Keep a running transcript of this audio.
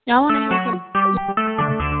Y'all want to hear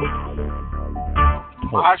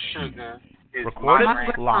My sugar is recorded my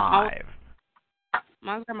grandma. live.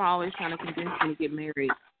 My grandma always trying to convince me to get married.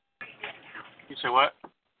 You say what?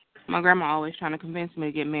 My grandma always trying to convince me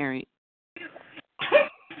to get married.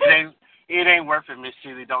 It ain't worth it, Miss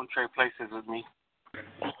Seeley. Don't trade places with me.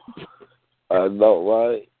 I know,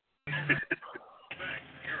 right?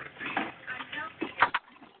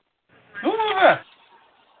 Who was that?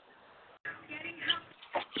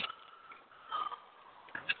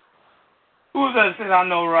 Who was that said I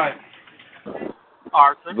know right?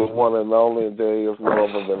 Arthur. The one and only, there is no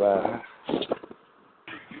other than I.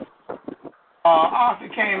 Arthur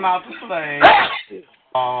came out to play.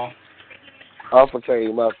 Arthur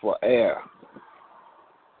came out for air.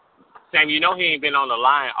 Sam, you know he ain't been on the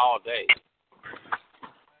line all day.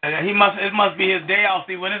 It must be his day off.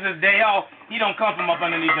 See, when it's his day off, he don't come from up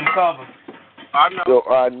underneath them covers. I know. Yo,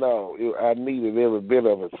 I know. I needed every bit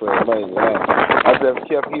of it, Sam. I just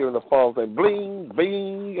kept hearing the phone say, bling,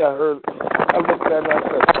 bling. I looked at it and I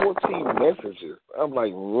said, 14 messages. I'm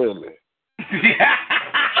like, really?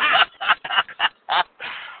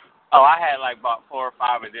 Oh, I had like about 4 or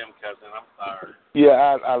 5 of them, cousin. I'm sorry.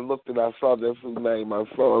 Yeah, I looked and I saw that's his name. I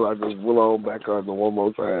saw it. I just went on back on it one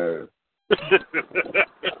more time.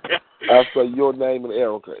 I said, your name and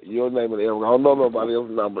Erica. Your name and Erica. I don't know nobody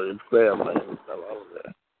else's number. It's Sam.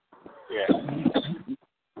 Yeah.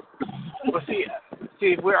 Well, see,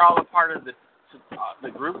 if we're all a part of the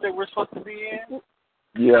group that we're supposed to be in,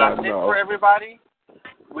 yeah, I I think know. for everybody,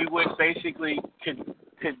 we would basically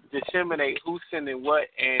could disseminate who's sending what,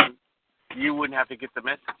 and you wouldn't have to get the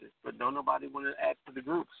messages. But don't nobody want to add to the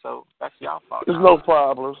group, so that's y'all fault. It's no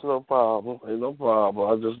problem. It's no problem. Ain't no problem.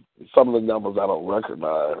 I just some of the numbers I don't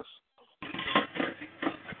recognize.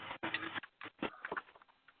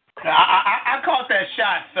 I caught that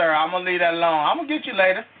shot, sir. I'm gonna leave that alone. I'm gonna get you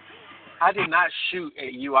later. I did not shoot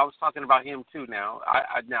at you. I was talking about him too. Now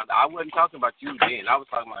I wasn't talking about you then. I was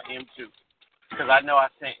talking about him too, because I know I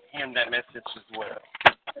sent him that message as well.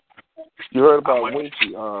 You heard about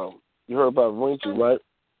Winchy? You heard about Winchy, right?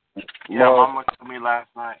 Yeah, Mama told me last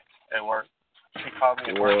night at work. She called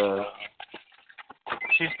me at work.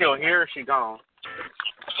 She's still here or she gone?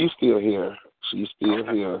 She's still here. She's still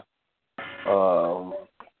here.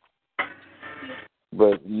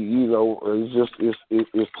 But you know,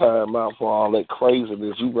 it's time out for all that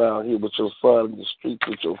craziness. You around here with your son in the streets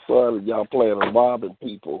with your son, and y'all playing and robbing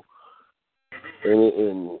people,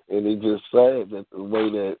 and it just sad that the way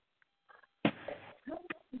that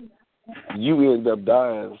you end up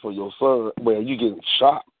dying for your son, well, you getting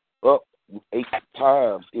shot up 8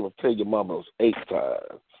 times. It will tell your mama it was 8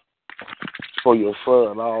 times for your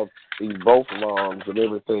son, all in both lungs and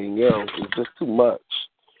everything else. It's just too much.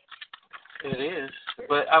 It is,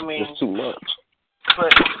 but I mean, it's too much.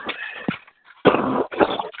 But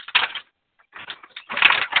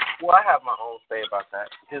well, I have my own say about that.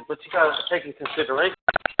 But you got to take into consideration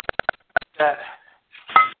that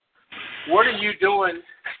what are you doing?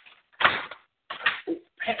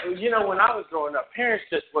 You know, when I was growing up, parents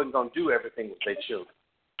just wasn't going to do everything with their children.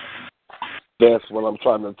 That's what I'm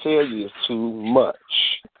trying to tell you. It's too much.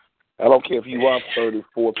 I don't care if you are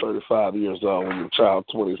 34, 35 years old when your child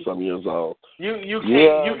 20-some years old.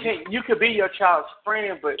 You could be your child's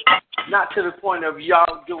friend, but not to the point of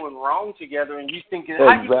y'all doing wrong together and you thinking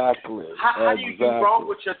exactly. How do you do wrong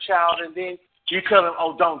with your child and then you tell them,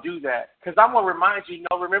 oh, don't do that? Because I'm gonna remind you,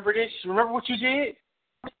 remember this? Remember what you did?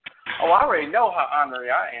 Oh, I already know how honorary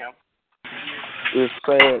I am. It's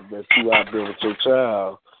sad that you out there with your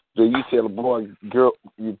child. Then you tell the boy, girl,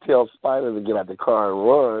 you tell Spider to get out the car and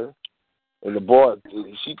run. And the boy,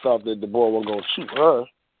 she thought that the boy wasn't going to shoot her.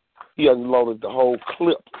 He unloaded the whole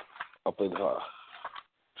clip up in her.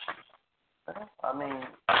 I mean,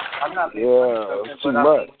 I'm not being it's too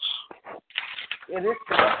much. It is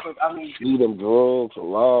too much, but I mean... Leave them drugs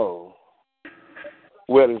alone.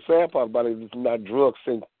 Well, the sad part about it is not drugs,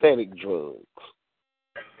 synthetic drugs.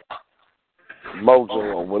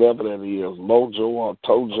 Mojo or whatever that is. Mojo or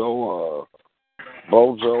Tojo or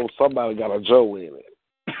Bojo. Somebody got a Joe in it.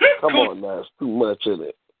 Come on now, it's too much in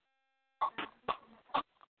it.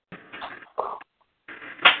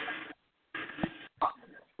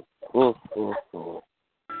 All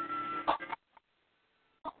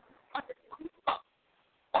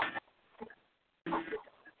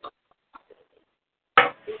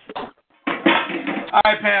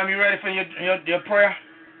right, Pam, you ready for your prayer?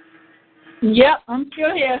 Yep, I'm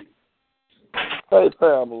still here. Hey,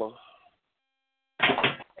 Pamela.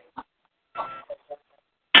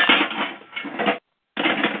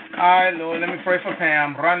 right, Lord, let me pray for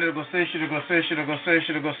Pam. Randa go say, should go say, should go say,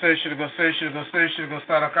 should go say, should go say, should go say, should go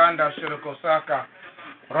Sarakanda, should go Saka.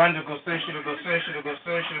 Randa go say, should go say, should go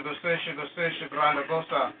say, should go say, should go say, should Randa go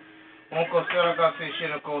sa. Unko Saraka say,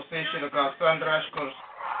 should go say, should go Sandrash go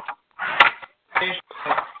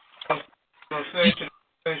say,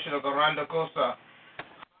 should go Randa go sa.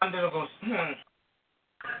 Randa go.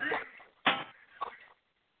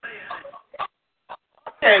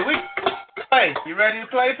 Hey, we play. You ready to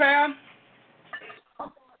play, Pam?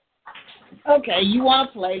 Okay, you want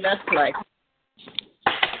to play? Let's play.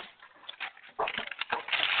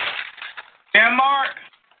 Yeah, Mark.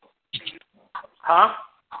 Huh?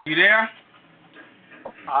 You there?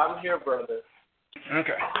 I'm here, brother.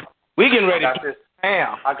 Okay. We getting ready I to play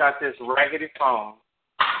Pam. I got this raggedy phone.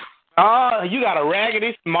 Oh, you got a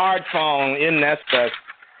raggedy smartphone in that stuff.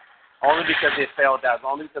 Only because it fell down.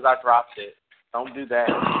 Only because I dropped it. Don't do that.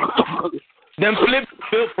 Them flips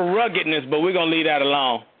built for ruggedness, but we're going to leave that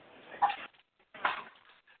alone.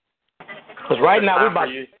 Because right now we're about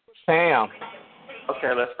to Pam.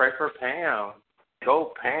 Okay, let's pray for Pam.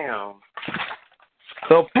 Go, Pam.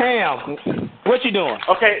 So, Pam, what you doing?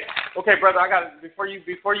 Okay, brother. I got before you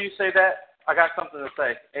say that. I got something to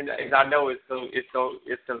say, and I know it's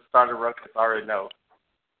gonna start a ruckus. I already know.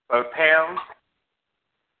 But Pam,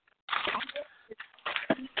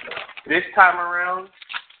 this time around,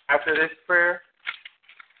 after this prayer,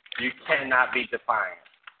 you cannot be defiant.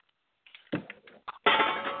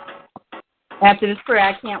 After this prayer,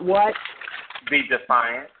 I can't what? Be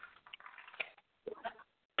defiant.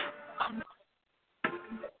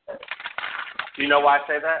 You know why I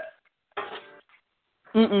say that?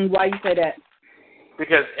 Why you say that?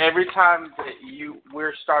 Because every time that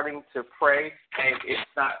we're starting to pray, and it's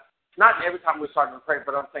not every time we're starting to pray,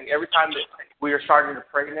 but I'm saying every time that we are starting to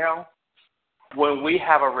pray now, when we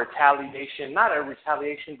have a retaliation, not a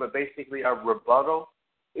retaliation, but basically a rebuttal,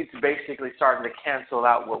 it's basically starting to cancel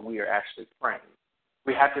out what we are actually praying.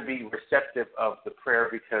 We have to be receptive of the prayer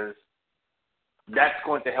because that's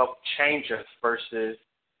going to help change us versus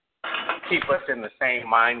keep us in the same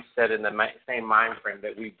mindset and the same mind frame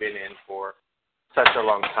that we've been in for such a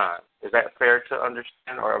long time. Is that fair to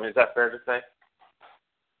understand, or is that fair to say?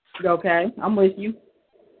 Okay, I'm with you.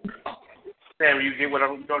 Sam, you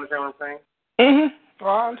understand what I'm saying?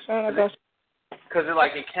 Well, I understand. I guess. Because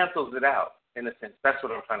it cancels it out, in a sense. That's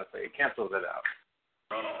what I'm trying to say. It cancels it out.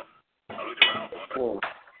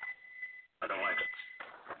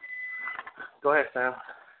 Go ahead, Sam.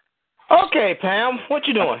 Okay, Pam, what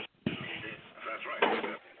you doing?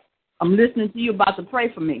 I'm listening to you about to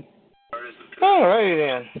pray for me. All right,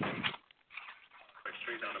 then.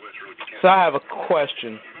 So I have a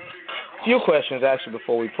question. A few questions, actually,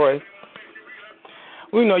 before we pray.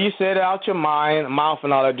 We know you said it out your mouth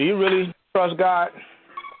and all that. Do you really trust God?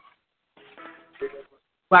 Do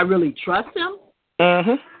I really trust him?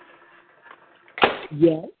 Mm-hmm.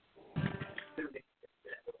 Yes.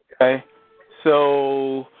 Okay.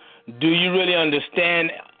 So, do you really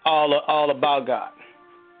understand all about God?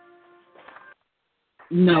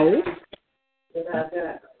 No.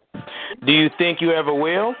 Do you think you ever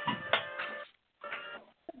will?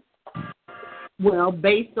 Well,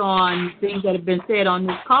 based on things that have been said on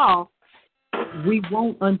this call, we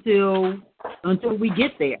won't until we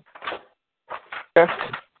get there. Okay.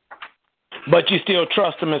 But you still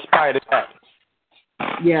trust him in spite of that?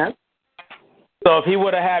 Yes. So if he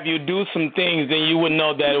were to have you do some things, then you would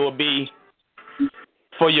know that it would be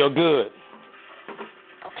for your good.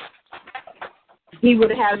 He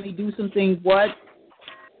would have me do some things, what?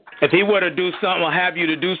 If he were to do something or have you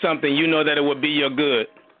to do something, you know that it would be your good.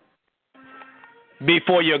 Be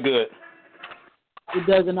for your good. It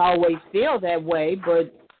doesn't always feel that way,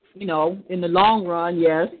 but, in the long run,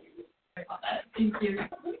 yes.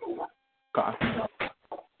 Okay.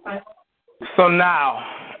 So now,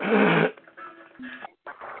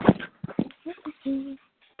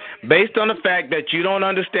 based on the fact that you don't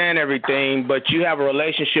understand everything, but you have a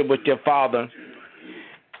relationship with your Father,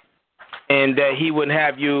 and that he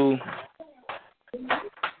wouldn't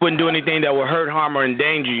do anything that would hurt, harm, or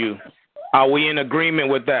endanger you, are we in agreement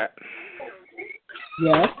with that?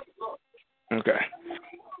 Yes. Okay.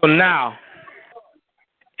 So now,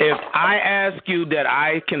 if I ask you that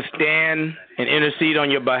I can stand and intercede on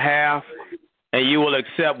your behalf, and you will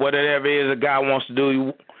accept whatever it is that God wants to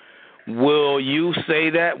do, will you say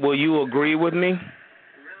that? Will you agree with me?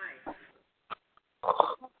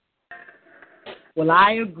 Will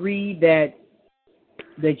I agree that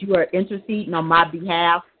you are interceding on my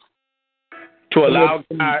behalf? To allow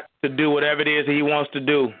God to do whatever it is that he wants to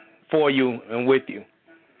do for you and with you.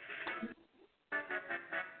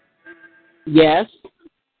 Yes.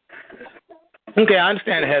 Okay, I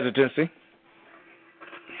understand the hesitancy.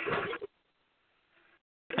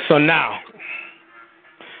 So now,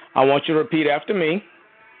 I want you to repeat after me.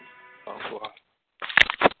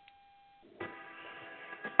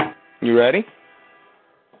 You ready?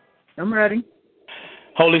 I'm ready.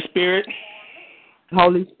 Holy Spirit.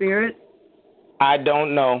 Holy Spirit. I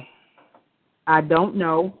don't know. I don't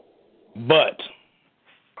know. But.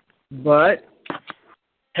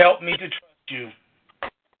 Help me to trust you.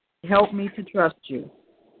 Help me to trust you.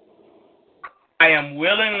 I am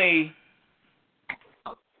willingly.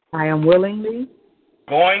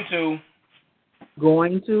 Going to.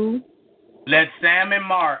 Let Sam and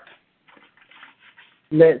Mark.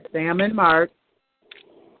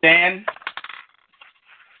 Stand.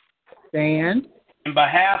 In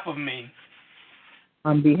behalf of me.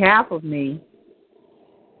 On behalf of me.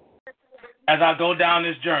 As I go down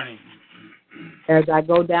this journey.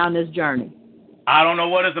 I don't know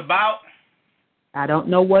what it's about.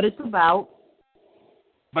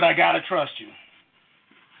 But I got to trust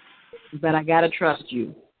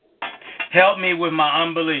you. Help me with my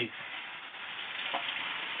unbelief.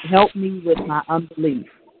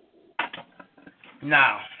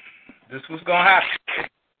 Now, this is what's going to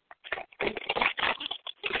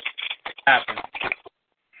happen.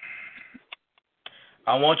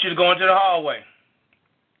 I want you to go into the hallway.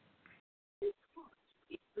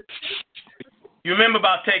 You remember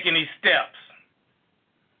about taking these steps.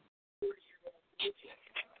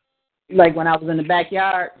 Like when I was in the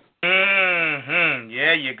backyard? Mm-hmm.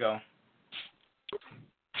 Yeah, you go.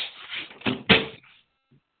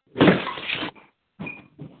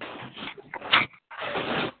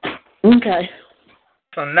 Okay.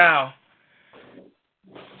 So now,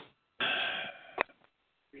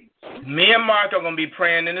 me and Mark are going to be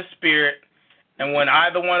praying in the Spirit, and when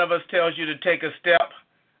either one of us tells you to take a step,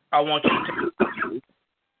 I want you to take a step.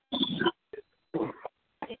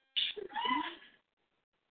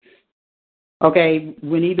 Okay,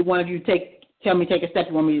 when either one of you tell me take a step,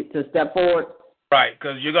 you want me to step forward? Right,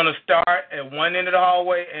 because you're going to start at one end of the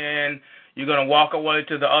hallway, and you're going to walk away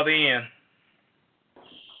to the other end.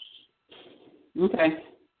 Okay.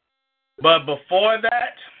 But before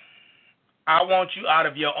that, I want you out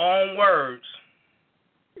of your own words,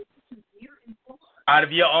 out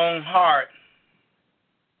of your own heart,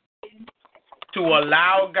 to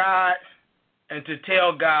allow God and to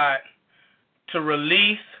tell God to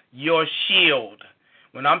release your shield.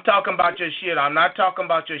 When I'm talking about your shield, I'm not talking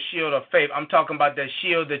about your shield of faith. I'm talking about that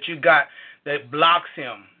shield that you got that blocks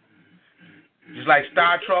him. Just like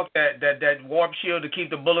Star Trek, that warp shield to keep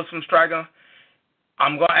the bullets from striking.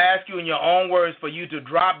 I'm going to ask you in your own words for you to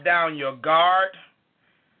drop down your guard,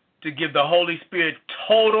 to give the Holy Spirit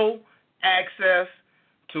total access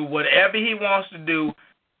to whatever he wants to do,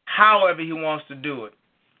 however he wants to do it.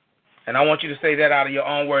 And I want you to say that out of your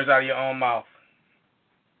own words, out of your own mouth.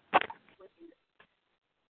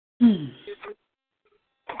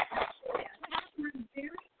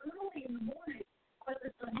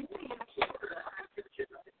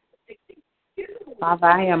 Father,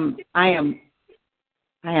 I am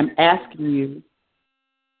asking you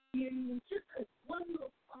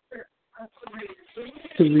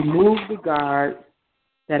to remove the guard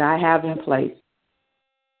that I have in place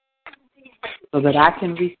so that I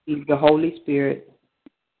can receive the Holy Spirit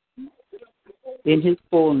in his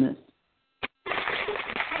fullness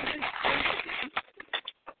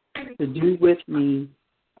to do with me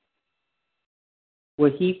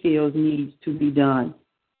what he feels needs to be done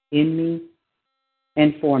in me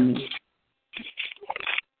and for me.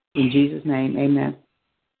 In Jesus' name, amen.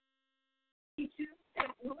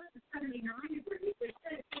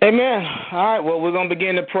 Amen. All right, well, we're going to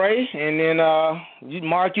begin to pray, and then,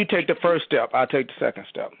 Mark, you take the first step. I'll take the second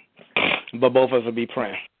step. But both of us will be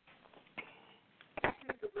praying.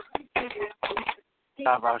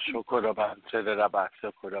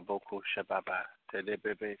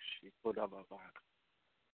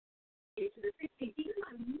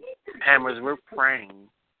 Hammers, we're praying.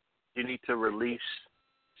 You need to release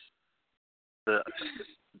the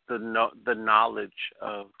knowledge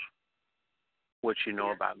of what you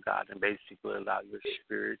know about God and basically allow your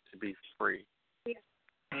spirit to be free.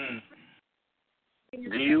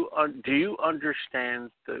 Do you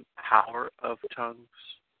understand the power of tongues?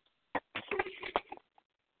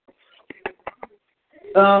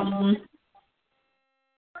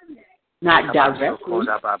 Not directly.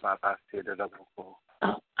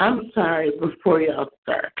 I'm sorry, before y'all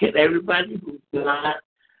start, can everybody who's not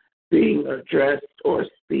being addressed or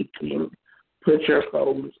speaking put your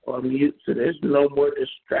phones on mute so there's no more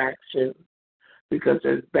distraction because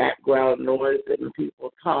there's background noise and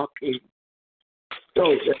people talking?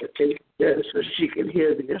 so she can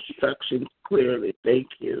hear the instructions clearly. Thank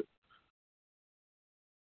you.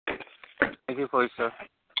 Thank you, Felicia.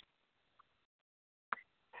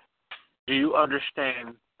 Do you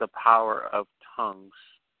understand the power of tongues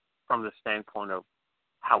from the standpoint of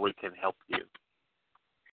how it can help you?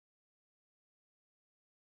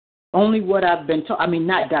 Only what I've been told. I mean,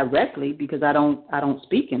 not directly because I don't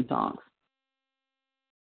speak in tongues.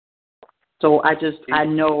 So I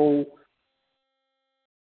know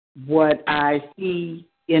what I see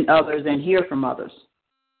in others and hear from others.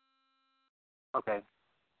 Okay.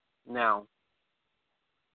 Now,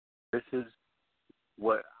 this is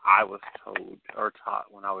what I was told or taught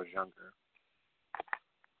when I was younger.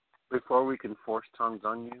 Before we can force tongues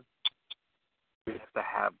on you, you have to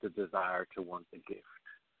have the desire to want the gift.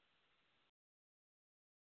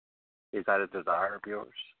 Is that a desire of yours?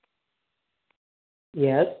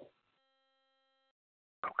 Yes.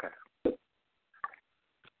 Okay.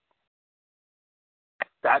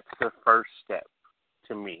 That's the first step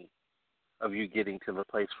to me of you getting to the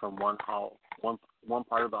place from one part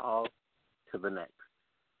of the hall to the next.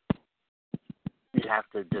 You have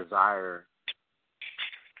to desire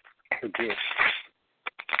the gift.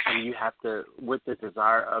 And you have to, with the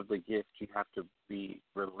desire of the gift, you have to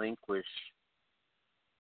relinquish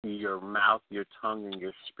your mouth, your tongue, and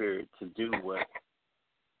your spirit to do what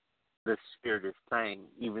the Spirit is saying,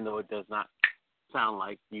 even though it does not sound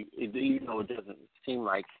like you, even though it doesn't seem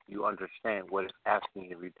like you understand what it's asking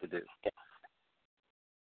you to do.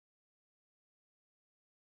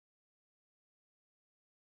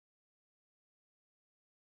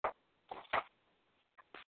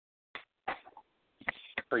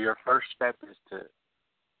 So your first step is to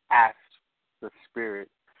ask the Spirit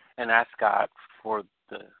and ask God for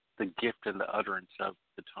the gift and the utterance of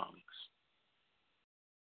the tongues.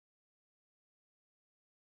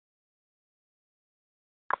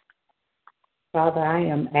 Father, I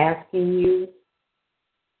am asking you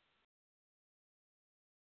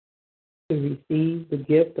to receive the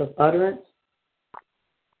gift of utterance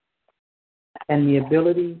and the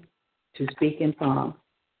ability to speak in tongues.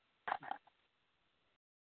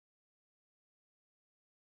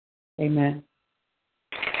 Amen.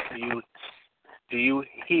 Do you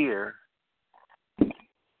hear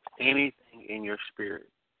anything in your spirit?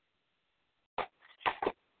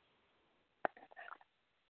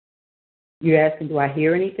 You're asking, do I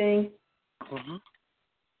hear anything? Mm-hmm.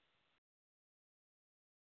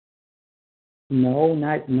 No,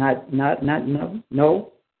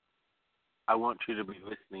 no. I want you to be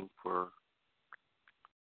listening for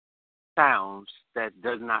sounds that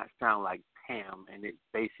does not sound like Pam, and it's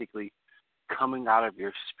basically coming out of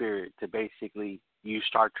your spirit to basically you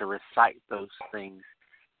start to recite those things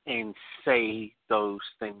and say those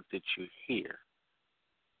things that you hear.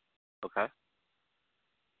 Okay?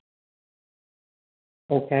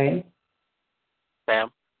 Okay.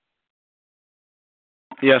 Pam?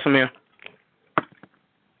 Yes, I'm here.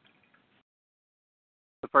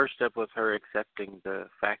 The first step was her accepting the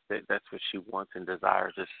fact that that's what she wants and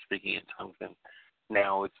desires, is speaking in tongues. And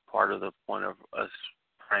now it's part of the point of us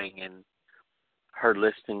praying and her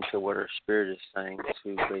listening to what her spirit is saying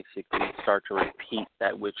to basically start to repeat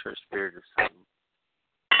that which her spirit is saying.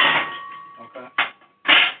 Okay.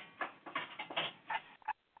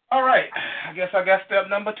 All right. I guess I got step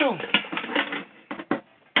number 2.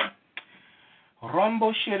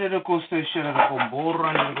 Rombo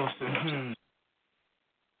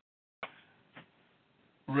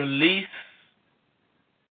Release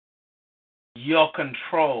your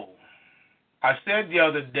control. I said the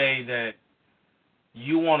other day that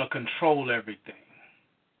you want to control everything.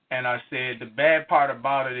 And I said the bad part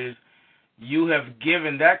about it is you have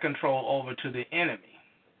given that control over to the enemy.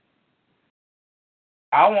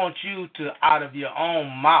 I want you to, out of your own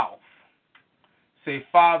mouth, say,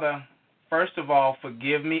 Father, first of all,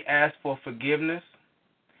 forgive me, ask for forgiveness.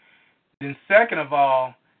 Then second of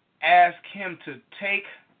all, ask him to take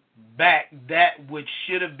back that which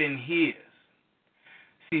should have been his.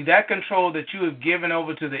 See, that control that you have given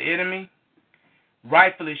over to the enemy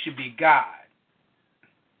rightfully should be God.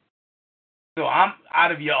 So I'm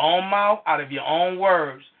out of your own mouth, out of your own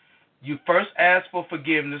words, you first ask for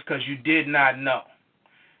forgiveness because you did not know.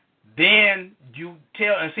 Then you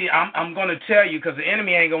tell, and see, I'm going to tell you because the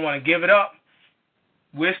enemy ain't going to want to give it up.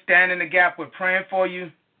 We're standing in the gap. We're praying for you.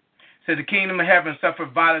 So the kingdom of heaven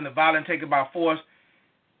suffered violence, the violent take it by force.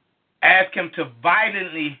 Ask him to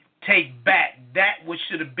violently take back that which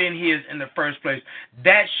should have been his in the first place.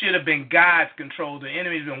 That should have been God's control. The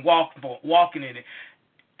enemy's been walking in it.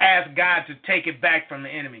 Ask God to take it back from the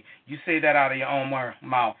enemy. You say that out of your own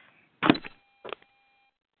mouth.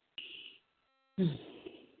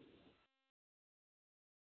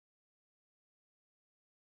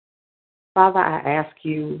 Father, I ask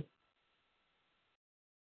you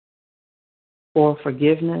for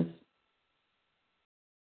forgiveness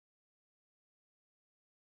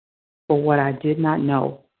for what I did not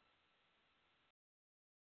know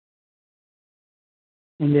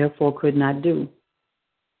and therefore could not do.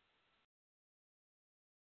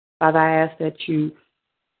 Father, I ask that you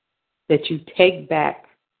take back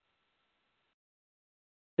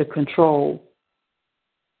the control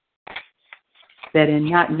that in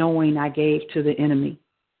not knowing I gave to the enemy.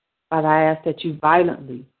 Father, I ask that you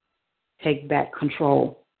violently take back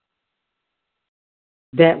control,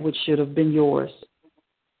 that which should have been yours.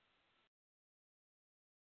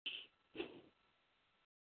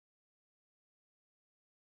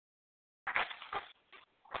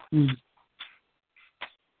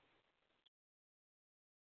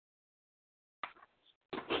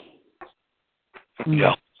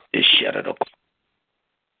 Yeah, it's shut it up.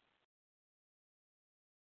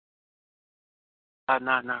 I'm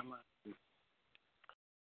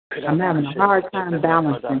having a hard time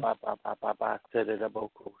balancing.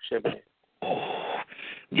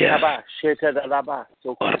 Yes. Take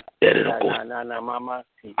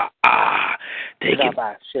it.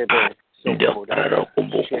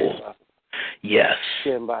 Yes.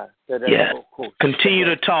 Yes. Continue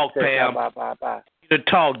to talk, Pam. To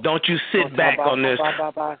talk. Don't you sit back on this.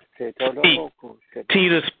 Speak.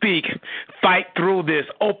 Continue to speak. Fight through this.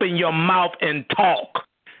 Open your mouth and talk.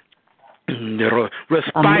 I'm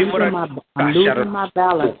losing my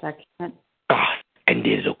balance. I can't. I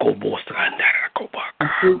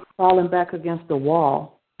keep falling back against the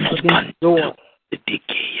wall, against the door.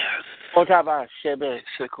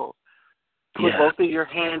 Put both of your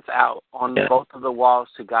hands out on both of the walls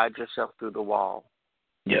to guide yourself through the wall.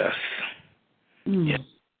 Yes. Yes.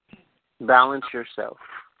 Balance yourself.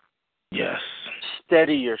 Yes.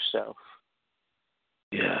 Steady yourself.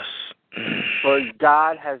 Yes. For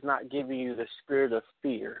God has not given you the spirit of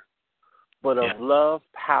fear, but of love,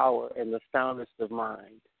 power, and the soundness of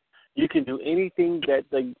mind. You can do anything that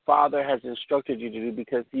the Father has instructed you to do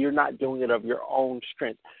because you're not doing it of your own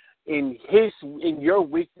strength. In your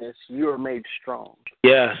weakness, you are made strong.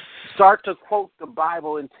 Yes. Start to quote the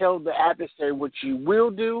Bible and tell the adversary what you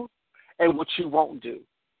will do and what you won't do.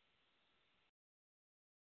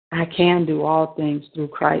 I can do all things through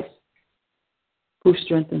Christ, who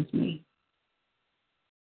strengthens me.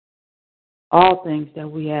 All things that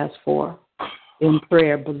we ask for in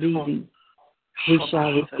prayer, believing, we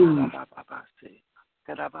shall receive.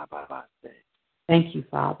 Thank you,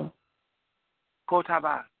 Father. Do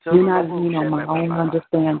not lean on my own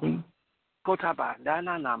understanding.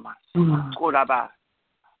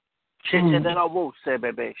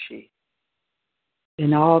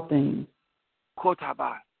 In all things.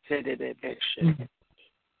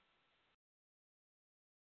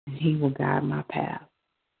 And he will guide my path.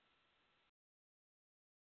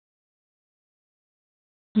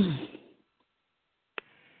 I'm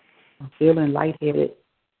feeling lightheaded.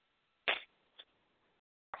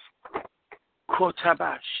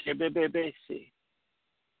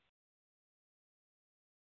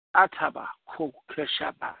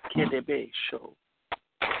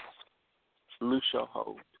 Loose your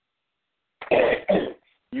hold.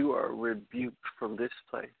 You are rebuked from this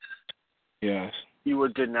place. Yes. You were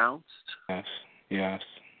denounced. Yes. Yes.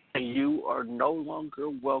 And you are no longer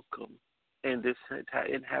welcome in this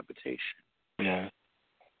inhabitation. Yeah.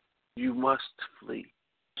 You must flee.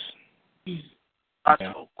 Yeah.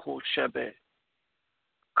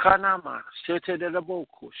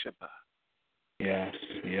 Yes.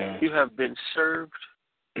 Yes. You have been served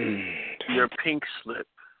your pink slip.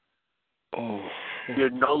 Oh. You're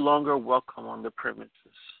no longer welcome on the premises.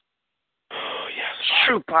 Oh, yes.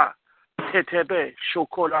 Shupa tetebe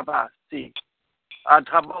shokorabasi.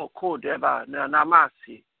 Atabo kodeba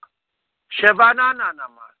nanamasi. Shevana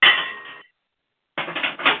nanamasi.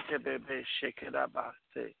 Tetebe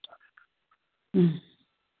shekerabasi.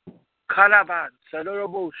 Kalaban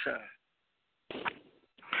sadorobusha.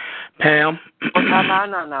 Pam,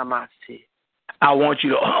 nanamasi. I want you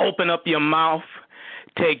to open up your mouth.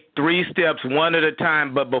 Take 3 steps one at a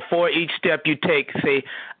time, but before each step you take, say,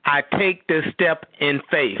 I take this step in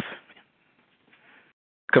faith.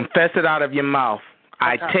 Confess it out of your mouth.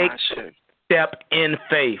 I take this step in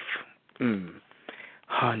faith. Okay.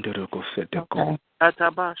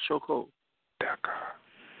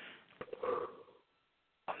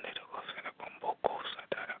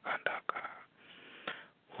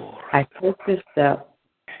 I take this step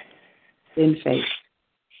in faith.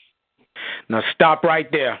 Now stop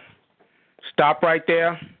right there. Stop right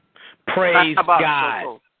there. Praise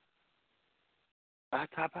God.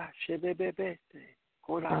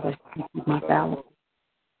 Father, keep my balance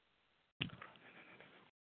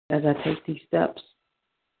as I take these steps.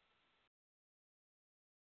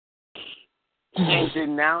 And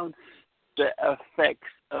denounce the effects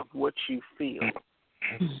of what you feel.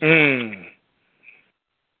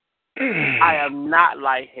 I am not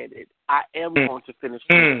lightheaded. I am going to finish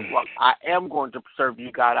this work. I am going to serve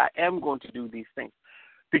you, God. I am going to do these things.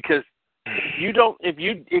 Because if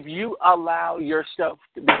you allow yourself,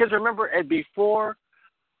 because remember, before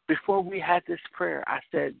we had this prayer, I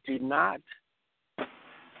said, do not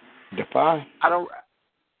defy. I don't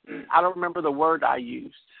remember the word I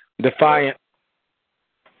used. Defiant.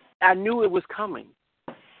 I knew it was coming.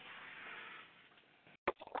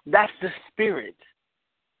 That's the spirit.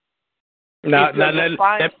 Now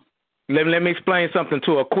let me explain something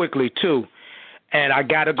to her quickly, too. And I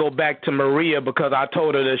got to go back to Maria because I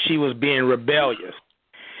told her that she was being rebellious.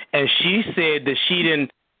 And she said that she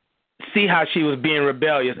didn't see how she was being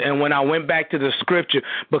rebellious. And when I went back to the scripture,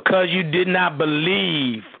 because you did not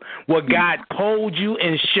believe what God told you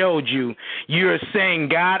and showed you, you're saying,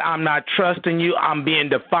 God, I'm not trusting you. I'm being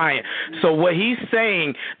defiant. So what he's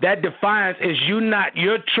saying, that defiance is you're not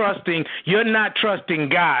trusting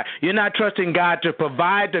God. You're not trusting God to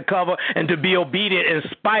provide, to cover, and to be obedient in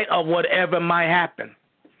spite of whatever might happen.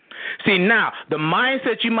 See, now, the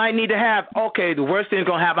mindset you might need to have, okay, the worst thing's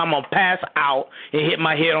going to happen, I'm going to pass out and hit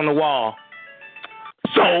my head on the wall.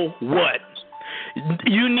 So what?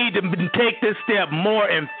 You need to take this step more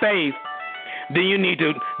in faith than you need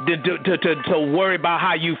to worry about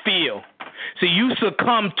how you feel. See, you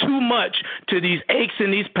succumb too much to these aches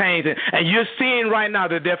and these pains, and you're seeing right now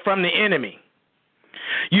that they're from the enemy.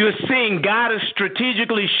 You're seeing God is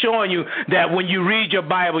strategically showing you that when you read your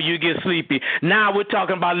Bible, you get sleepy. Now we're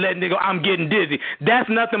talking about letting it go. I'm getting dizzy. That's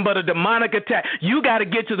nothing but a demonic attack. You got to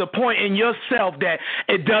get to the point in yourself that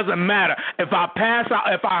it doesn't matter. If I pass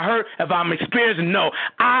out, if I hurt, if I'm experiencing, no,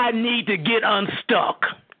 I need to get unstuck.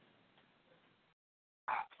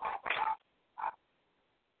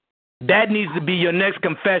 That needs to be your next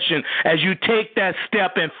confession as you take that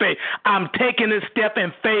step in faith. I'm taking this step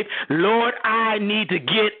in faith. Lord, I need to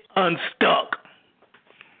get unstuck.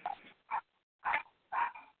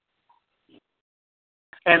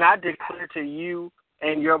 And I declare to you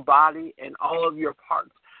and your body and all of your parts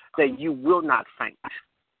that you will not faint.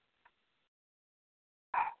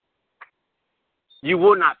 You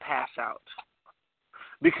will not pass out.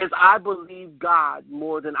 Because I believe God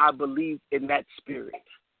more than I believe in that spirit.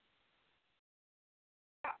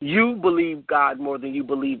 You believe God more than you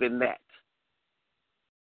believe in that.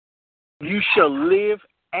 You shall live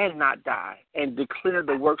and not die and declare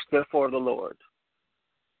the works therefore of the Lord.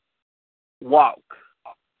 Walk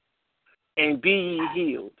and be ye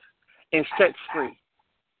healed and set free.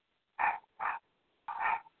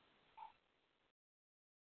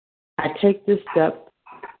 I take this step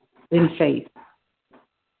in faith.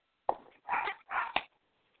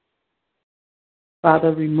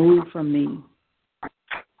 Father, remove from me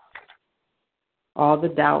all the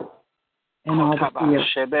doubt and all the fear.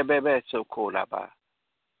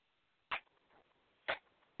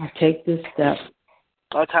 I take this step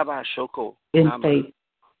in faith.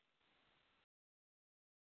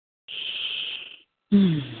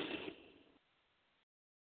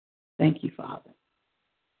 Thank you, Father.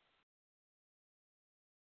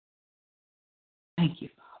 Thank you,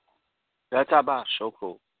 Father.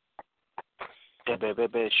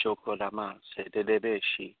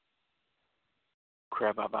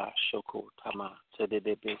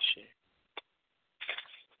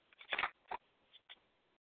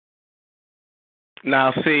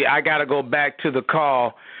 Now, see, I got to go back to the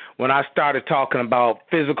call when I started talking about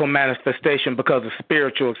physical manifestation because of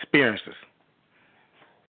spiritual experiences.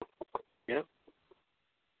 Yep.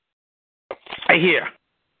 Right here.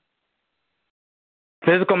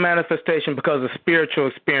 Physical manifestation because of spiritual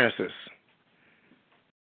experiences.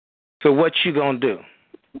 So what you going to do?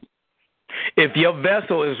 If your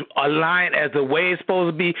vessel is aligned as the way it's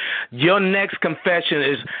supposed to be, your next confession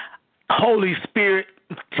is, Holy Spirit,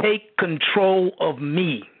 take control of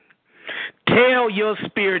me. Tell your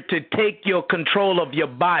spirit to take your control of your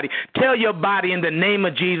body. Tell your body in the name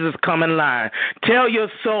of Jesus, come in line. Tell your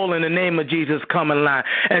soul in the name of Jesus, come in line.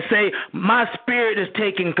 And say, my spirit is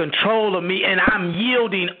taking control of me and I'm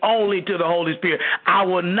yielding only to the Holy Spirit. I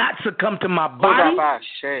will not succumb to my body.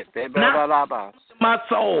 my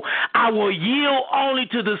soul. I will yield only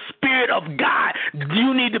to the Spirit of God.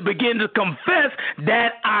 You need to begin to confess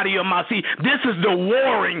that out of your mouth. See, this is the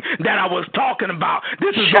warring that I was talking about.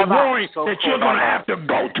 This is the warring that you're going to have to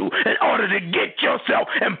go to in order to get yourself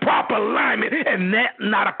in proper alignment and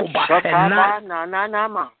not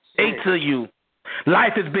say to you.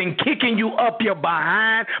 Life has been kicking you up your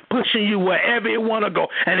behind, pushing you wherever you want to go.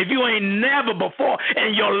 And if you ain't never before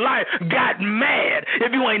in your life got mad,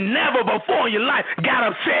 if you ain't never before in your life got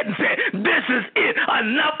upset and said, this is it,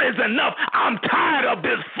 enough is enough, I'm tired of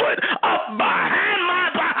this foot up behind my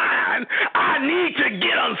behind, I need to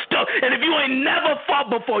get unstuck. And if you ain't never fought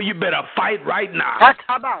before, you better fight right now.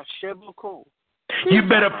 You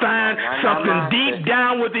better find something deep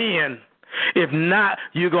down within. If not,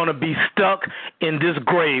 you're going to be stuck in this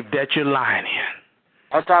grave that you're lying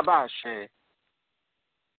in.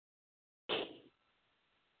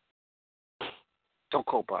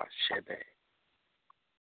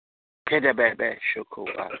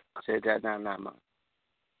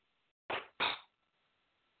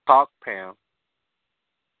 Talk, Pam.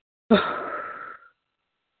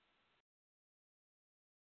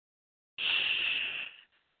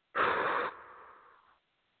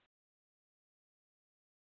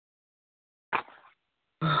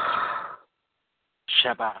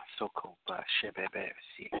 Shaba Sokoba Shebebe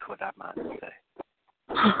Sikodamanse.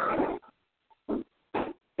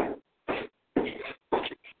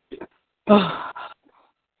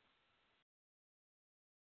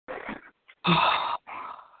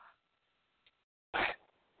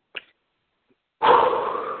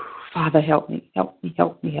 Father, help me, help me,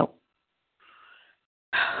 help me, help me.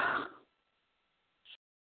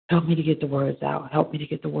 Help me to get the words out. Help me to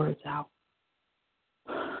get the words out.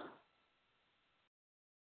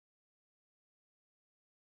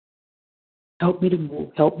 Help me to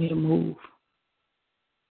move. Help me to move.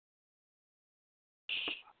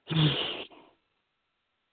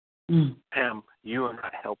 Pam, you are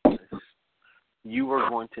not helpless. You are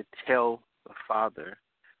going to tell the Father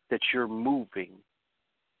that you're moving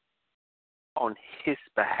on His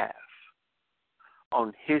behalf,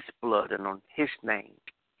 on His blood, and on His name.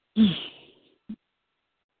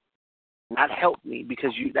 Not help me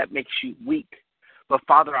because that makes you weak. But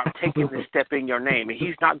Father, I'm taking this step in your name, and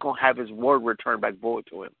He's not going to have His word returned back void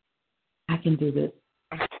to Him. I can do this.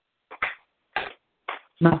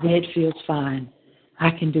 My head feels fine.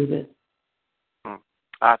 I can do this.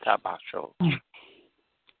 I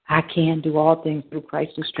can do all things through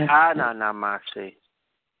Christ who strengthens me.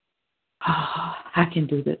 I can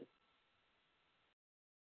do this.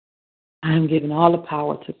 I am giving all the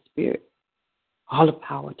power to the Spirit. All the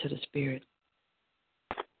power to the Spirit.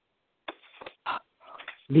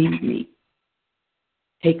 Lead me.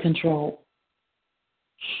 Take control.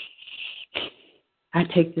 I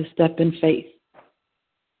take this step in faith.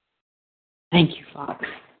 Thank you, Father.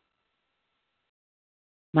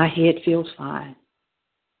 My head feels fine.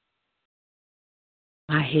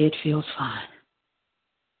 My head feels fine.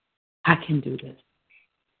 I can do this.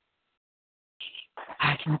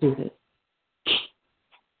 I can do this.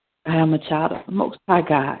 I am a child of the Most High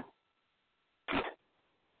God.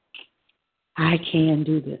 I can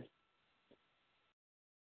do this.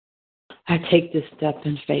 I take this step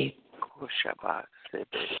in faith.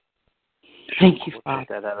 Thank you, Father.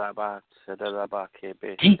 Thank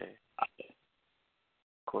you.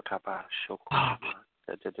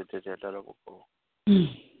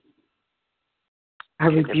 I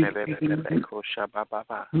rebuke you.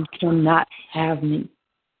 You cannot have me.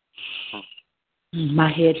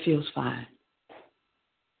 My head feels fine.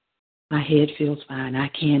 My head feels fine. I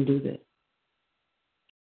can do this.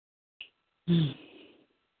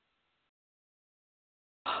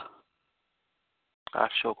 I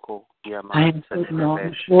am putting on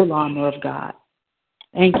the full armor of God.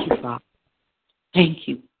 Thank you, Father. Thank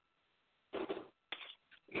you.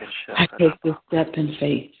 I take this step in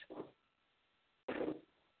faith.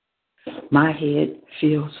 My head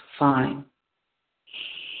feels fine.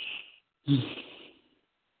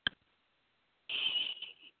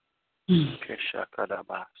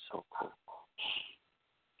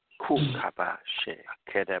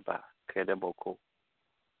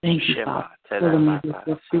 Thank you, Father, for the move of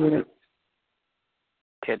your Spirit.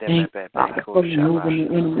 Thank you, Father, for removing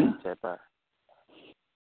the enemy.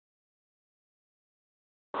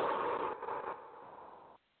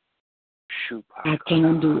 I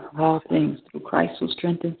can do all things through Christ who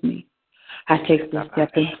strengthens me. I take this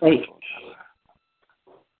step in faith.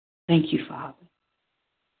 Thank you, Father.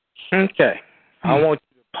 Okay. I want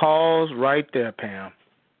you to pause right there, Pam.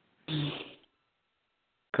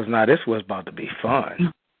 Because now this was about to be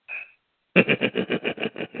fun.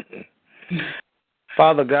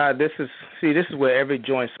 Father God, this is where every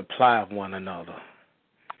joint supply of one another.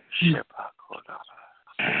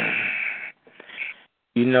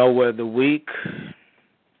 You know where the weak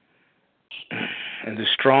and the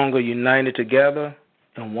strong are united together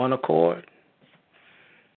in one accord.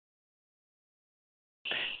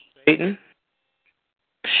 Satan,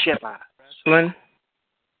 wrestling,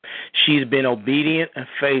 she's been obedient and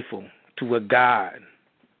faithful to a God.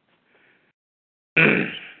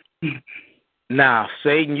 Now,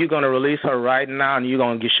 Satan, you're going to release her right now, and you're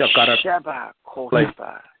going to get shook out of place,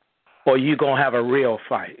 or you're going to have a real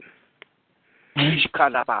fight.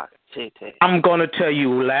 I'm going to tell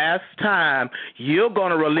you, last time, you're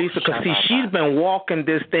going to release her, because, see, she's been walking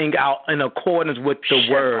this thing out in accordance with the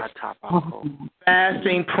word.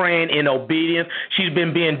 Fasting, praying, in obedience. She's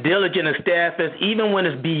been being diligent and steadfast, even when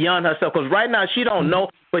it's beyond herself, because right now she don't know,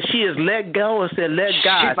 but she has let go and said, let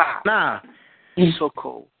God. Nah. So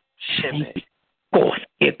cool. But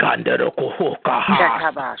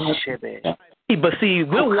see,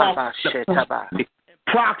 we'll walk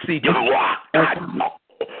proxy.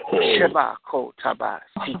 Sheba ko taba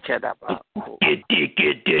sikedaba.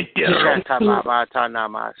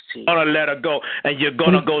 Gonna let her go, and you're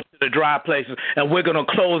gonna go to the dry places, and we're gonna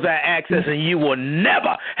close that access, and you will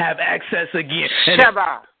never have access again.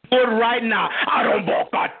 Sheba. But right now, I don't walk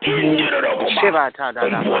out.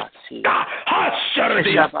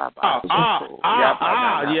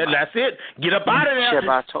 Yeah, that's it. Get up out of there. Get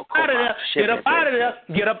up out of there.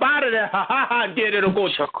 Get up out of there. Get it.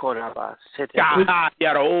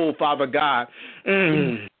 Oh, Father God.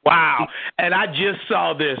 Wow. And I just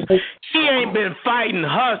saw this. He ain't been fighting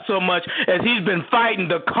her so much as he's been fighting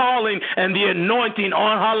the calling and the anointing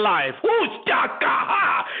on her life.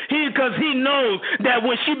 Because he knows that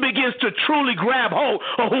when she begins to truly grab hold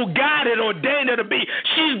of who God had ordained her to be,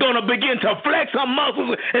 she's going to begin to flex her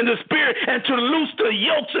muscles in the spirit and to loose the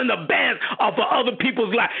yokes and the bands of other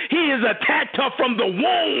people's life. He has attacked her from the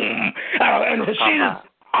womb, and she is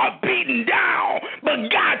beaten down. But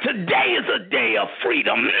God, today is a day of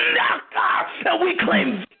freedom. And we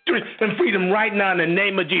claim victory and freedom right now in the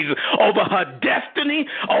name of Jesus over her destiny,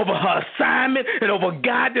 over her assignment, and over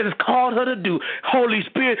God that has called her to do. Holy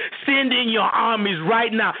Spirit, send in your armies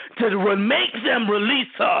right now to make them release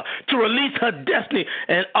her, to release her destiny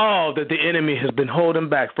and all that the enemy has been holding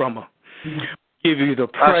back from her. Give you the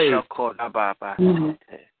praise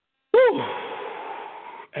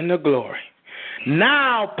and the glory.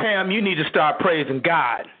 Now, Pam, you need to start praising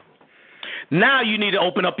God. Now you need to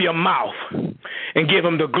open up your mouth and give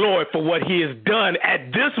him the glory for what he has done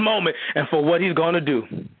at this moment and for what he's going to do.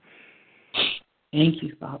 Thank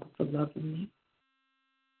you, Father, for loving me.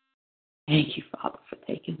 Thank you, Father, for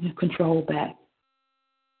taking the control back.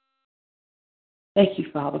 Thank you,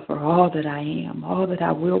 Father, for all that I am, all that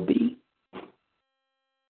I will be.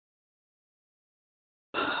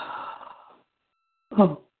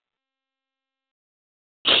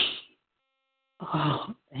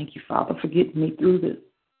 Oh, thank you, Father, for getting me through this.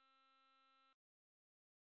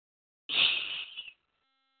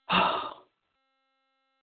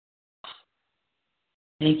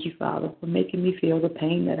 Thank you, Father, for making me feel the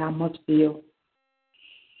pain that I must feel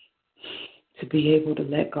to be able to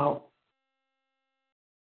let go.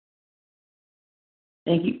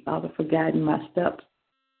 Thank you, Father, for guiding my steps.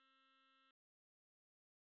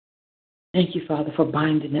 Thank you, Father, for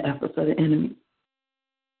binding the efforts of the enemy.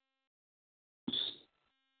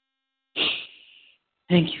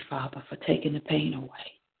 Thank you, Father, for taking the pain away.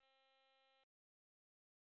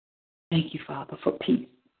 Thank you, Father, for peace.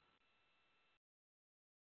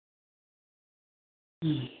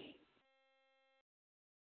 Thank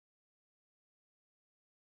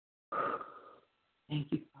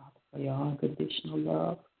you, Father, for your unconditional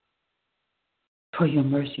love, for your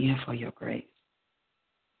mercy, and for your grace.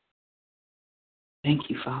 Thank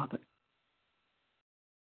you, Father.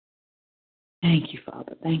 Thank you,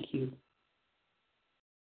 Father. Thank you.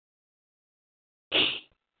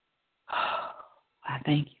 I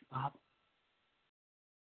thank you, Father.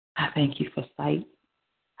 I thank you for sight.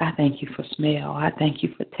 I thank you for smell. I thank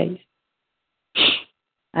you for taste.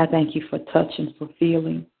 I thank you for touch and for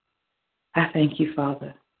feeling. I thank you,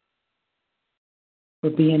 Father,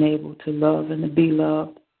 for being able to love and to be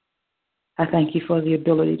loved. I thank you for the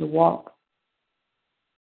ability to walk.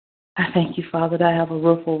 I thank you, Father, that I have a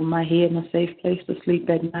roof over my head and a safe place to sleep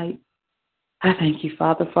at night. I thank you,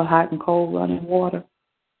 Father, for hot and cold running water.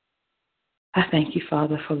 I thank you,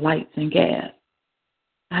 Father, for lights and gas.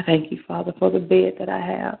 I thank you, Father, for the bed that I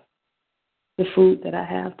have, the food that I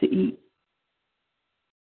have to eat.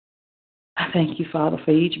 I thank you, Father,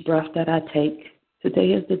 for each breath that I take.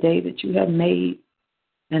 Today is the day that you have made.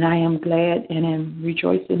 and I am glad and am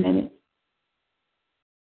rejoicing in it.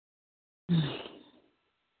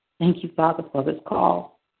 Thank you, Father, for this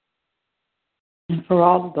call and for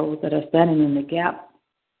all of those that are standing in the gap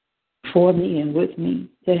for me and with me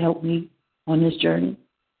to help me on this journey.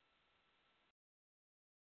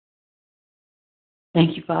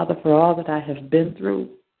 Thank you, Father, for all that I have been through,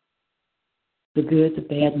 the good, the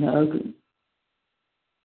bad, and the ugly.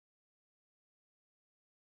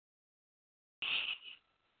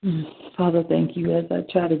 Father, thank you as I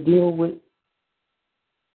try to deal with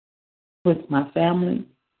my family.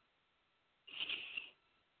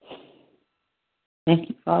 Thank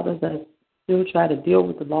you, Father, as I still try to deal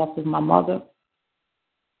with the loss of my mother.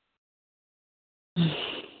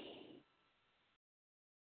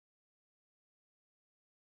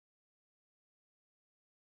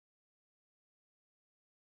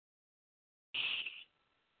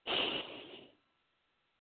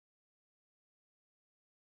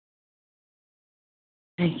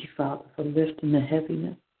 Thank you, Father, for lifting the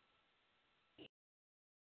heaviness,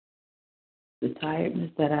 the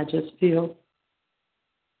tiredness that I just feel.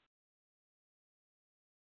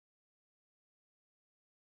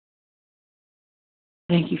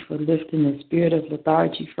 Thank you for lifting the spirit of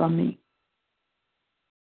lethargy from me.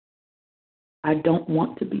 I don't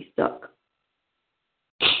want to be stuck.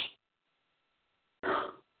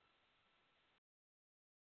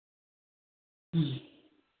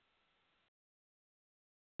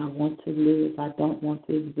 I want to live. I don't want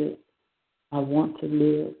to exist. I want to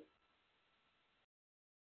live.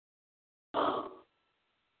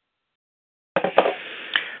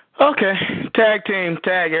 Okay. Tag team.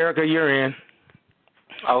 Tag, Erica, you're in.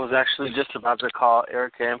 I was actually just about to call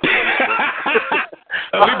Erica and Felicia.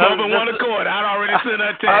 We both in one accord. I'd already sent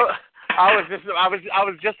her text. I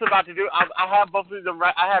was just about to do. I have both of them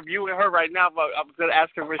right. I have you and her right now, but I was going to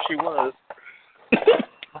ask her where she was.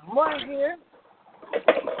 I'm right here.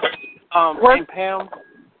 And Pam,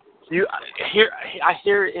 I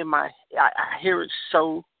hear it in my. I hear it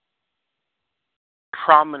so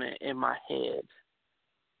prominent in my head.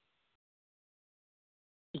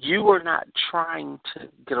 You are not trying to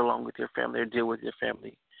get along with your family or deal with your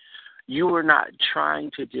family. You are not trying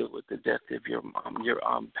to deal with the death of your mom, your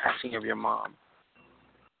passing of your mom.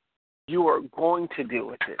 You are going to deal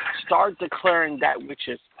with it. Start declaring that which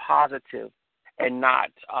is positive and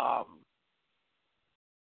not, I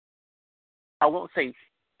won't say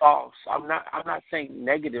false. I'm not saying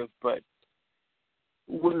negative, but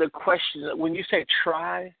when you say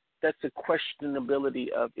try, that's a questionability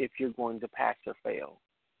of if you're going to pass or fail.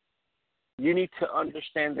 You need to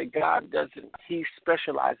understand that God he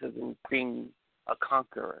specializes in being a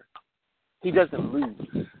conqueror. He doesn't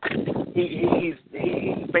lose. He's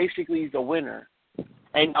basically a winner.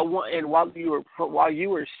 And while you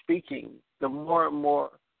were speaking, the more and more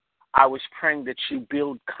I was praying that you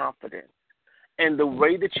build confidence. And the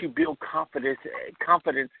way that you build confidence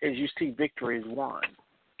is you see victories won.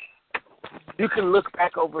 You can look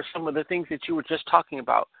back over some of the things that you were just talking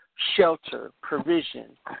about: shelter,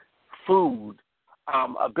 provision, food,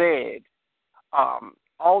 a bed,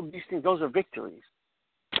 all these things. Those are victories.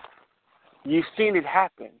 You've seen it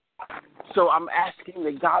happen. So I'm asking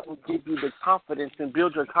that God will give you the confidence and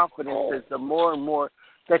build your confidence as the more and more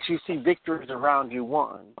that you see victories around you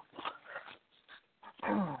won.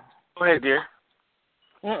 Go ahead, dear.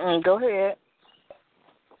 Go ahead.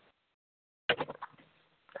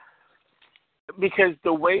 Because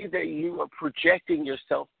the way that you are projecting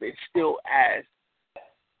yourself is still as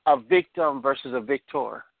a victim versus a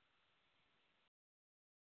victor.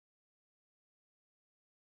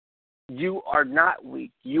 You are not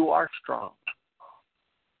weak. You are strong.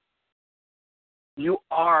 You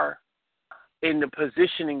are in the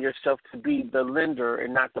positioning yourself to be the lender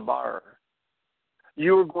and not the borrower.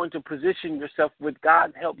 You are going to position yourself with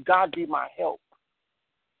God's help. God, be my help.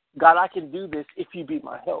 God, I can do this if you be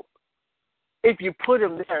my help. If you put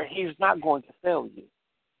him there, he's not going to fail you.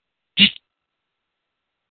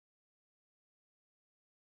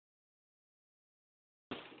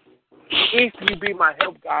 If you be my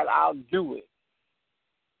help, God, I'll do it.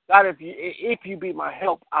 God, if you be my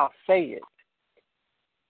help, I'll say it.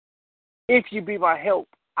 If you be my help,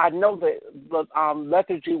 I know that the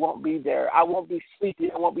lethargy won't be there. I won't be sleepy.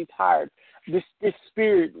 I won't be tired. This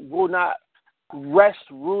spirit will not rest,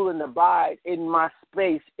 rule, and abide in my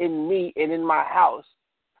space, in me, and in my house.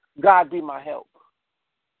 God, be my help.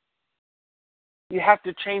 You have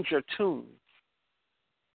to change your tune.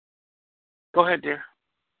 Go ahead, dear.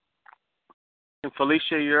 And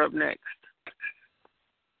Felicia, you're up next.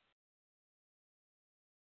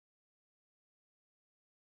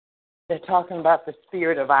 They're talking about the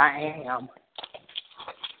spirit of I am.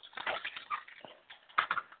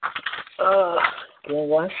 Give me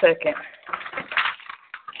 1 second.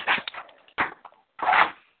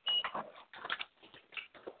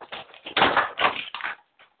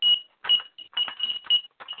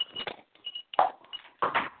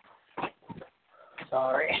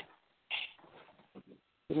 Sorry.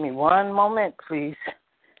 Give me 1 moment, please.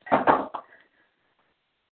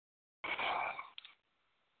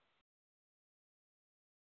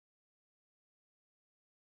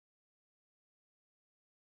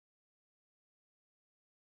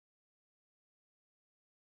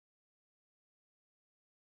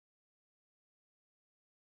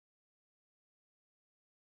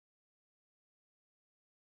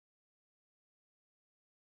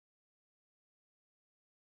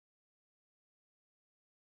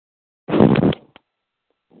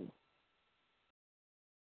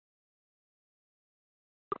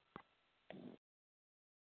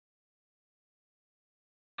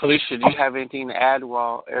 Felicia, do you have anything to add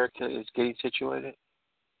while Erica is getting situated?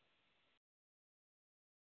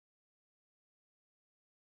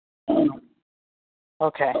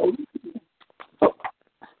 Okay.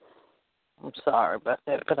 I'm sorry about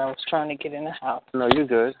that, but I was trying to get in the house. No, you're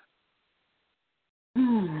good.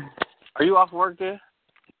 Are you off work there?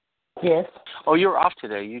 Yes. Oh, you're off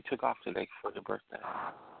today. You took off today for your birthday.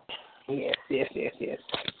 Yes.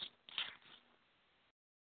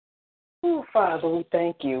 Oh, Father, we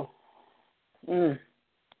thank you.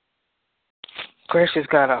 Gracious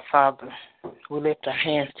God, our Father, we lift our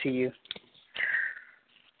hands to you.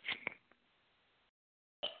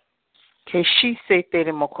 Keshi se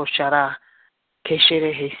tere mokoshara,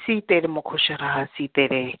 keshere he si tere mokoshara ha si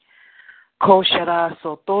tere. Koshara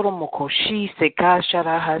sotoro mokoshi se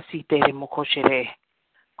kashara ha si tere mokoshere.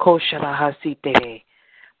 Koshara ha si tere.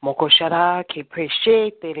 Mokoshara ke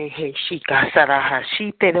preshe tere he shika sara ha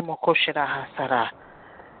shi tere mokoshara ha sara.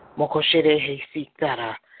 Mokoshere he si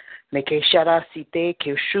tara. Meke shara si te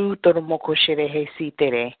ke shu toro mokoshere he si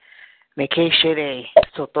tere. Meke shere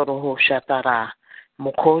sotoro ho shatara.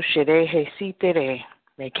 Mokoshere he si tere.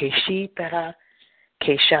 Meke shi tara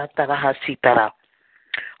ke shatara ha si tara.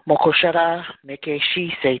 Mokoshara meke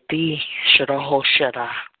shi se ti shara ho shara.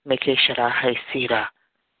 Meke shara he sira.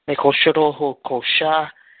 Mekoshoro ho kosha.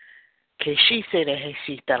 Ke shi se re he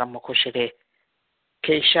si tara mokoshere.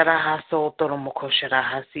 Ke shara ha so toro mokoshara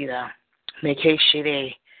ha sira. Meke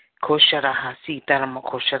shire koshara ha si tara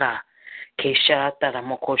mokoshara. Ke sha tara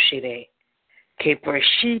mokoshere. Ke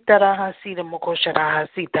preshi tara ha sira mokoshara ha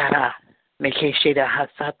si tara. Meke shira ha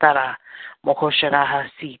satara mokoshara ha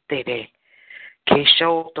si tere. Ke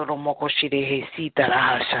sho toro mokoshire he si tara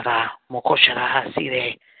ha shara. Mokoshara ha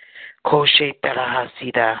sire. Koshe tara ha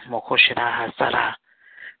sira mokoshara ha sara.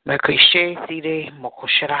 Mekeshe sire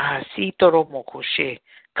mokoshara ha si toro mokoshe.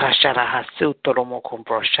 Kashara ha su toro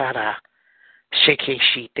mokombroshara. Sheke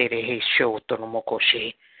shi tere he sho toro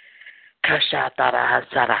mokoshe. Kashatara ha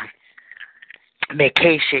sara.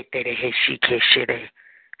 Mekeshe tere he shi keshere.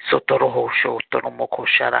 Sotoro ho sho toro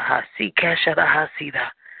mokoshara ha si kashara ha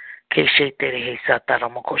sira. Keshe tere he satara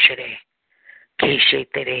mokoshere.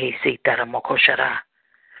 Keshe tere he sitara mokoshara.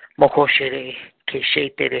 Mokoshere keshe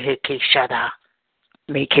tere he keshara.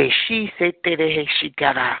 Mekeshi se tere he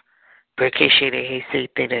shigara. Prekeshere he se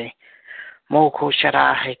tere.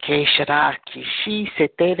 Mokoshara he keshara. Kishi se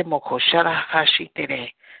tere mokoshara hashi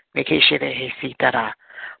tere. Mekeshere he sitara.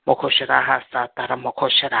 Mokoshara ha satara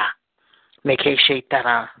mokoshara. Mekeshe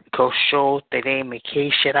tara. Kosho tere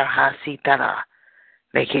mekeshara ha sitara.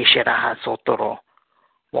 Mekeshara ha sotoro.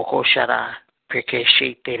 Mokoshara.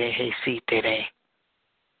 Prekeshe tere he si tere.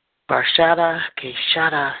 Bashara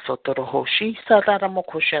keshara sotoro hoshi satara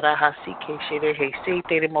mokoshara hasi keshere he se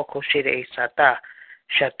tere mokoshere sata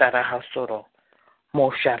shatara hasoro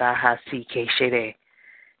moshara hasi keshere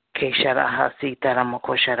keshara hasi tara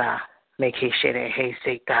mokoshara mekeshere he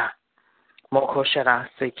seta mokoshara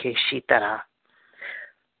se keshitara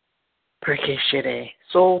prekeshere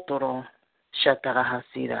sotoro shatara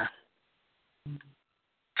hasira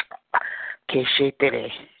keshetere.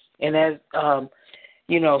 And as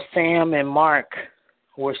Sam and Mark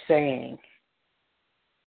were saying,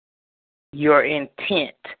 your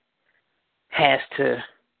intent has to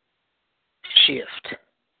shift.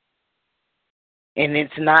 And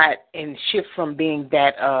it's not, and shift from being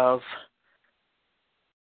that of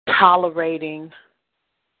tolerating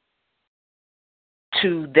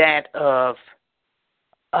to that of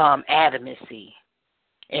adamancy.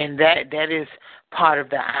 And that is part of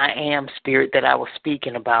the I am spirit that I was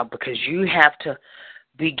speaking about, because you have to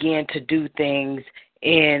begin to do things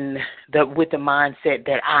with the mindset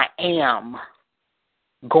that I am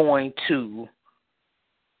going to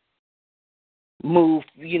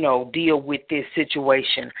deal with this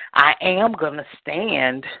situation. I am going to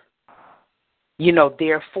stand,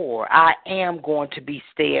 therefore, I am going to be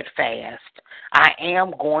steadfast. I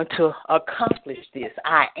am going to accomplish this.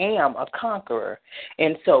 I am a conqueror.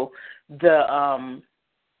 And so the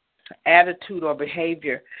attitude or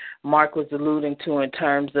behavior Mark was alluding to in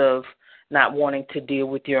terms of not wanting to deal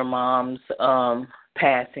with your mom's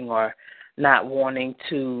passing or not wanting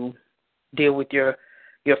to deal with your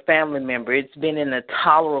family member, it's been in a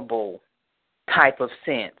tolerable type of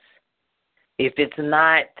sense. If it's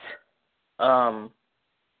not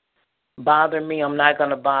bother me, I'm not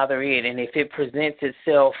going to bother it. And if it presents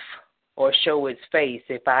itself or show its face,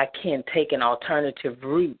 if I can take an alternative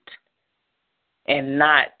route and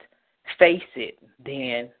not face it,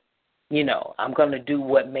 then, I'm going to do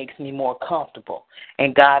what makes me more comfortable.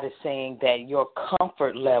 And God is saying that your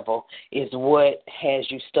comfort level is what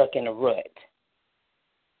has you stuck in a rut.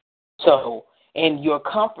 So, and your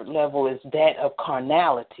comfort level is that of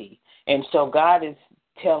carnality. And so God is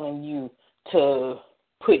telling you to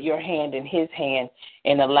put your hand in his hand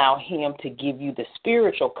and allow him to give you the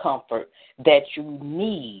spiritual comfort that you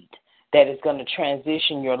need that is going to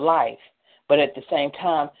transition your life. But at the same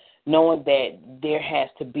time, knowing that there has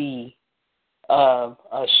to be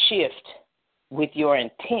a shift with your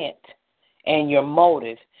intent and your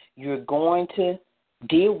motive, you're going to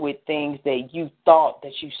deal with things that you thought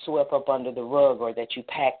that you swept up under the rug or that you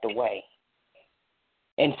packed away.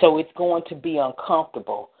 And so it's going to be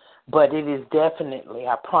uncomfortable, but it is definitely,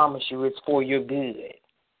 I promise you, it's for your good.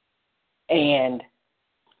 And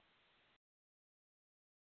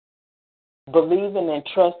believing and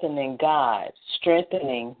trusting in God,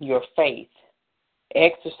 strengthening your faith,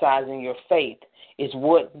 exercising your faith is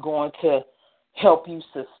what's going to help you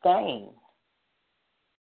sustain.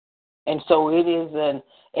 And so it is an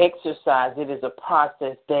exercise, it is a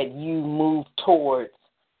process that you move towards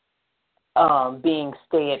being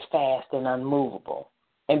steadfast and unmovable.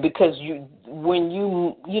 And because when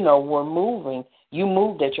you were moving, you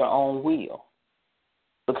moved at your own will,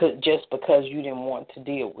 because you didn't want to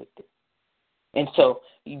deal with it. And so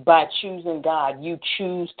by choosing God, you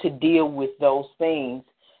choose to deal with those things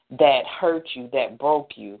that hurt you, that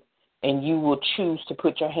broke you, and you will choose to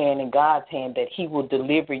put your hand in God's hand that he will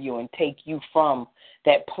deliver you and take you from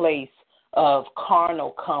that place of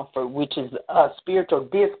carnal comfort, which is a spiritual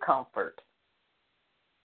discomfort,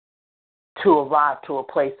 to arrive to a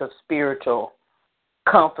place of spiritual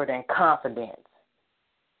comfort and confidence.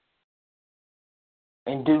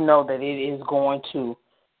 And do know that it is going to,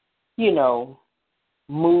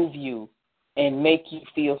 move you and make you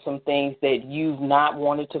feel some things that you've not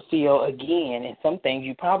wanted to feel again, and some things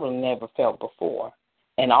you probably never felt before.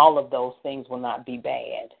 And all of those things will not be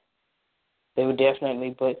bad. They will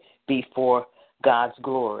definitely be for God's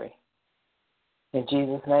glory. In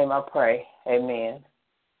Jesus' name I pray. Amen.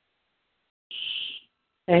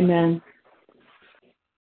 Amen.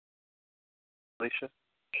 Alicia?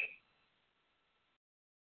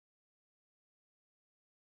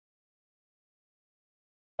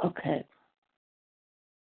 Okay.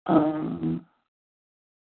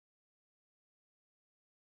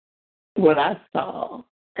 What I saw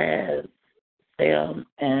as Sam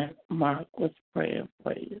and Mark was praying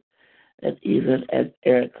for you, and even as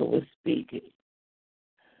Erica was speaking,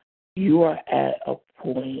 you are at a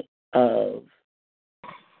point of,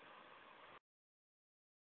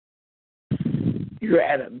 you're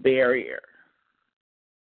at a barrier.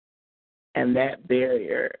 And that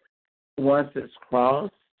barrier, once it's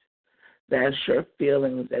crossed, that's your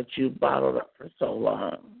feelings that you bottled up for so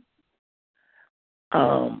long.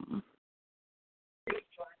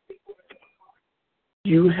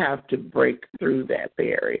 You have to break through that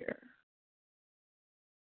barrier.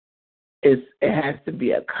 It has to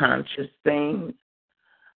be a conscious thing,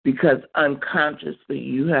 because unconsciously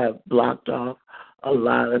you have blocked off a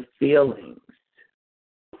lot of feelings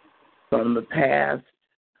from the past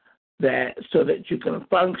so that you can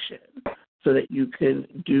function, so that you can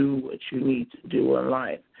do what you need to do in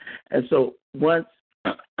life. And so once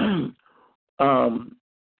I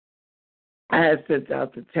had sent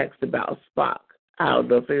out the text about Spock. I don't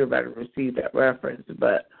know if everybody received that reference,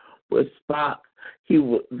 but with Spock,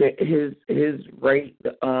 his rate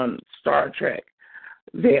on Star Trek,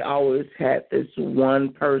 they always had this one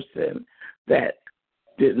person that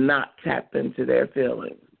did not tap into their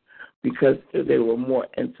feelings, because they were more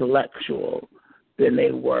intellectual than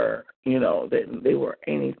they were, than they were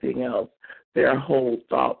anything else. Their whole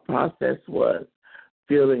thought process was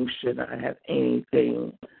feelings should not have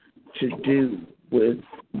anything to do with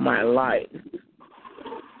my life.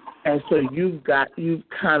 And so you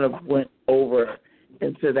kind of went over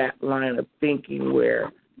into that line of thinking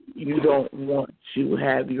where you don't want to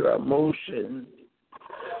have your emotions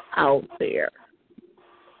out there.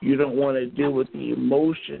 You don't want to deal with the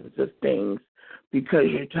emotions of things because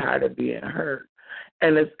you're tired of being hurt.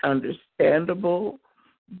 And it's understandable,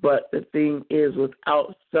 but the thing is,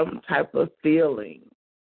 without some type of feeling,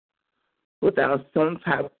 without some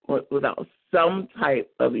type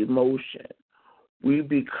of emotion, we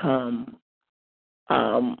become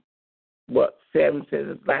what Sam says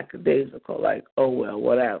is lackadaisical, like, oh, well,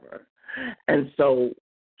 whatever. And so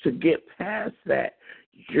to get past that,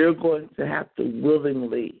 you're going to have to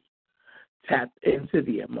willingly tap into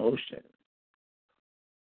the emotion.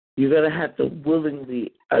 You're going to have to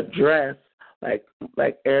willingly address, like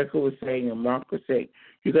Erica was saying and Mark was saying,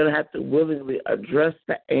 you're going to have to willingly address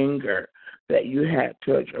the anger that you had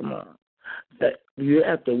towards your mom. That you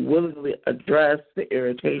have to willingly address the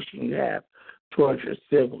irritation you have towards your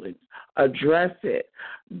siblings. Address it.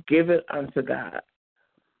 Give it unto God.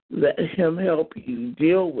 Let Him help you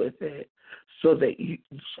deal with it so that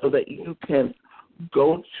you can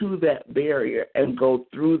go to that barrier and go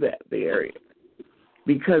through that barrier.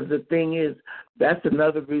 Because the thing is, that's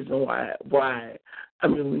another reason why. I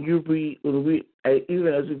mean, when you read,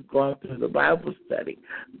 even as we've gone through the Bible study,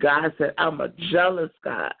 God said, I'm a jealous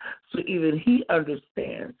God. So even He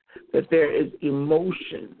understands that there is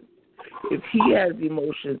emotion. If He has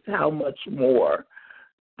emotions, how much more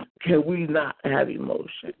can we not have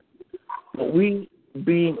emotion? But we,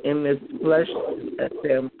 being in this flesh, as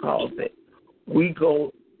Sam calls it, we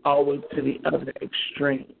go always to the other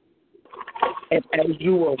extreme. And as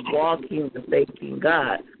you are walking and thanking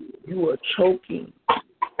God, you are choking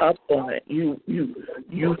up on it. You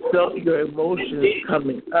felt your emotions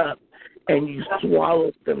coming up, and you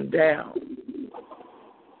swallowed them down.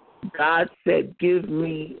 God said, give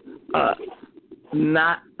me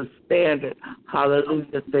not the standard,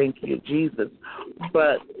 hallelujah, thank you, Jesus,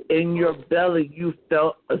 but in your belly you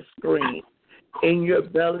felt a scream. In your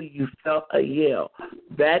belly you felt a yell.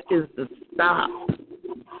 That is the stop.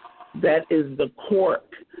 That is the cork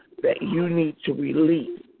that you need to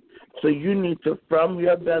release. So you need to, from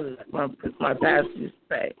your belly, like my pastor used to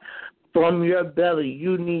say, from your belly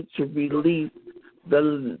you need to release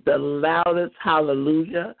the loudest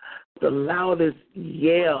hallelujah, the loudest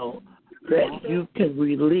yell that you can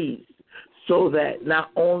release, so that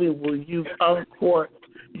not only will you uncork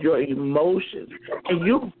your emotions, and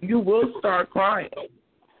you will start crying.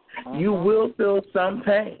 You will feel some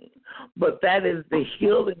pain. But that is the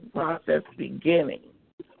healing process beginning.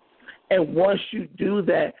 And once you do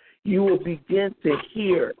that, you will begin to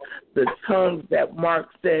hear the tongues that Mark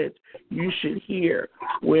said you should hear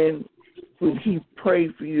when he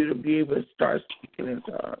prayed for you to be able to start speaking in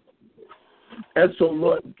tongues. And so,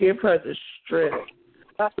 Lord, give her the strength,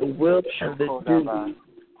 the will, and the duty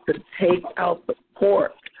to take out the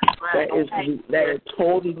cork that is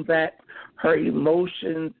holding back her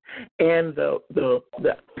emotions and the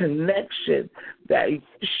connection that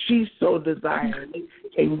she so desires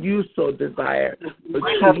and you so desire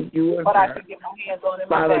between you and her.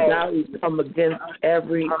 Father God, we come against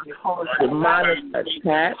every demonic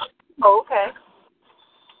attack. Okay.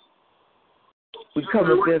 We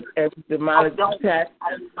come against every demonic attack.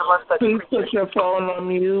 Please put your phone on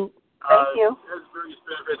mute. Thank you.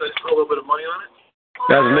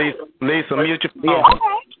 That's Lisa. Mute your phone. Yeah.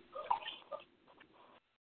 Okay.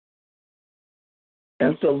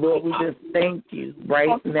 And so, Lord, we just thank you right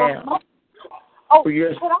now for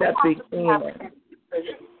your stepping in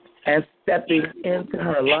and stepping into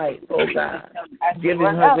her life, oh God, giving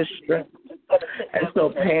her the strength. And so,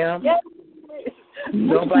 Pam,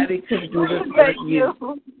 nobody can do this but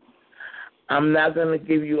you. I'm not going to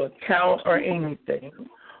give you a count or anything,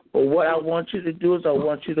 but what I want you to do is I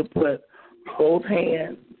want you to put both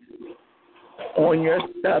hands on your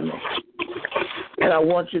stomach, and I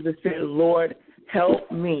want you to say, Lord,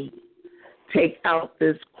 help me take out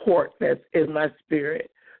this cork that's in my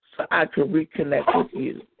spirit so I can reconnect with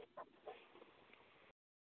you.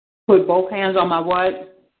 Put both hands on my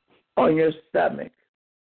what? On your stomach.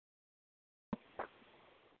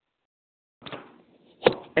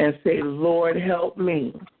 And say, Lord, help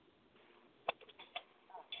me.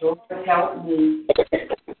 Lord, help me.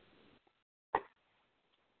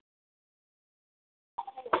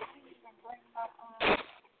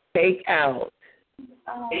 Take out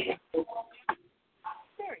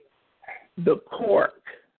the cork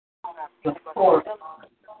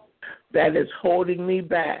that is holding me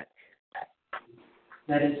back.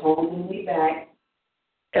 That is holding me back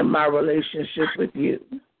in my relationship with you.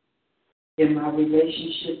 In my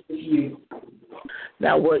relationship with you.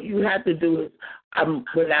 Now, what you have to do is, I'm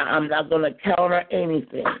not going to counter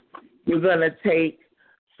anything. You're going to take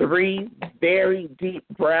 3 very deep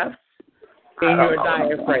breaths in your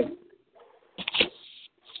diaphragm.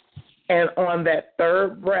 And on that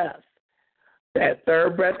third breath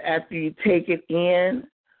after you take it in,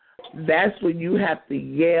 that's when you have to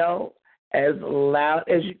yell as loud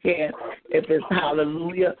as you can. If it's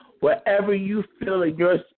hallelujah, whatever you feel in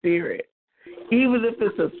your spirit, even if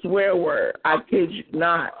it's a swear word, I kid you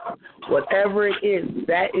not, whatever it is,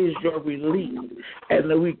 that is your release. And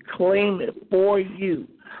then we claim it for you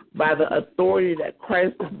by the authority that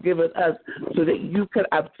Christ has given us so that you can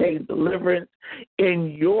obtain deliverance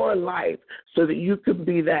in your life, so that you can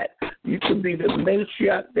be the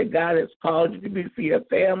matriarch that God has called you to be for your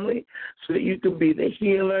family, so that you can be the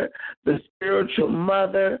healer, the spiritual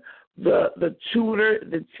mother, the tutor,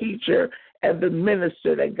 the teacher, and the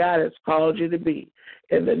minister that God has called you to be.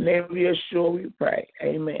 In the name of Yeshua we pray.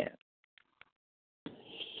 Amen.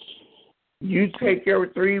 You take your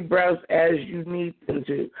 3 breaths as you need them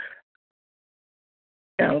to.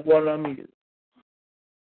 And I'm going on mute.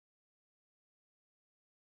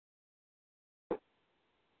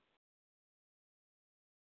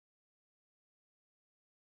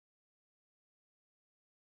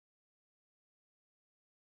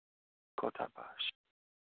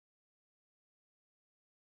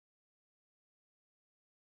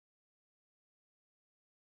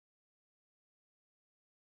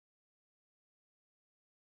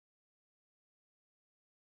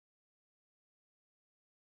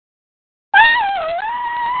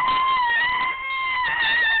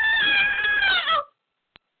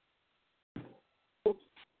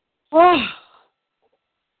 Oh.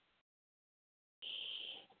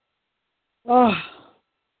 Oh.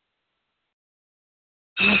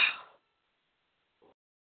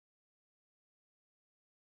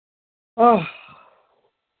 Oh.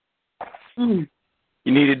 You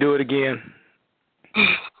need to do it again.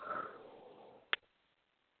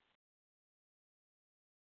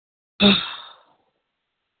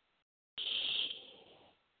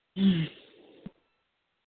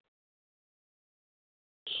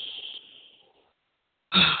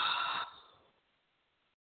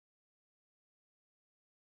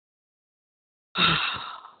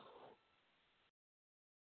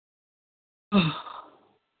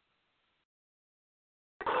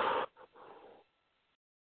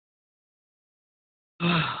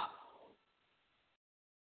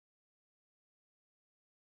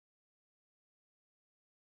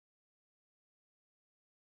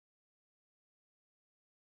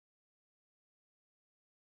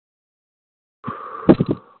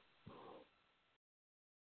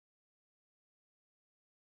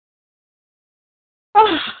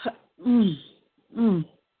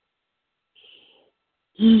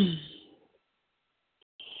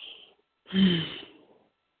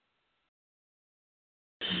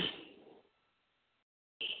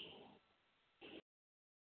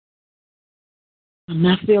 I'm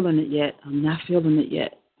not feeling it yet. I'm not feeling it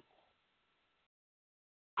yet.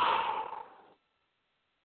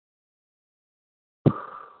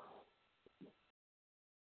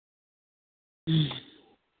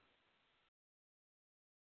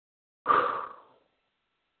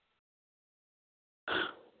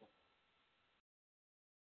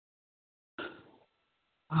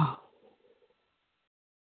 Oh.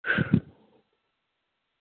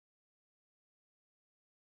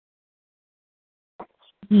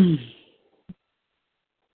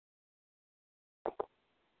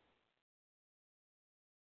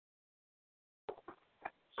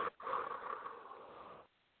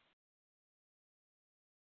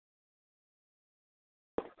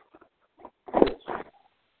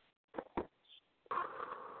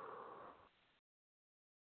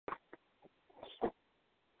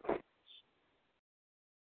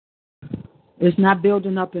 It's not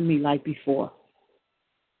building up in me like before.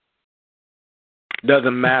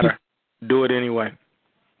 Doesn't matter. Do it anyway.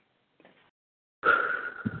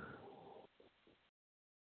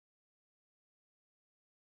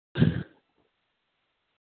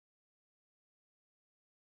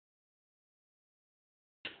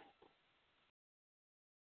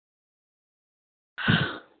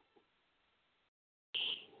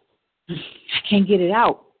 I can't get it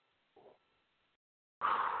out.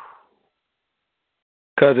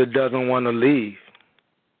 Because it doesn't want to leave.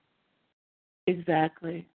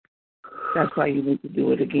 Exactly. That's why you need to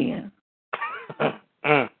do it again.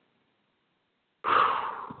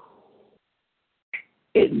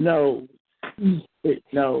 It knows. It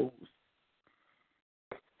knows.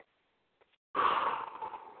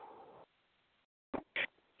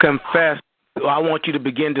 Confess. I want you to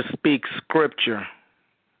begin to speak scripture.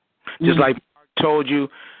 Just like Mark told you,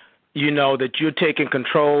 that you're taking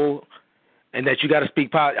control and that you got to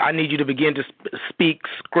speak power, I need you to begin to speak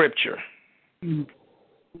scripture. Mm.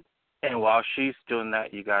 And while she's doing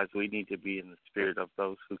that, you guys, we need to be in the spirit of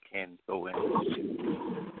those who can go in.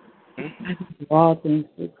 I can do all things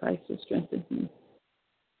through Christ who strengthens me.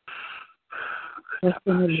 Trust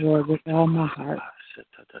in the Lord with all my heart.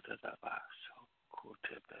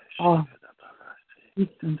 All peace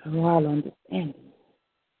and all understanding.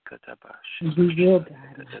 And we will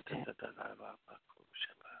guide us.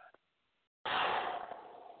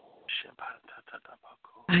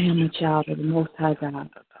 I am a child of the Most High God.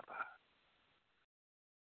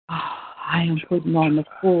 I am putting on the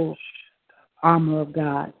full armor of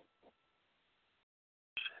God.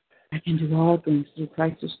 I can do all things through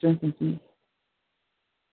Christ who strengthens me.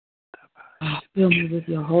 Fill me with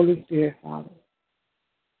your Holy Spirit, Father.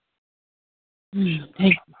 Thank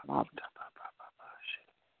you, Father.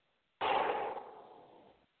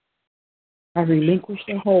 I relinquish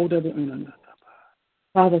the hold of the enemy.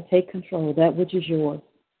 Father, take control, that which is yours.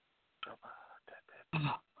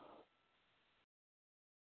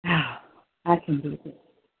 I can do this.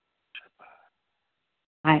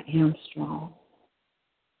 I am strong.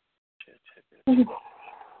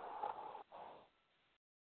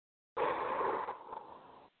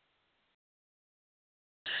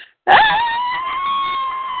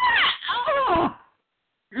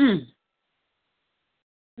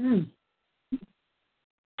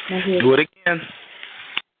 Do it again.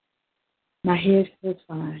 My head feels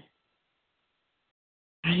fine.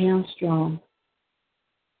 I am strong.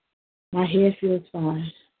 My head feels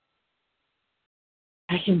fine.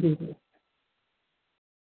 I can do this.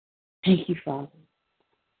 Thank you, Father.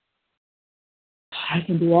 I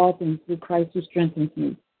can do all things through Christ who strengthens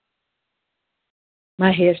me.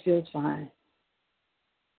 My head feels fine.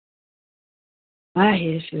 My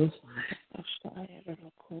head feels fine.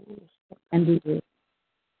 And do this.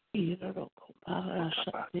 Thank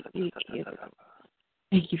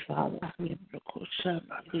you, Father. I ask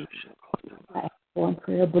for in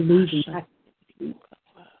prayer, believing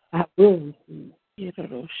I will receive.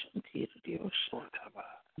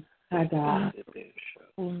 My God.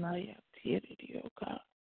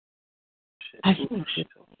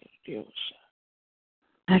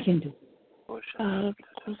 I can do it.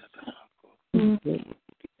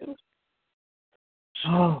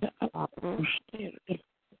 Oh,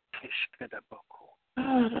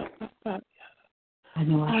 I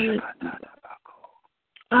know I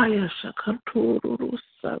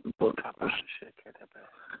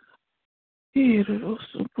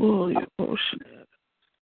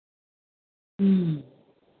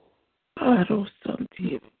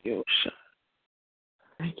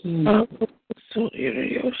I can.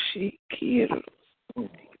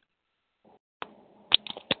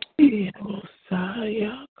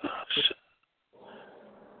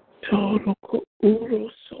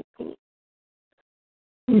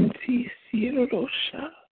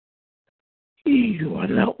 You are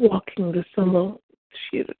not walking this alone.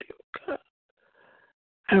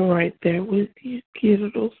 I'm right there with you.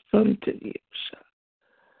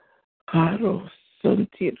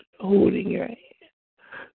 Holding your hand.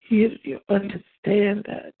 You understand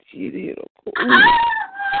that.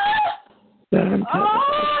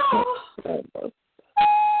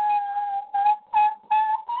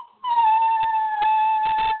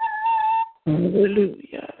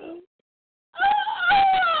 Hallelujah.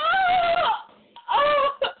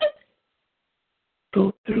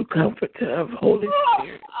 Go through comfort of Holy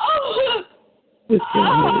Spirit with your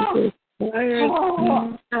Holy Ghost fire.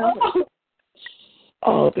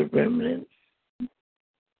 All the remnants,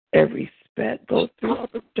 every speck, go through all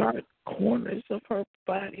the dark corners of her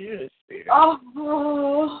body and her spirit.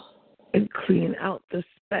 And clean out the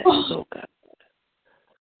specks, oh God.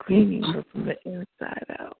 Cleaning her from the inside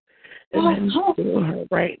out. And then fill her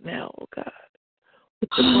right now, oh God, with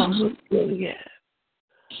the balm of Gilead.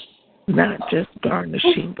 Not just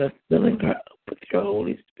garnishing, but filling her up with your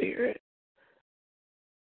Holy Spirit.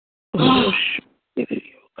 Oh,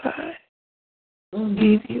 God.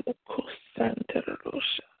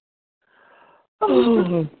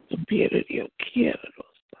 Oh, Spirit, you quiero.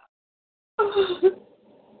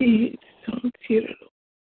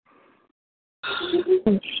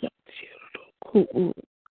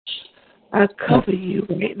 I cover you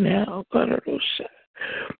right now, God.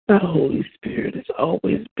 The Holy Spirit has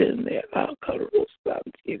always been there.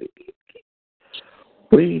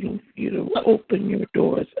 Waiting for you to open your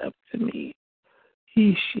doors up to me.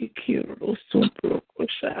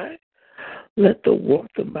 Let the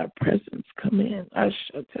warmth of my presence come in.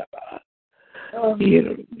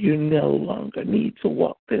 You no longer need to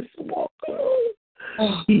walk this walk alone.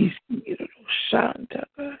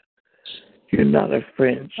 You're not a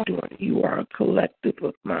fringe daughter. You are a collective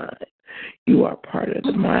of mine. You are part of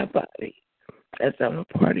my body, as I'm a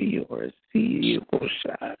part of yours. See you,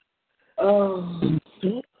 Boshai. Oh.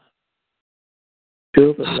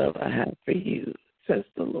 Feel the love I have for you, says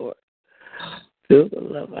the Lord. Feel the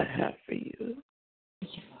love I have for you.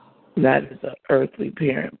 Not as an earthly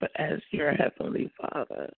parent, but as your heavenly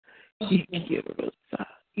Father. Thank you,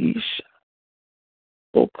 Father.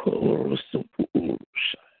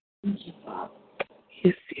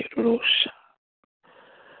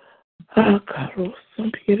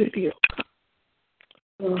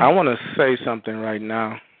 I want to say something right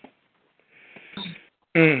now.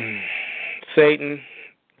 Satan,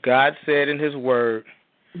 God said in his word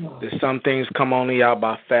that some things come only out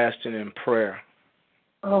by fasting and prayer.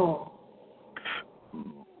 Oh.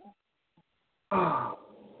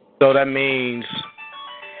 So that means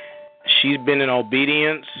she's been in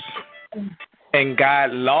obedience, and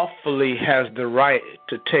God lawfully has the right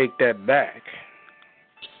to take that back.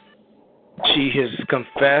 She has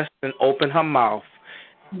confessed and opened her mouth.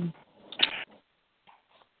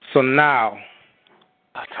 So now,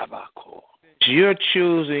 you're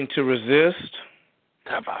choosing to resist,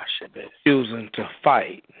 choosing to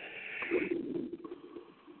fight.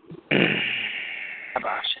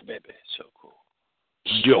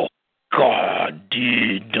 Yo, God,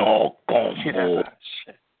 did not come.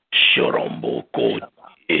 Shorombo,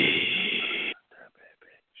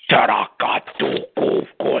 Tarakatoko,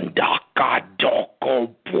 Kondaka,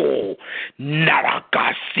 Doko, Bo,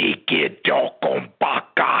 Narakasiki,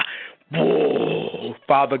 Dokombaka, Bo.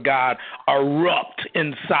 Father God, erupt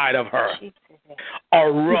inside of her.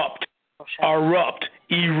 Erupt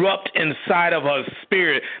inside of her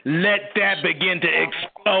spirit. Let that begin to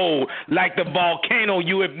explode like the volcano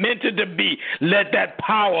you have meant it to be. Let that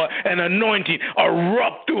power and anointing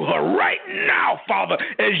erupt through her right now, Father,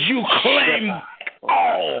 as you claim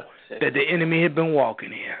all that the enemy had been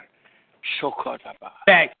walking in.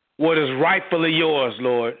 Back what is rightfully yours,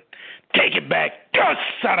 Lord. Take it back.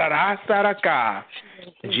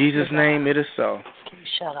 In Jesus' name it is so.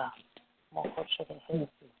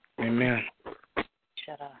 Amen.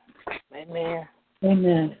 Amen.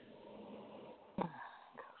 Amen.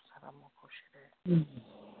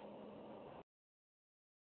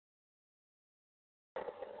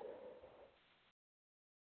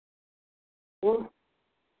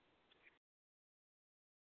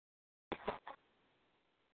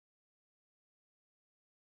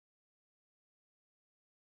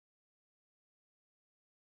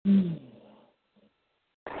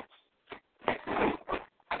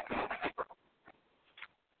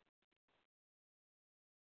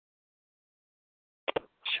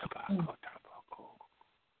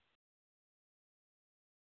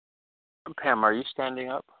 Pam, are you standing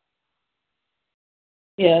up?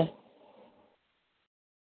 Yeah.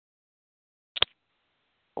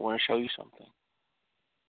 I want to show you something.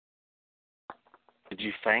 Did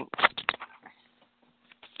you faint?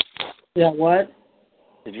 Yeah, what?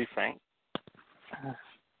 Did you faint?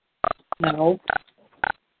 No.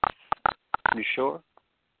 You sure?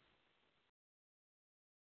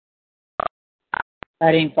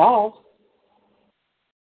 I didn't fall.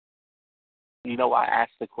 You know, I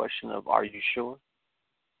asked the question of, are you sure?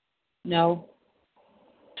 No.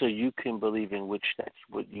 So you can believe in which that's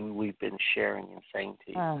what we've been sharing and saying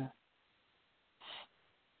to you.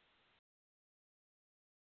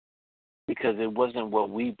 Because it wasn't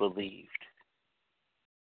what we believed.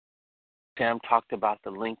 Sam talked about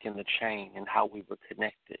the link in the chain and how we were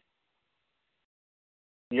connected.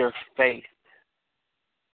 Your faith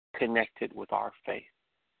connected with our faith.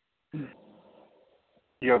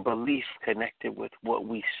 Your belief connected with what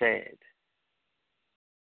we said.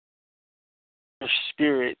 Your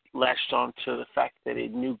spirit latched on to the fact that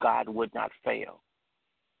it knew God would not fail.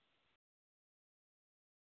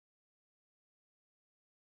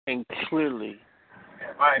 And clearly,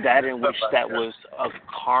 that in which that was a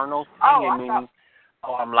carnal thing, meaning,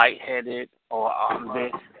 I'm lightheaded, or I'm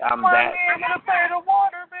this, I'm that. I'm going to pay the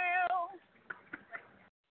water bill.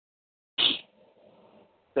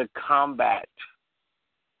 The combat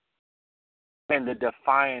and the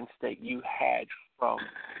defiance that you had from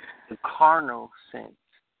the carnal sense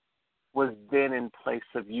was then in place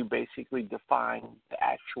of you basically defying the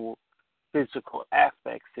actual physical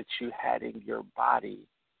affects that you had in your body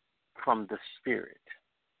from the spirit.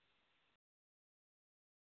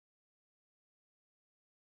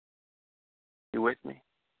 You with me?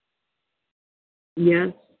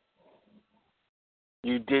 Yes.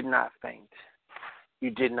 You did not faint. You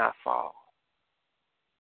did not fall.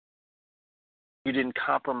 You didn't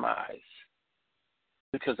compromise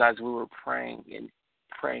Because as we were praying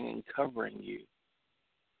and covering you,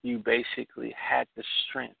 you basically had the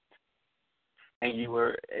strength. And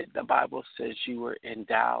the Bible says you were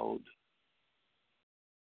endowed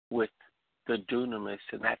with the dunamis,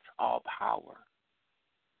 and that's all power.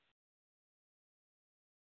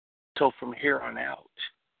 So from here on out,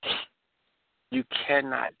 you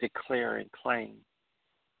cannot declare and claim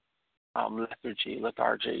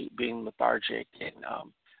lethargy, being lethargic,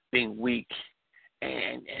 and being weak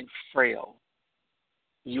and frail.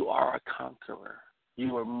 You are a conqueror.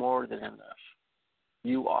 You are more than enough.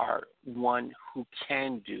 You are one who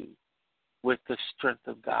can do with the strength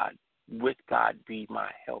of God. With God be my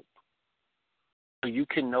help. So you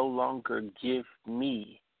can no longer give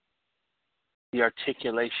me the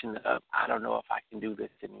articulation of, I don't know if I can do this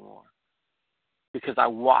anymore. Because I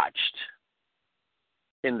watched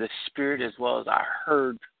in the spirit as well as I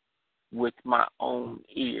heard with my own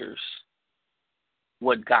ears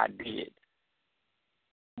what God did.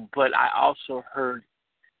 But I also heard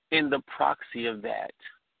in the proxy of that,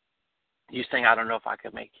 you saying, I don't know if I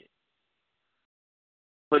can make it.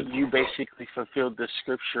 But you basically fulfilled the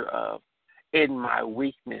scripture of, in my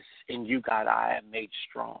weakness, in you, God, I am made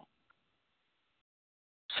strong.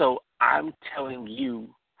 So I'm telling you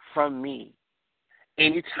from me,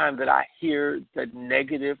 anytime that I hear the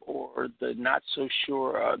negative or the not so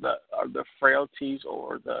sure or the frailties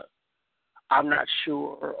or the I'm not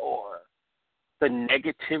sure or the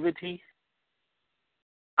negativity,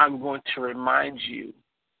 I'm going to remind you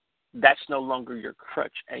that's no longer your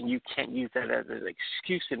crutch, and you can't use that as an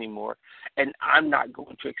excuse anymore. And I'm not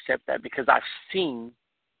going to accept that because I've seen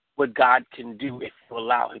what God can do if you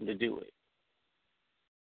allow him to do it.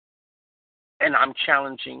 And I'm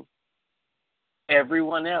challenging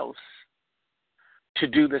everyone else to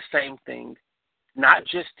do the same thing, not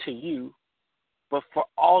just to you, but for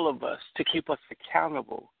all of us to keep us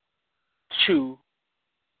accountable to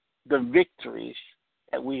the victories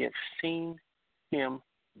that we have seen him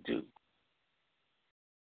do.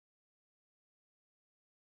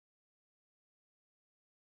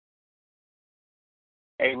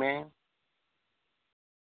 Amen.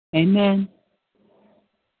 Amen.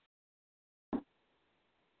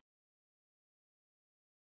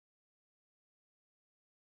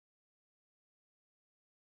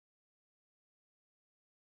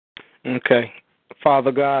 Okay.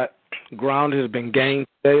 Father God, ground has been gained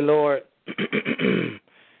today, Lord.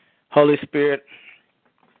 Holy Spirit,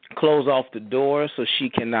 close off the door so she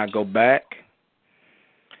cannot go back.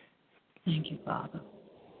 Thank you, Father.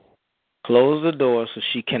 Close the door so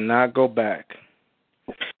she cannot go back.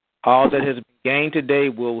 All that has been gained today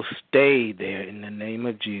will stay there in the name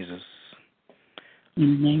of Jesus.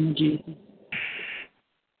 In the name of Jesus.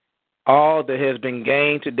 All that has been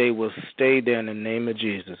gained today will stay there in the name of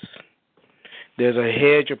Jesus. There's a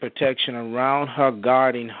hedge of protection around her,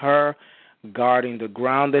 guarding the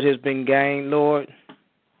ground that has been gained, Lord.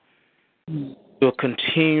 You're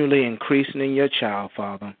continually increasing in your child,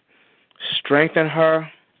 Father. Strengthen her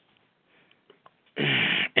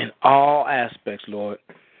in all aspects, Lord,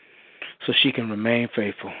 so she can remain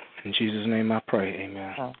faithful. In Jesus' name I pray,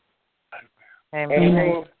 amen.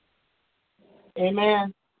 Amen.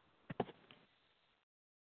 Amen.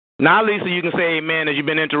 Now, Lisa, you can say amen as you've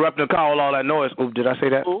been interrupting the call with all that noise. Oh, did I say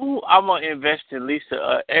that? Ooh, I'm going to invest in Lisa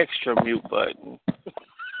an extra mute button.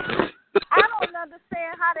 I don't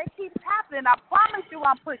understand how that keeps happening. I promise you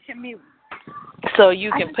I'm pushing mute. So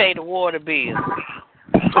you can pay the water bill.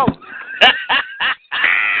 Oh.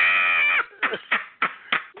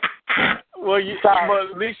 Well,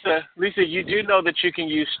 Lisa, you do know that you can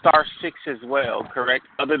use *6 as well, correct?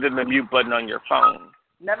 Other than the mute button on your phone.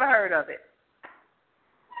 Never heard of it.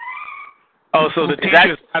 Oh, so the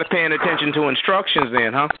teacher's not paying attention to instructions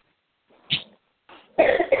then, huh?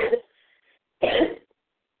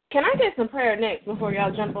 Can I get some prayer next before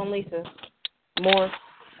y'all jump on Lisa? More.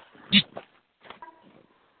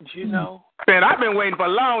 You know? Man, I've been waiting for a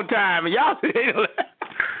long time, and y'all... For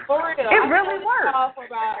real. It really works. For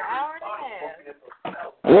about an hour and a half.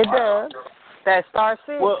 It does. That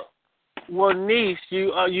 *6. Well, niece,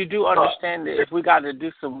 you do understand that if we got to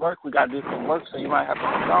do some work, we got to do some work, so you might have to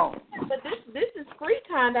be gone. But this is free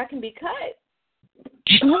time that can be cut.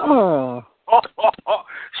 She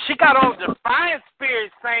got on defiant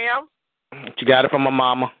spirit, Sam. She got it from her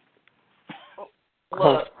mama.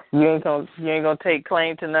 Look. You ain't gonna take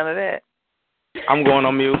claim to none of that. I'm going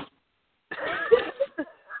on mute.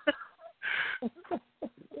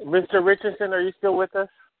 Mr. Richardson, are you still with us?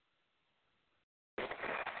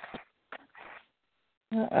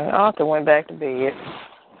 Arthur went back to bed.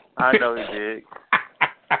 I know he did.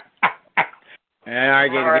 And I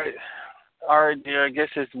get it. All right, dear. I guess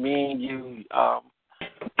it's me and you.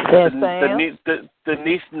 The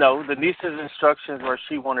niece's instructions were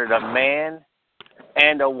she wanted a man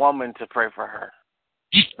and a woman to pray for her.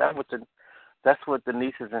 That's what the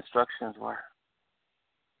niece's instructions were.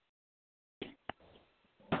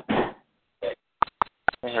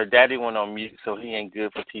 And her daddy went on mute, so he ain't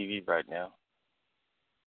good for TV right now.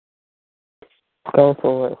 Go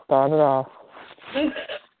for it. Start it off.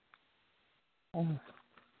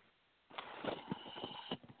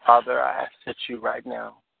 Father, I ask that you right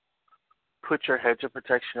now put your hedge of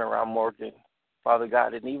protection around Morgan, Father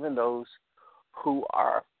God, and even those who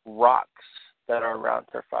are rocks that are around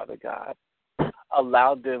her, Father God.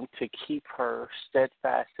 Allow them to keep her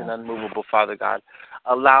steadfast and unmovable, Father God.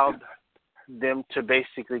 Allow them to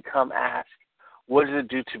basically come ask, what does it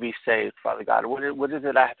do to be saved, Father God? What is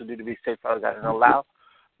it I have to do to be saved, Father God? And allow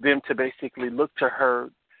them to basically look to her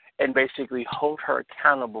and basically hold her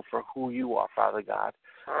accountable for who you are, Father God.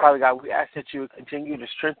 Father God, we ask that you would continue to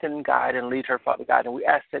strengthen, guide, and lead her, Father God. And we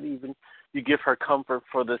ask that even you give her comfort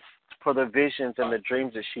for the visions and the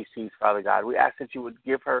dreams that she sees, Father God. We ask that you would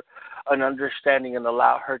give her an understanding and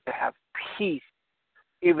allow her to have peace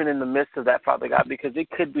even in the midst of that, Father God, because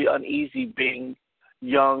it could be uneasy being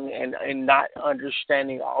young and not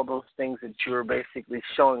understanding all those things that you are basically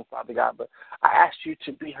showing, Father God. But I ask you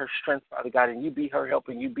to be her strength, Father God, and you be her help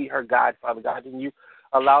and you be her guide, Father God, and you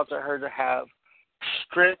allow her to have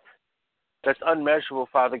strength that's unmeasurable,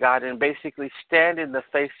 Father God, and basically stand in the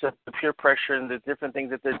face of the peer pressure and the different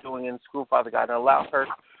things that they're doing in school, Father God, and allow her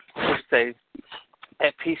to stay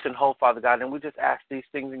at peace and whole, Father God. And we just ask these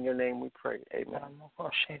things in your name, we pray. Amen.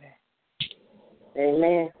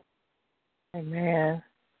 Amen. Amen.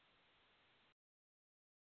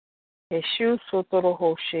 Yeshu sotoro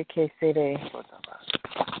hoshe kesere.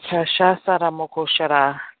 Kasha sara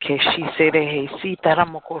mokoshara keshi sere he sitara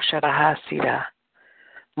mokoshara hasira.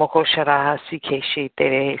 Mokoshara hasi keshi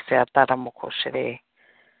tere he satara mokoshere.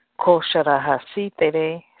 Koshara hasi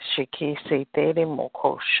tere shiki se tere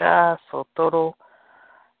mokosha sotoro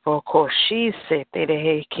mokoshi se tere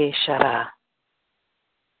he keshara.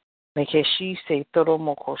 Mekeshi se toro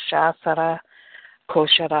mokosha sara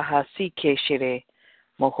koshara hasi keshire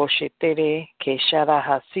mokoshetere keshara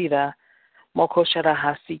hasira mokoshara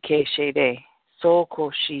hasi keshere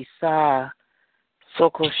sokoshi sara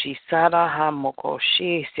ha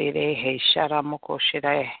mokoshi sere he shara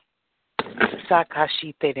mokoshire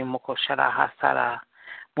sakashi tere mokoshara hasara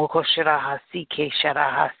mokoshara hasi keshara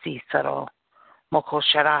hasi saro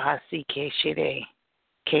mokoshara hasi keshire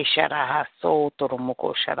Keshara haso toro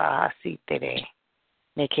mokoshara hasi tere.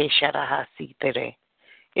 Nekeshara hasi tere.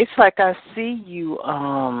 It's like I see you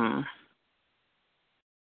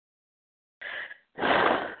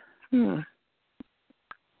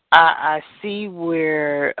I see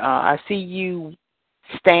where I see you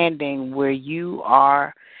standing where you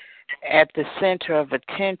are at the center of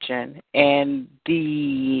attention and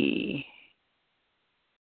you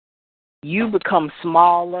become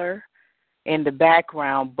smaller in the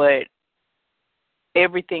background, but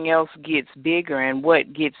everything else gets bigger, and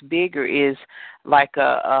what gets bigger is like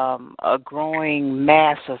a growing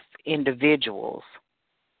mass of individuals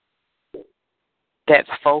that's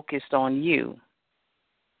focused on you.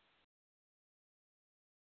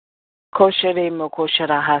 Koshere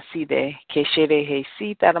mokoshara haside, keshere he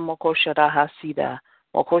sitara mokoshara hasida,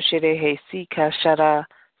 mokoshere he si kashara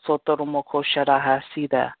sotoro mokoshara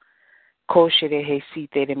hasida. Koshere he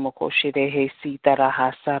sitere mokoshere he sitara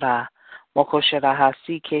hasara. Mokoshara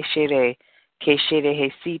hasi keshere he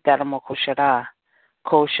sitara mokoshara.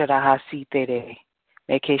 Koshara hasi tere.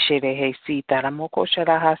 Mekeshere he sitara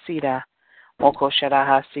mokoshara hasira. Mokoshara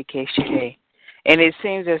hasi keshere. And it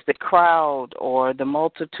seems as the crowd or the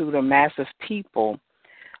multitude or mass of people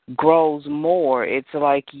grows more, it's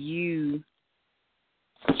like you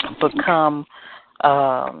become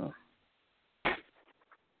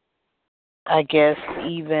I guess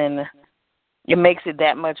even it makes it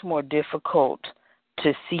that much more difficult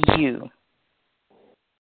to see you.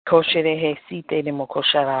 Koshere he site de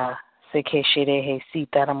mokoshara, sekeshere he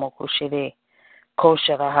sitara mokoshere,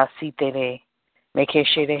 koshara hasitere,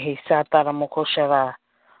 mekeshere he satara mokoshara,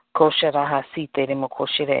 koshara hasite de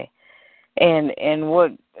mokoshere. And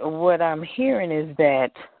what I'm hearing is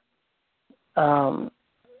that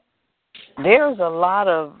there are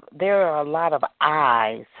a lot of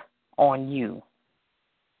eyes on you.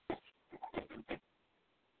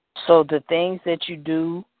 So the things that you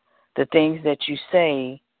do, the things that you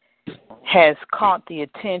say has caught the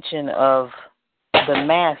attention of the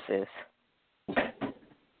masses.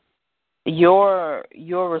 Your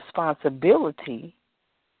responsibility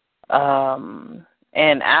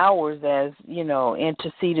And ours, as,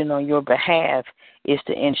 interceding on your behalf, is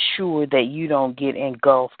to ensure that you don't get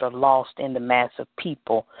engulfed or lost in the mass of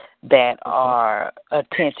people that are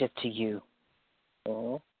attentive to you.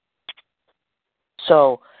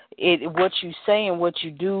 So what you say and what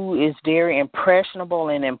you do is very impressionable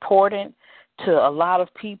and important to a lot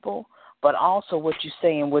of people, but also what you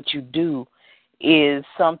say and what you do is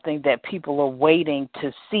something that people are waiting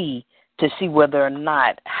to see whether or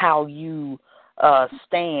not how you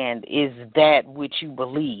stand is that which you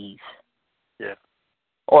believe. Yeah.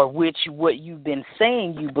 Or what you've been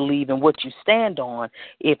saying you believe and what you stand on,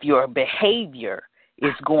 if your behavior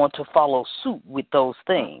is going to follow suit with those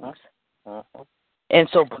things. And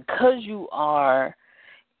so because you are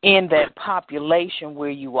in that population where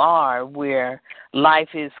you are, where life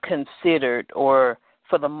is considered, or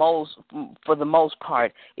for the most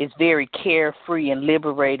part, is very carefree and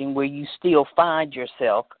liberating, where you still find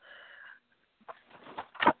yourself,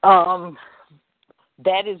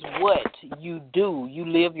 that is what you do. You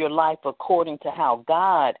live your life according to how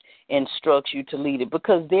God instructs you to lead it,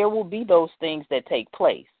 because there will be those things that take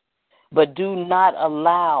place. But do not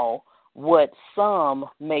allow what some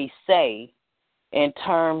may say in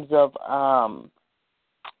terms of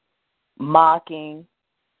mocking,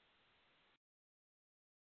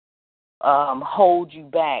 hold you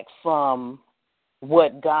back from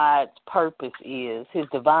what God's purpose is, His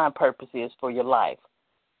divine purpose is for your life.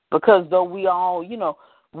 Because though we all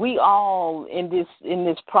in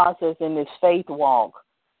this process, in this faith walk,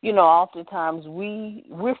 oftentimes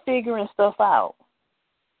we're figuring stuff out.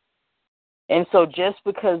 And so just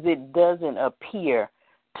because it doesn't appear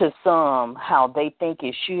to some how they think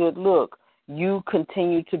it should look, you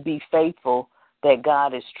continue to be faithful that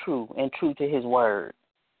God is true and true to His word.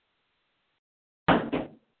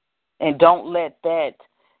 And don't let that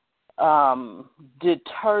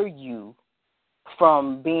deter you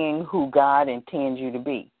from being who God intends you to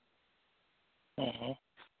be.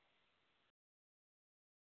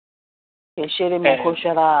 Keshere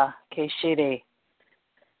mokoshara, keshere.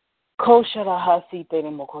 Koshara hasite de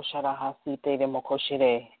mokoshara hasite de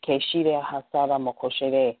mokoshere. Keshire hasara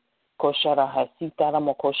mokoshere. Koshara hasita de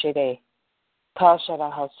mokoshere.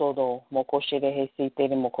 Kashara hasodo mokoshere hesite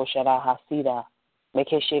de mokoshara hasira.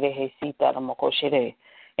 Mekeshere hesita de mokoshere.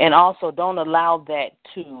 And also don't allow that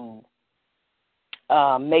to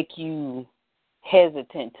make you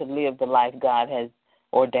hesitant to live the life God has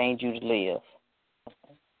ordained you to live.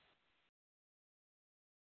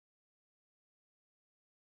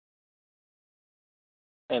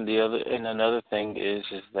 And another thing is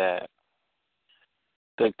that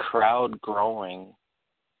the crowd growing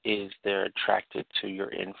is they're attracted to your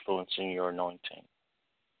influence and your anointing.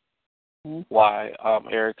 Mm-hmm. Why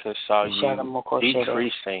Erica saw you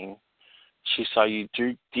decreasing, she saw you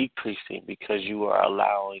decreasing because you are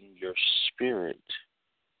allowing your spirit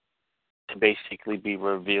to basically be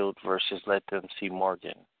revealed versus let them see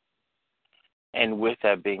Morgan. And with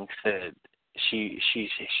that being said, she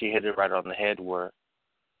hit it right on the head where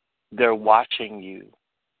they're watching you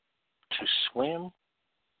to swim or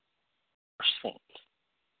sink.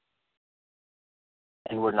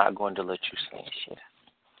 And we're not going to let you sink.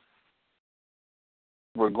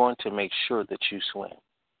 We're going to make sure that you swim.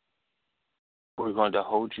 We're going to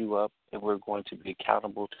hold you up, and we're going to be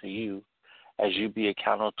accountable to you as you be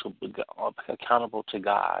accountable to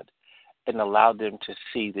God, and allow them to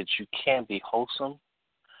see that you can be wholesome,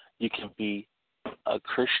 you can be a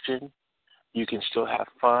Christian, you can still have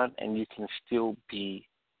fun, and you can still be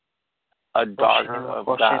a daughter of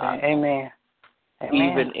God. Amen.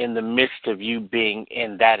 Even in the midst of you being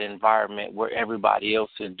in that environment where everybody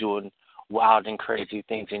else is doing wild and crazy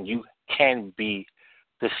things, and you can be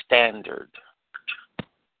the standard.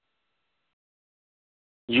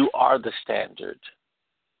 You are the standard.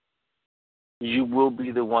 You will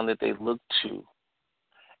be the one that they look to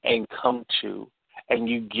and come to, and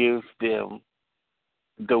you give them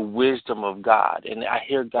the wisdom of God. And I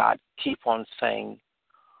hear God keep on saying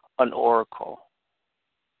an oracle.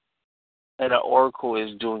 And an oracle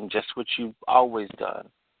is doing just what you've always done,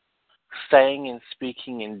 saying and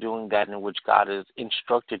speaking and doing that in which God has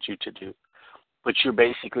instructed you to do. But you're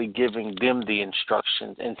basically giving them the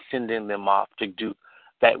instructions and sending them off to do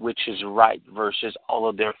that which is right versus all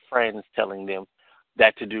of their friends telling them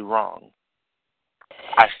that to do wrong.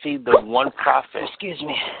 I see the one prophet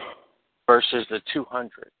versus the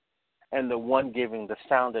 200, and the one giving the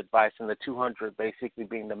sound advice and the 200 basically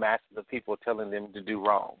being the mass of the people telling them to do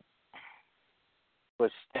wrong.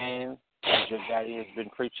 But stand, as your daddy has been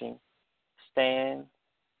preaching, stand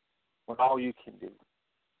when all you can do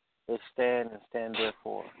is stand and stand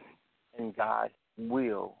therefore, and God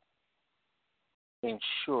will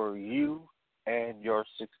ensure you and your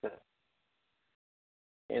success.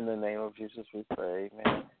 In the name of Jesus, we pray.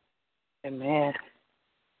 Amen. Amen.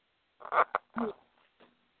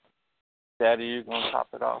 Daddy, you're going to top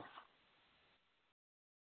it off.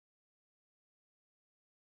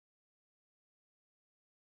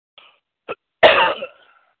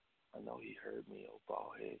 I know he heard me, oh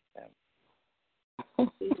bald head.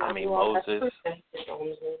 I mean, Moses.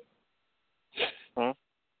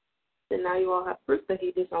 Then now you all have proof that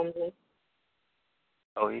he disowned me.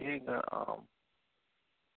 Oh, he ain't gonna.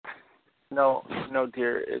 No,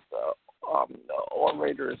 dear. It's the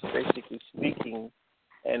orator is basically speaking,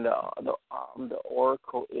 and the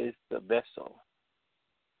oracle is the vessel.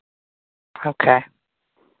 Okay.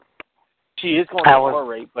 She is going to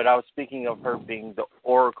orate, but I was speaking of her being the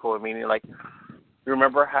oracle, meaning like, you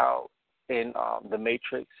remember how in the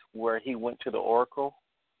Matrix where he went to the oracle?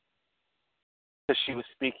 Because she was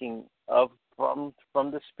speaking of from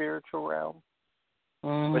the spiritual realm,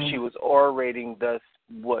 but she was orating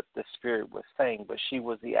what the spirit was saying, but she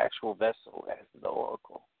was the actual vessel as the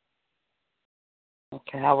oracle.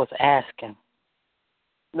 Okay, I was asking.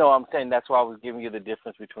 No, I'm saying that's why I was giving you the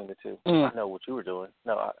difference between the two. I know what you were doing.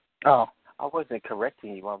 No, I wasn't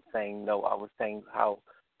correcting you. I'm saying, no, I was saying how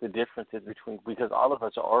the difference is between, because all of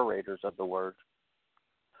us are orators of the word,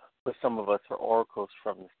 but some of us are oracles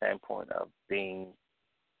from the standpoint of being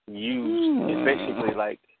used. It's basically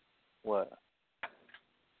like, what?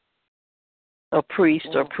 A priest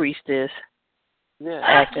or priestess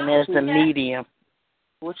acting as the medium.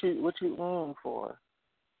 What you for?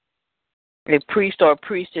 A priest or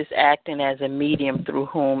priestess acting as a medium through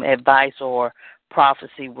whom advice or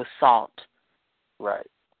prophecy was sought. Right.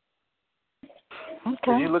 Okay.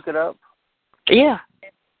 Did you look it up? Yeah.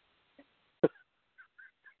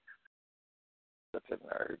 Such a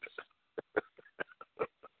nerd.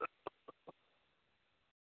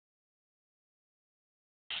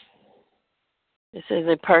 It says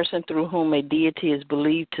a person through whom a deity is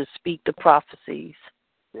believed to speak the prophecies.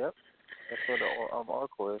 Yep. That's what the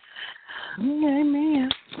oracle is. Amen.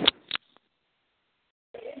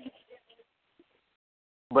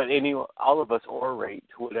 But all of us orate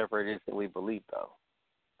to whatever it is that we believe, though.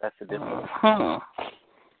 That's the difference.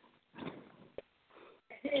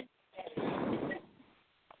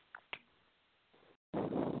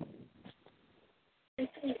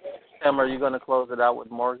 Sam, are you going to close it out with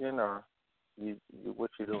Morgan, or what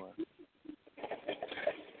you doing?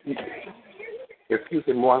 Excuse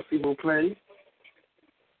me, more people play?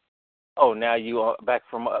 Oh, now you are back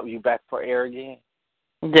for air again?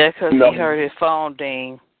 Yeah, because he heard his phone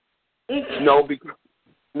ding. No,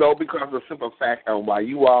 because of the simple fact of while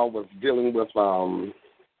you all was dealing with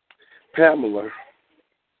Pamela,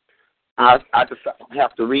 I just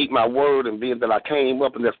have to read my word, and being that I came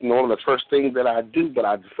up, and that's one of the first things that I do, but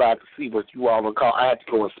I decided to see what you all would call. I had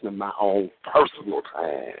to go and spend my own personal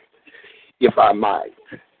time, if I might.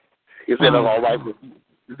 Is that all right with you?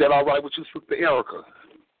 Is that all right with you, Sister Erica?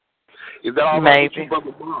 Is that all right with you,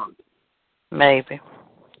 Brother Bond? Maybe.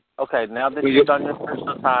 Okay, now that you've done your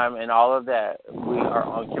personal time and all of that, we are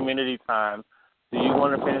on community time. Do you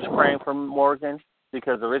want to finish praying for Morgan?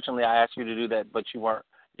 Because originally I asked you to do that, but you weren't.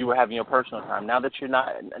 You were having your personal time. Now that you're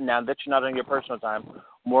not on your personal time,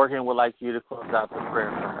 Morgan would like you to close out the prayer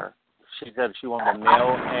for her. She said she wanted a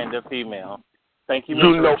male and a female. Thank you,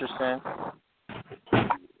 Mr. Richardson.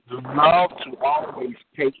 Love to always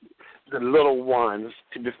take the little ones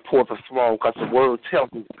to before the throne, because the word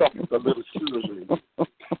tells me something the little children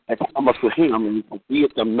and come up to him and you can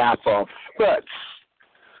get the mouth off. But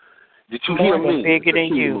did you hear me? Bigger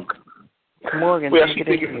than you. Morgan bigger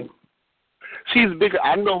than you. She's bigger.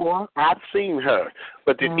 I know her. I've seen her,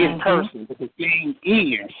 but in person. But the thing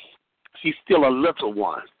is, she's still a little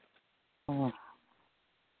one.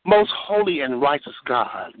 Most holy and righteous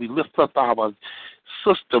God, we lift up our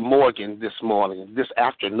Sister Morgan this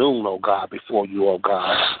afternoon, oh God, before you, oh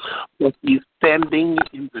God. But she's standing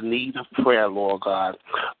in the need of prayer, Lord God.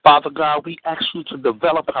 Father God, we ask you to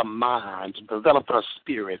develop her mind, to develop her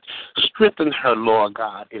spirit, strengthen her, Lord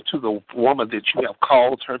God, into the woman that you have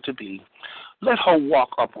called her to be. Let her walk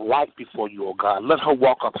upright before you, O God. Let her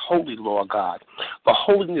walk up holy, Lord God. For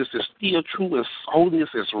holiness is still true, and holiness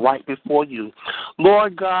is right before you.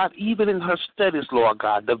 Lord God, even in her studies, Lord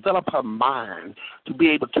God, develop her mind to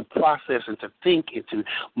be able to process and to think and to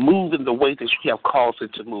move in the way that you have called her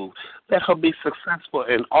to move. Let her be successful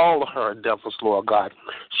in all of her endeavors, Lord God.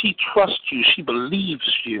 She trusts you. She believes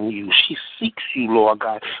in you. She seeks you, Lord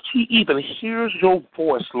God. She even hears your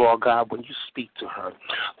voice, Lord God, when you speak to her.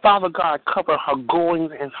 Father God, cover Cover her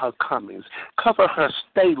goings and her comings. Cover her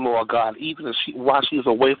stay, Lord God, even as while she is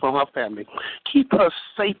away from her family. Keep her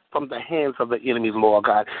safe from the hands of the enemies, Lord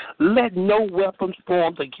God. Let no weapons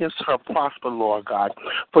formed against her prosper, Lord God.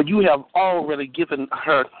 For you have already given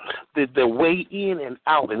her the way in and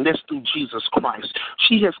out, and that's through Jesus Christ.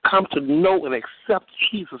 She has come to know and accept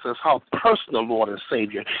Jesus as her personal Lord and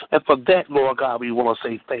Savior. And for that, Lord God, we want to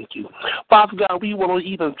say thank you. Father God, we want to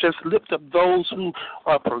even just lift up those who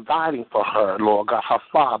are providing for her, Lord God, her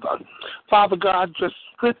father. Father God, just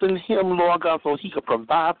strengthen him, Lord God, so he can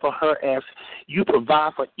provide for her as you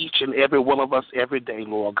provide for each and every one of us every day,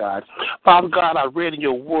 Lord God. Father God, I read in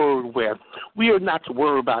your word where we are not to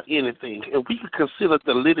worry about anything. And we can consider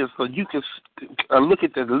the lilies, so you can look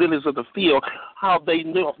at the lilies of the field, how they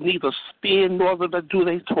neither spin nor do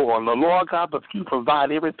they toil. Lord God, but you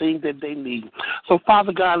provide everything that they need. So,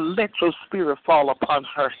 Father God, let your spirit fall upon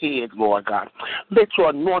her head, Lord God. Let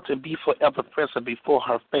your anointing be forever present before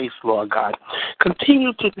her face, Lord God.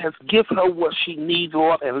 Continue to just give her what she needs,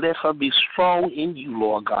 Lord, and let her be strong in you,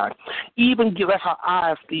 Lord God. Even let her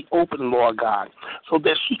eyes be open, Lord God, so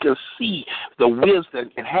that she can see the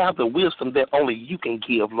wisdom and have the wisdom that only you can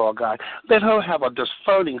give, Lord God. Let her have a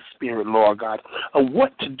discerning spirit, Lord God, of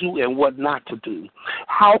what to do and what not to do,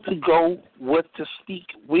 how to go, what to speak,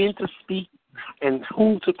 when to speak, and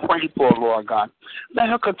who to pray for, Lord God. Let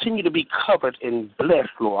her continue to be covered and blessed,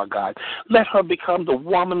 Lord God. Let her become the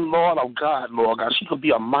woman, Lord of God, Lord God. She could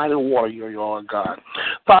be a mighty warrior, Lord God.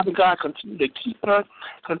 Father God, continue to keep her,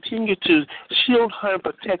 continue to shield her and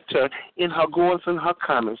protect her in her goings and her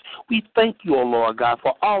comings. We thank you, O Lord God,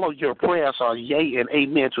 for all of your prayers are yea and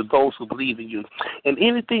amen to those who believe in you. And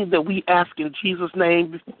anything that we ask in Jesus'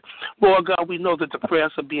 name, Lord God, we know that the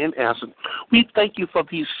prayers are being answered. We thank you for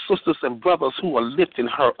these sisters and brothers who are lifting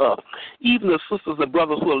her up, even the sisters and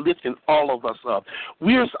brothers who are lifting all of us up.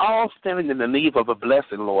 We're all standing in the need of a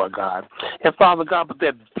blessing, Lord God. And Father God, but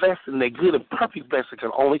that blessing, that good and perfect blessing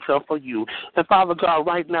can only come from you. And Father God,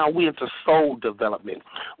 right now we're into soul development.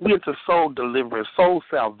 We're into soul deliverance, soul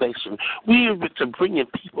salvation. We're into bringing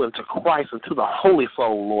people into Christ, into the holy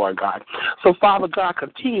soul, Lord God. So Father God,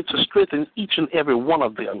 continue to strengthen each and every one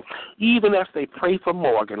of them, even as they pray for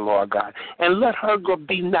Morgan, Lord God. And let her go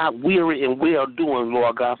be not weary and well-doing,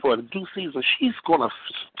 Lord God, for in due season she's gonna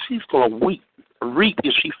reap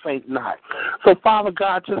if she faint not. So, Father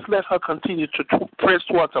God, just let her continue to press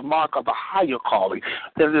towards the mark of a higher calling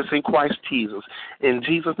that is in Christ Jesus. In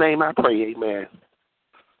Jesus' name I pray, amen.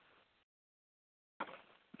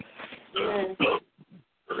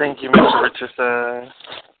 Thank you, Mr. Richardson.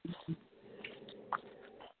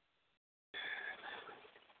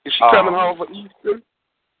 Is she coming home for Easter?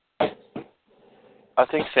 I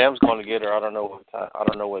think Sam's going to get her. I don't know what time. I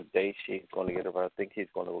don't know what day she's going to get her, but I think he's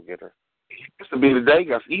going to go get her. This will be the day,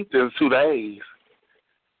 because Easter is 2 days.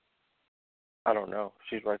 I don't know.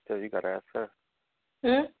 She's right there. You got to ask her.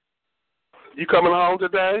 You coming home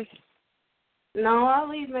today? No, I'll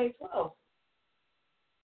leave May 12th.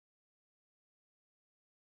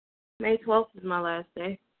 May 12th is my last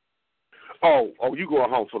day. Oh, you going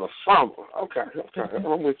home for the summer. Okay.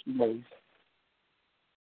 I'm with you, man.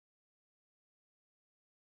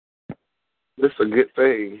 This is a good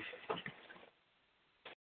thing.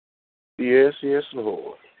 Yes,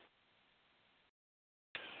 Lord.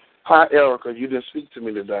 Hi, Erica. You didn't speak to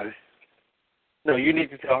me today. No, you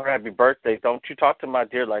need to tell her happy birthday. Don't you talk to my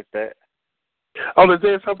dear like that. Oh, the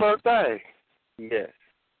day is her birthday? Yes.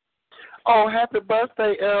 Oh, happy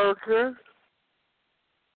birthday, Erica.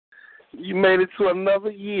 You made it to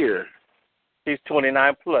another year. She's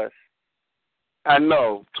 29 plus. I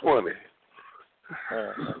know, 20.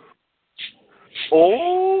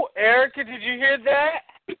 Oh, Erica, did you hear that?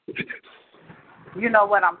 You know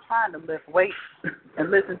what? I'm trying to lift weights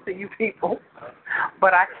and listen to you people,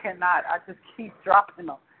 but I cannot. I just keep dropping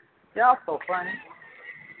them. Y'all so funny.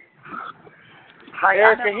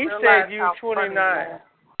 Erica, he said you 29.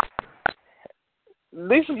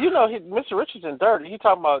 Lisa, you know, Mr. Richardson dirty. He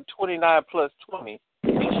talking about 29 plus 20.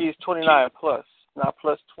 She's 29 plus, not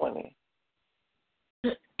plus 20.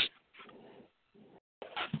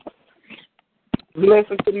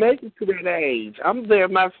 Listen, to make it to that age, I'm there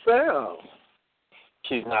myself.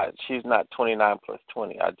 She's not 29 plus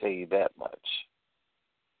 20. I'll tell you that much.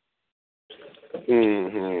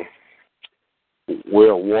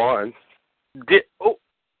 Well, one.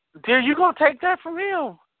 Dear, you gonna take that from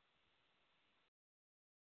him?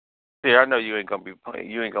 Dear, I know you ain't gonna be playing.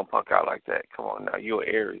 You ain't gonna punk out like that. Come on now, you're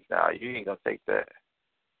Aries now. You ain't gonna take that.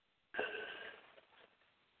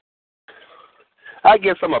 I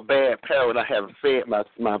guess I'm a bad parent. I haven't fed my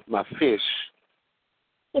fish.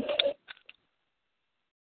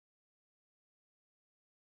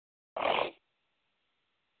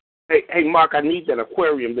 hey, Mark, I need that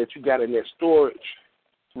aquarium that you got in that storage.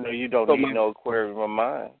 No, you don't need no aquarium of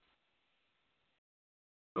mine.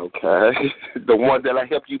 Okay. The one that I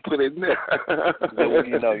helped you put in there.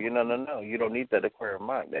 No. You don't need that aquarium of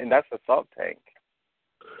mine. And that's a salt tank.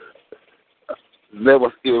 It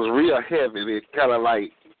was real heavy. It kind of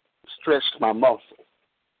like stretched my muscle.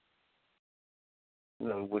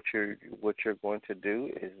 No, what you're going to do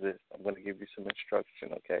is this. I'm going to give you some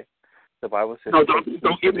instruction, okay? The Bible says... No,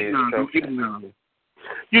 don't give me none.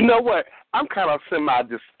 You know what? I'm kind of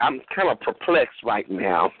perplexed right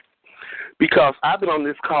now because I've been on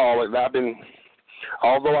this call and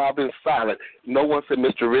although I've been silent, no one said,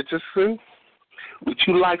 Mr. Richardson, would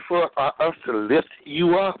you like for us to lift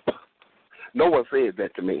you up? No one said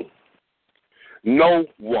that to me. No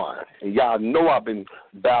one. And y'all know I've been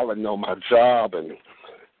battling on my job and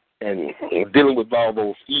dealing with all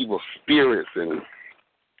those evil spirits and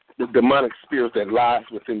the demonic spirits that lies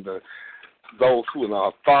within those who are in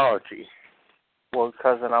authority. Well,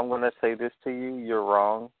 cousin, I'm going to say this to you. You're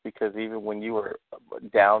wrong, because even when you were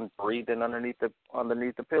down breathing underneath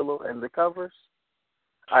the pillow and the covers,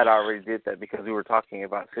 I'd already did that because we were talking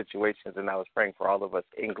about situations and I was praying for all of us,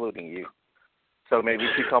 including you. So maybe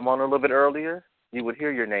if you come on a little bit earlier, you would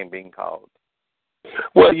hear your name being called.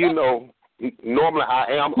 Well, normally I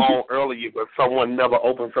am on earlier, but someone never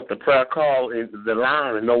opens up the prayer call in the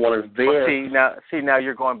line and no one is there. Well, see, now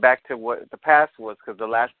you're going back to what the past was, because the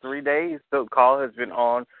last 3 days the call has been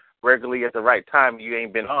on regularly at the right time. You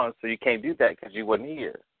ain't been on, so you can't do that because you wasn't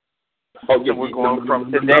here. Oh, yeah, so we're going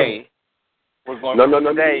from today. We're going from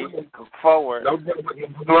today forward. No, you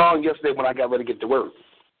were on yesterday when I got ready to get to work.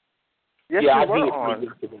 Yes, yeah, you were on.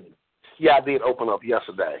 Yeah, I did open up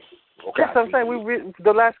yesterday. Okay. Yes, I'm saying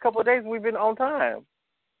the last couple of days we've been on time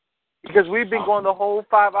because we've been going the whole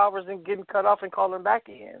 5 hours and getting cut off and calling back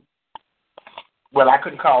in. Well, I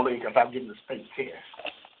couldn't call in because I'm getting the space here.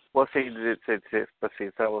 Well, so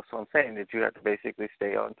I'm saying that you have to basically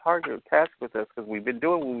stay on target, task with us, because we've been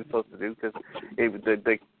doing what we're supposed to do, because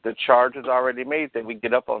the charge is already made that we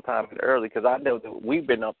get up on time and early, because I know that we've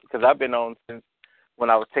been up, because I've been on since when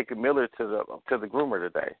I was taking Miller to the groomer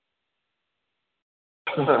today.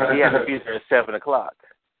 He had to be there at 7 o'clock.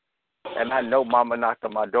 And I know Mama knocked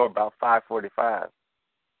on my door about 5:45.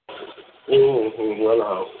 Mm-hmm.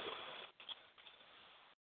 Well,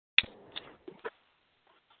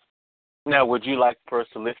 now, would you like for us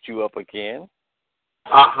to lift you up again?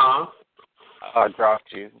 Uh-huh. I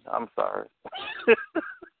dropped you. I'm sorry.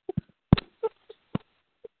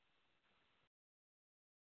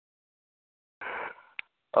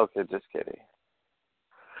 Okay, just kidding.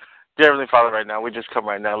 Dear Heavenly Father, right now, we just come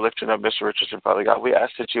right now, lifting up Mr. Richardson, Father God. We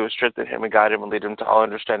ask that you would strengthen him and guide him and lead him to all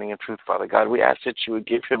understanding and truth, Father God. We ask that you would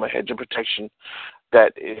give him a hedge of protection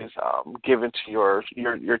that is given to your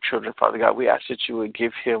children, Father God. We ask that you would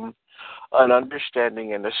give him an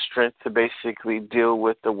understanding and a strength to basically deal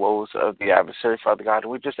with the woes of the adversary, Father God.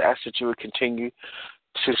 And we just ask that you would continue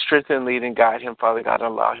to strengthen, lead, and guide him, Father God,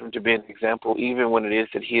 and allow him to be an example, even when it is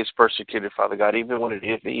that he is persecuted, Father God, even when it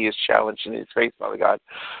is that he is challenged in his faith, Father God.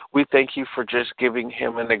 We thank you for just giving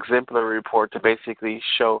him an exemplary report to basically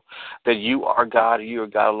show that you are God, and you are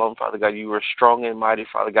God alone, Father God. You are strong and mighty,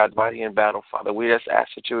 Father God, mighty in battle, Father. We just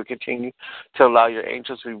ask that you would continue to allow your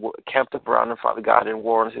angels to be camped up around him, Father God, and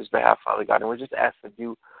war on his behalf, Father God. And we just ask that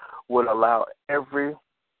you would allow every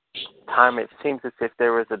time it seems as if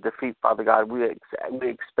there is a defeat, Father God, we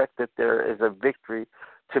expect that there is a victory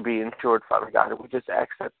to be ensured, Father God. And we just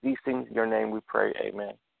accept these things in your name, we pray.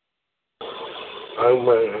 Amen.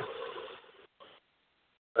 Amen.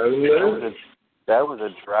 Amen. That was a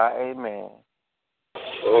dry amen.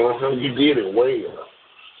 You did it well.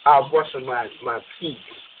 I was brushing my teeth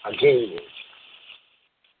again.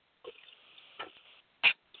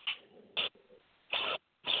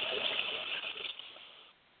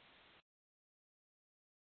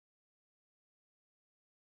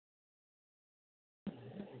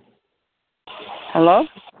 Hello?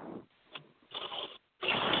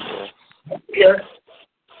 Yes.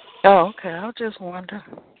 Oh, okay. I was just wondering.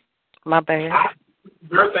 My bad.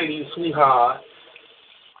 Birthday to you, sweetheart.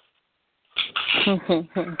 Happy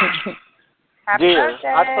Dear, birthday.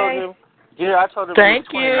 I told him Thank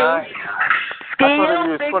he was 29. you. I told him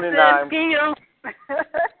he was 29.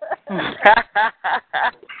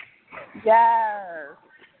 Yes.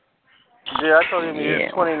 Dear, I told him he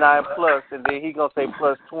was 29 plus, and then he gonna say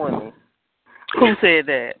plus 20. Who said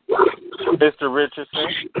that? Mr. Richardson.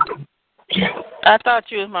 I thought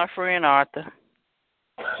you was my friend, Arthur.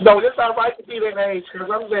 No, it's all right to be that age because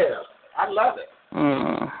I'm there. I love it.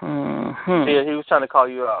 Yeah, he was trying to call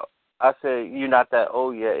you out. I said, you're not that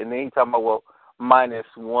old yet. And then he talking about, well,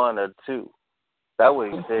 -1 or 2. That's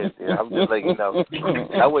what he said. Yeah, I'm just letting you know.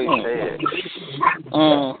 That's what he said.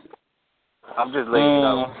 I'm just letting you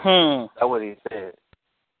know. That's what he said.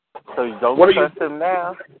 So you don't trust him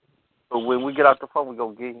now, but when we get off the phone, we're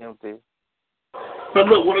going to get him there. So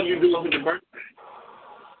look, what are you doing with your birthday?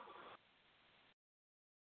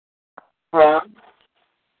 Huh?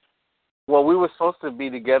 Well, we were supposed to be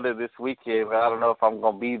together this weekend, but I don't know if I'm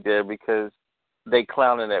going to be there because they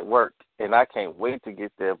clowning at work, and I can't wait to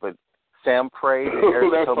get there. But Sam prayed, and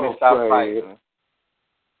Eric told me to stop fighting.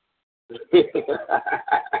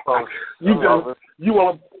 You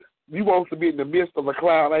want to be in the midst of a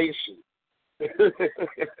clownation.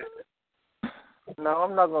 No,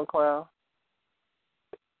 I'm not going to clown.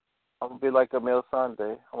 I'm going to be like Emil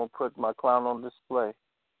Sunday. I'm going to put my clown on display.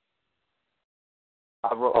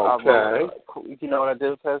 I wrote, you know what I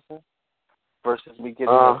did, Tessie? Versus me getting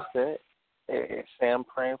upset and Sam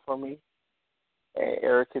praying for me and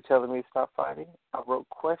Erica telling me to stop fighting, I wrote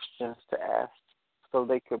questions to ask so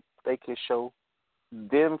they could show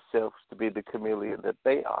themselves to be the chameleon that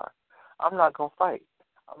they are. I'm not going to fight.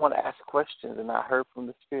 I want to ask questions, and I heard from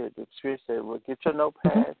the Spirit. The Spirit said, well, get your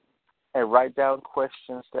notepad and write down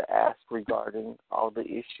questions to ask regarding all the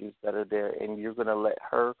issues that are there, and you're going to let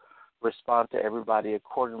her respond to everybody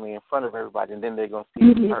accordingly in front of everybody, and then they're going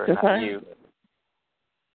to see her, not you.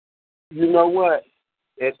 You know what?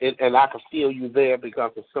 And I can feel you there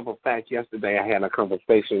because the simple fact, yesterday I had a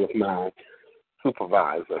conversation with my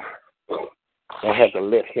supervisor. I had to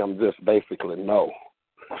let him just basically know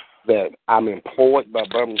that I'm employed by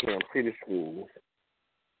Birmingham City Schools.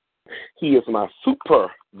 He is my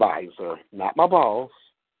supervisor, not my boss.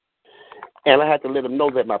 And I had to let him know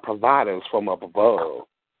that my provider is from up above.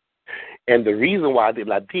 And the reason why I did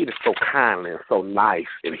it so kindly and so nice,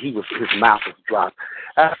 and his mouth was dropped.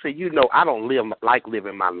 I said, I don't like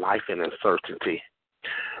living my life in uncertainty.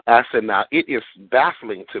 I said, now, it is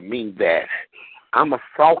baffling to me that I'm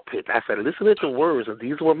assaulted. I said, listen to the words, and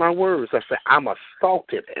these were my words. I said, I'm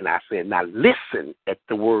assaulted. And I said, now listen at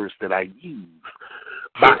the words that I use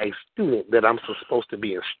by a student that I'm supposed to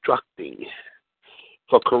be instructing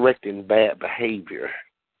for correcting bad behavior.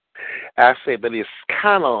 I said, but it's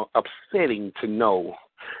kind of upsetting to know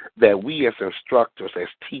that we as instructors, as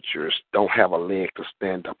teachers, don't have a leg to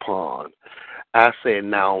stand upon. I said,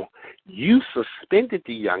 now, you suspended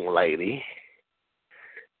the young lady.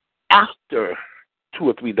 After 2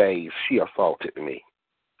 or 3 days, she assaulted me.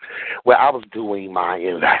 Well, I was doing my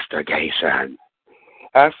investigation.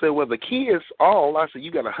 I said, well, the kids I said,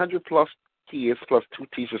 you got 100+ kids plus 2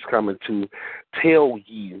 teachers coming to tell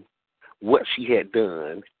you what she had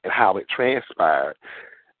done and how it transpired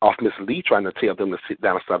off Miss Lee trying to tell them to sit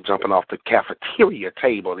down and stop jumping off the cafeteria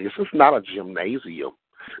table. This is not a gymnasium.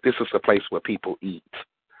 This is a place where people eat.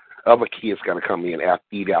 Other kids got to come in and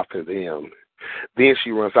eat after them. Then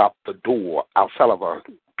she runs out the door outside of a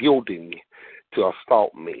building to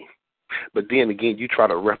assault me. But then again, you try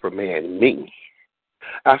to reprimand me.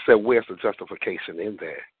 I said, where's the justification in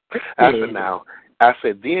that? I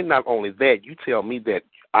said, then not only that, you tell me that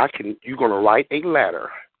you're going to write a letter,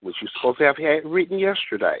 which you're supposed to have had written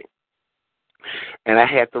yesterday. And I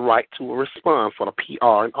had the right to a response for the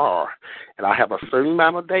PR&R. And I have a certain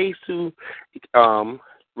amount of days to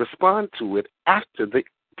respond to it after the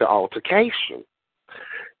altercation.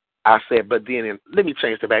 I said, but then, let me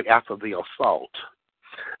change the back after the assault.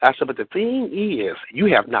 I said, but the thing is, you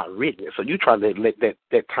have not written it, so you try to let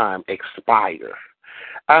that time expire.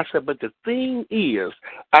 I said, but the thing is,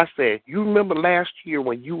 I said, you remember last year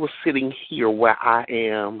when you were sitting here where I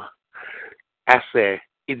am? I said,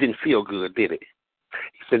 it didn't feel good, did it?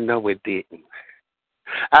 He said, no, it didn't.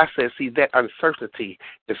 I said, see, that uncertainty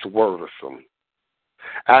is worrisome.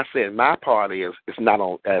 I said, my part is, it's not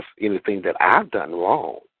on as anything that I've done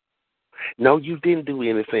wrong. No, you didn't do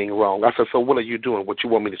anything wrong. I said, so what are you doing? What, you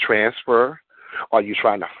want me to transfer? Are you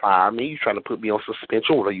trying to fire me? You trying to put me on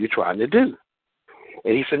suspension? What are you trying to do?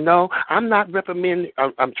 And he said, no, I'm not reprimanding.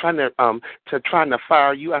 I'm trying to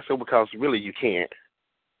fire you. I said, because really you can't.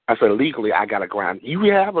 I said, legally I got a ground. You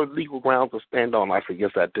have a legal ground to stand on. I said,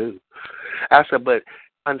 yes, I do. I said, but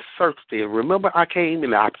uncertainty. Remember I came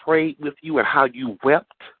and I prayed with you and how you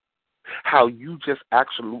wept? How you just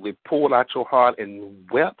absolutely poured out your heart and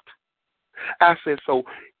wept? I said, so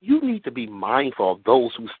you need to be mindful of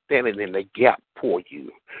those who standing in the gap for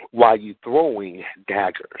you while you throwing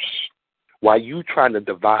daggers, while you trying to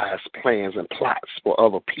devise plans and plots for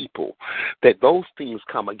other people, that those things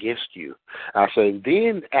come against you. I said,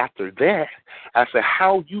 then after that, I said,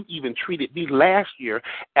 how you even treated me last year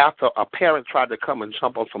after a parent tried to come and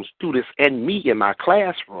jump on some students and me in my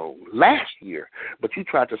classroom last year, but you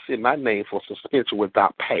tried to send my name for suspension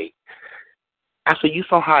without pay. I said, you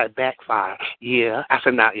saw how it backfired. Yeah. I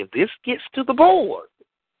said, now, if this gets to the board,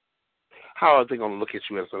 how are they going to look at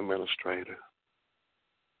you as an administrator?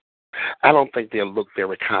 I don't think they'll look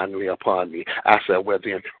very kindly upon me. I said, well,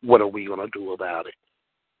 then, what are we going to do about it?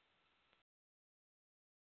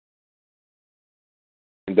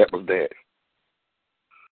 And that was that.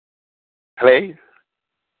 Hello?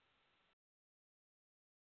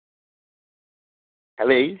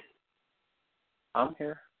 Hello? I'm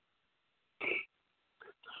here.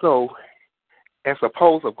 So, as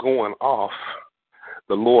opposed to going off,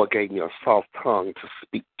 the Lord gave me a soft tongue to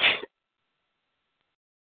speak.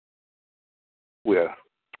 Well,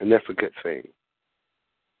 and that's a good thing.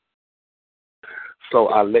 So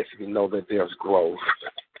I let you know that there's growth.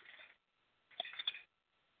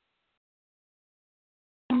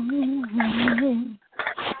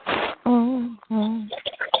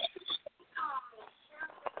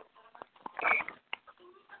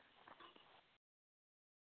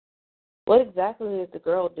 What exactly did the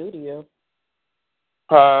girl do to you?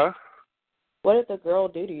 Huh? What did the girl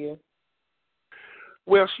do to you?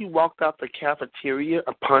 Well, she walked out the cafeteria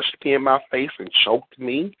and punched me in my face and choked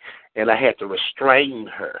me, and I had to restrain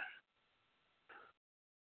her.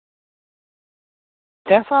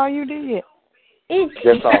 That's all you did?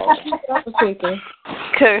 That's all.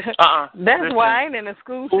 That's why I ain't in the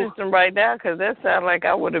school system right now, because that sounds like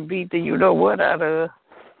I would have beat the you-know-what out of her.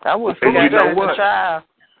 I would have figured out as a child.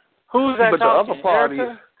 Who's that? But the other part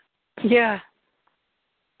is... Yeah.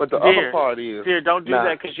 But the other part is... Dear, don't do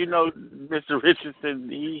that, because you know Mr. Richardson,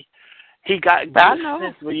 he got I know.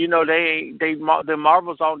 sense, but you know the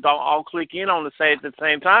marbles don't all click in on the same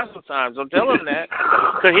time sometimes. Don't tell him that,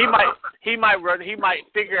 because he might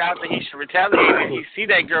figure out that he should retaliate and he see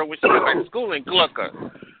that girl when she goes back to school and gluck her.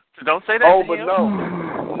 So don't say that. Oh, to but him. no.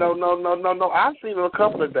 I've seen her a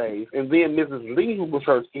couple of days, and then Mrs. Lee,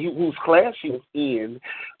 whose class she was in,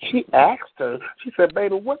 she asked her. She said,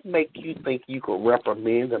 "Baby, what make you think you could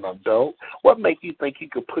reprimand an adult? What make you think you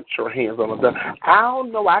could put your hands on an adult?" I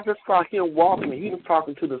don't know. I just saw him walking, and he was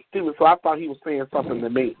talking to the students, so I thought he was saying something to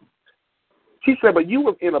me. She said, "But you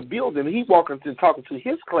was in a building, and he walking to talking to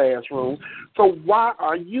his classroom. So why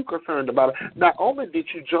are you concerned about it? Not only did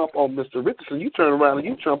you jump on Mr. Richardson, you turned around and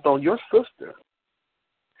you jumped on your sister.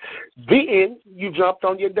 Then you jumped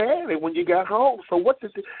on your daddy when you got home. So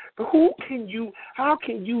how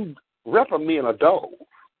can you reprimand a dog?"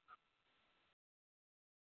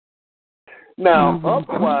 Now,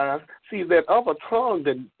 otherwise, see that other tongue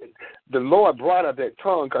that the Lord brought out that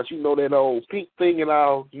tongue, because you know that old pink thing in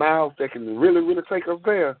our mouths that can really, really take us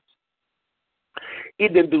there.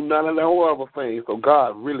 It didn't do none of the whole other things, so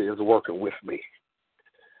God really is working with me.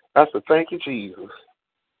 I said, thank you, Jesus.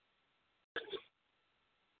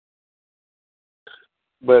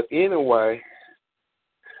 But anyway,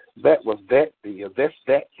 that was that deal. That's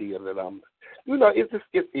that deal that I'm. You know, it's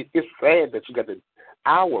sad that you got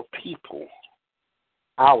our people.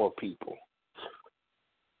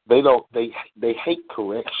 They hate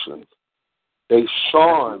correction. They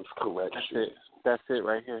shun correction. That's it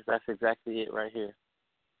right here. That's exactly it right here.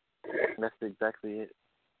 That's exactly it.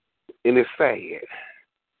 And it's sad.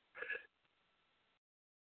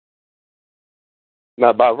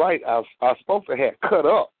 Now, by right, I was supposed to have cut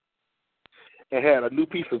up and had a new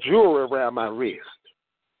piece of jewelry around my wrist.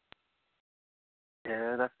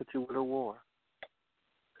 Yeah, that's what you would have wore.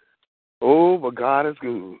 Oh, but God is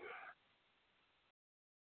good.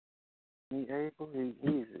 He is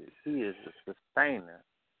a sustainer.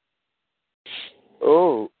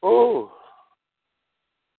 Oh.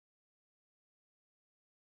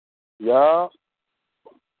 Yeah.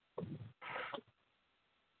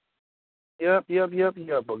 Yep.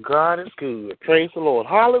 But God is good. Praise the Lord.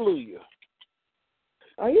 Hallelujah.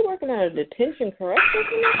 Are you working at a detention correctional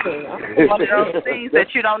commission? One of those things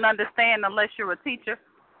that you don't understand unless you're a teacher.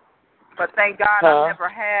 But thank God I never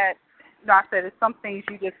had. No, I said it's some things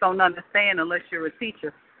you just don't understand unless you're a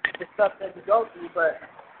teacher. The stuff that you go through. But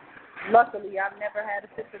luckily, I've never had a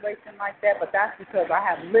situation like that. But that's because I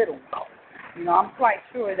have little. You know, I'm quite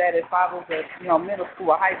sure that if I was a middle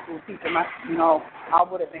school or high school teacher, I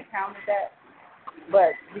would have encountered that.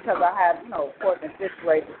 But because I have fourth and fifth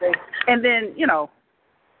grade, and then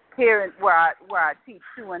here where I teach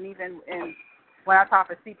too, and even when I taught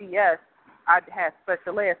for CPS, I had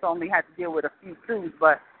special ed, so only had to deal with a few students.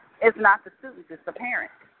 But it's not the students; it's the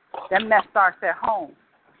parents. That mess starts at home.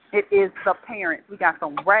 It is the parents. We got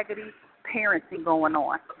some raggedy parenting going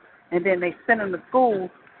on. And then they send them to school,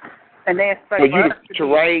 and they expect us to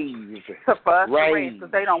raise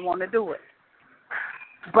because they don't want to do it.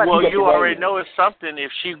 But you already know it's something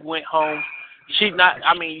if she went home. She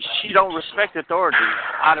don't respect authority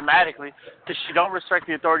automatically because she don't respect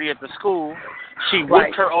the authority at the school. She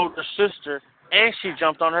whipped her older sister, and she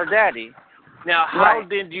jumped on her daddy. Now, how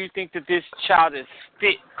then do you think that this child is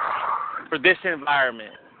fit for this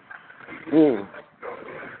environment?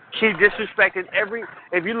 She disrespected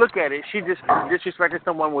if you look at it, she just disrespected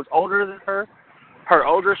someone who was older than her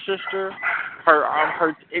older sister,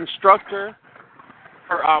 her instructor,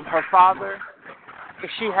 her father.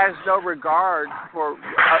 She has no regard for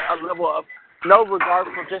a level of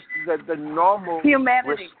just the normal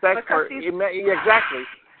humanity, respect for exactly.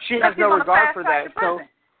 She has no regard for that.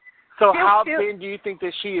 So how then do you think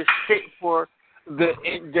that she is fit for the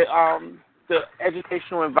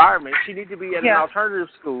educational environment? She needs to be at an alternative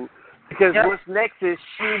school because what's next is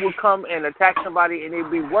she will come and attack somebody and it'll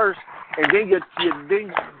be worse. And then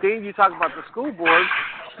you talk about the school board.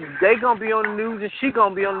 They gonna be on the news and she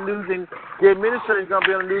gonna be on the news and the administrator is gonna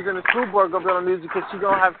be on the news and the school board gonna be on the news because they're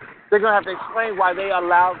gonna have to explain why they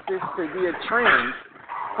allowed this to be a trend.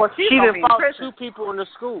 Well, she didn't fought 2 people in the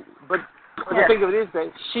school, but the thing of it is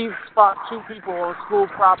that she fought 2 people on school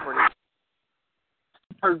property.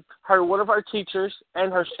 Her one of her teachers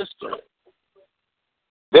and her sister.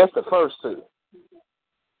 That's the first 2.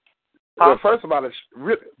 Well, first of all,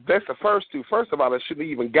 that's the first 2. First of all, it shouldn't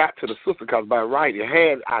even got to the sister because by right,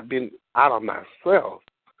 I'd been out of myself.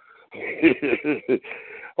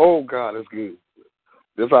 Oh, God, it's good.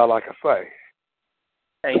 That's all I can say.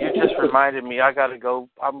 Hey, you just reminded me. I got to go.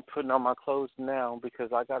 I'm putting on my clothes now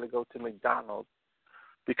because I got to go to McDonald's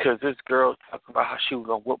because this girl talked about how she was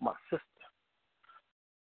going to whoop my sister.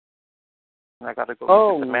 And I got to go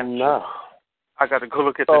look at the manager. No. I got to go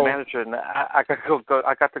look at the manager, and I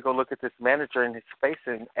got to go look at this manager in his face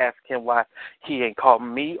and ask him why he ain't called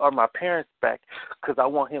me or my parents back, because I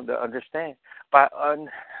want him to understand by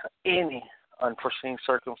any unforeseen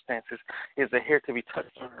circumstances is a hair to be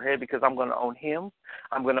touched on her head because I'm going to own him,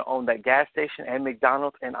 I'm going to own that gas station and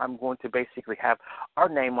McDonald's, and I'm going to basically have our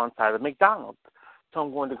name on side of McDonald's. So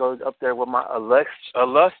I'm going to go up there with my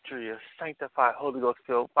illustrious, sanctified, Holy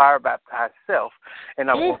Ghost-filled, fire-baptized self, and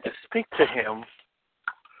I want to speak to him.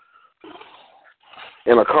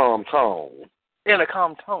 In a calm tone. In a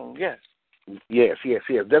calm tone, yes. Yes.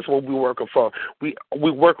 That's what we're working for.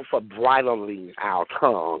 We're working for bridling our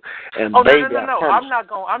tongue. And no. I'm not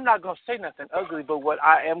going to say nothing ugly, but what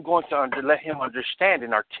I am going to let him understand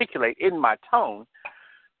and articulate in my tone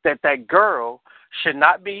that girl should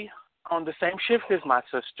not be on the same shift as my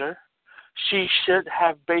sister. She should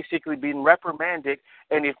have basically been reprimanded,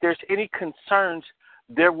 and if there's any concerns,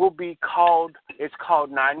 there will be it's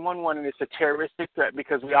called 911, and it's a terroristic threat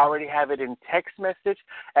because we already have it in text message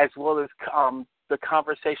as well as the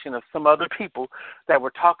conversation of some other people that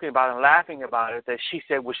were talking about and laughing about it that she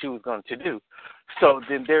said what she was going to do. So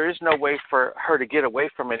then there is no way for her to get away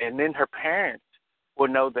from it, and then her parents will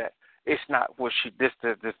know that it's not what she, this,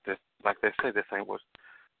 like they say, this ain't what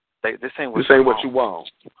you want.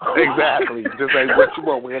 Exactly. This ain't what you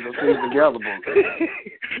want. We have to see it together.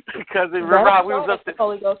 Cousin, remember how we was up there?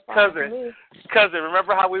 Cousin,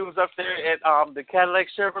 remember how we was up there at the Cadillac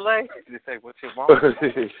Chevrolet? This ain't what you want. This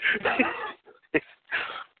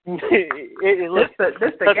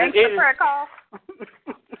the gangster prayer call?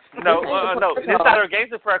 No. This is not a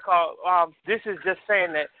gangster prayer call. This is just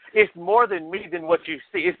saying that it's more than me than what you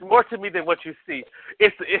see. It's more to me than what you see.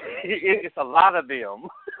 It's a lot of them.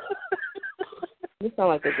 You sound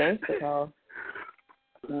like a gangster call.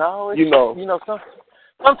 No,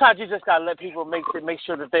 sometimes you just gotta let people make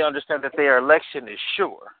sure that they understand that their election is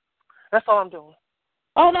sure. That's all I'm doing.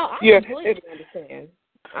 Oh no, I completely understand.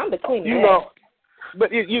 I'm the queen.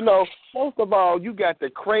 But first of all, you got the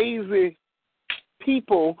crazy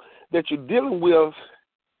people that you're dealing with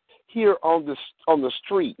here on the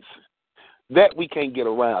streets that we can't get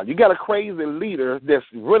around. You got a crazy leader that's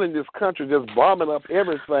running this country, just bombing up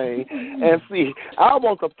everything. And see, I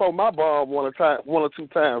want to throw my bomb one or two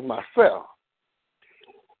times myself,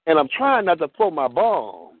 and I'm trying not to throw my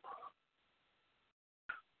bomb.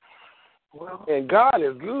 Well, and God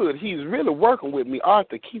is good. He's really working with me.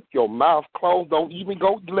 Arthur, keep your mouth closed. Don't even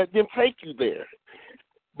go let them take you there.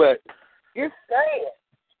 But it's sad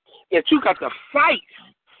that you got to fight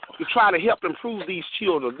to try to help improve these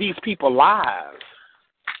children, these people's lives.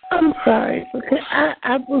 I'm sorry. Okay,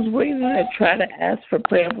 I was waiting to try to ask for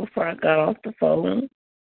prayer before I got off the phone.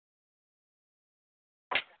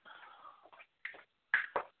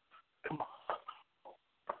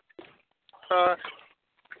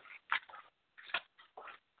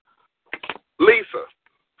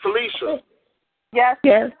 Felicia. Yes.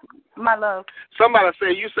 Yes. My love. Somebody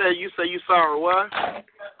said you saw her what?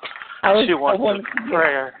 She wants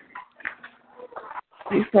prayer.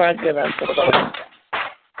 Before I get up the phone.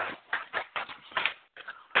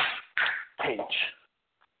 Page.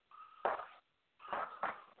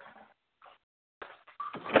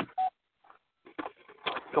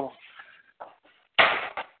 Come on.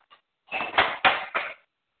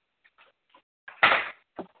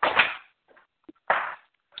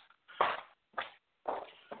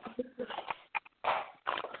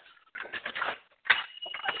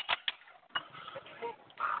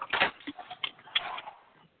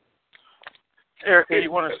 Erica,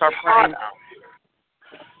 you want to start praying?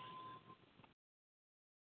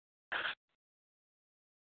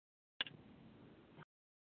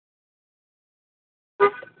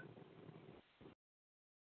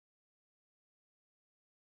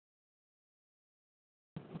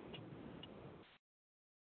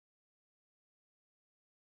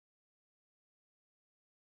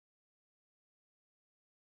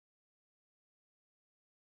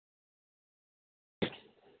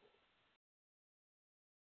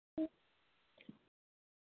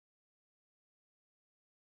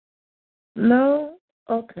 No?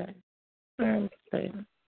 Okay. I understand.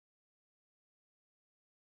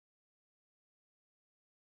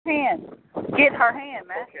 Hand. Get her hand,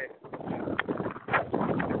 man.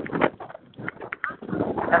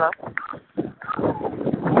 Hello?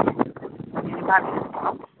 Anybody?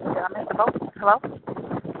 Oh, did I miss the boat? Hello?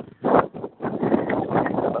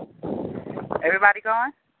 Everybody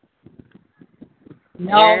going?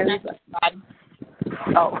 No, Yes. everybody.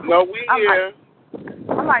 Oh. No, we here.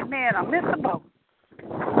 I'm like, man, I missed the boat.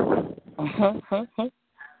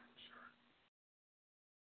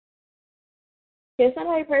 Can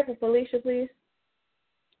somebody pray for Felicia, please?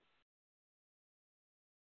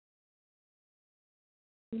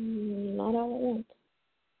 Not all at once.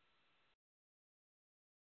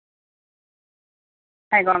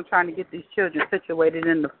 Hang on, I'm trying to get these children situated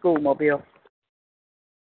in the schoolmobile.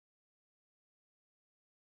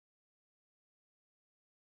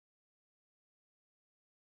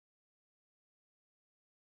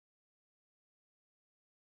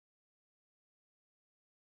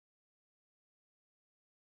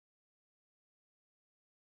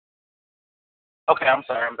 Okay, I'm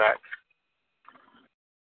sorry, I'm back.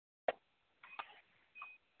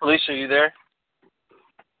 Felicia, you there?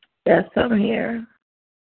 Yes, I'm here.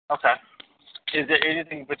 Okay. Is there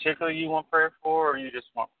anything in particular you want prayer for, or you just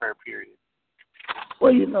want prayer, period?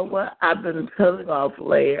 Well, you know what? I've been peeling off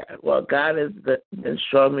layers. Well, God has been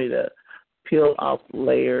showing me to peel off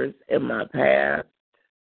layers in my past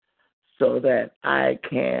so that I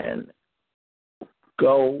can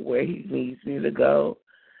go where He needs me to go.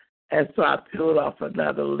 And so I peeled off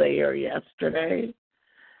another layer yesterday,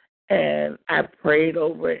 and I prayed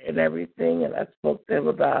over it and everything, and I spoke to Him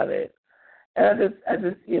about it. And I just,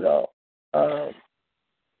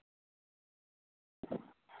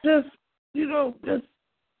 just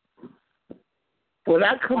when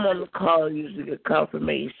I come on the call, I usually get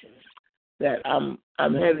confirmation that I'm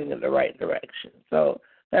heading in the right direction. So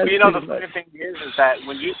that's the funny thing is that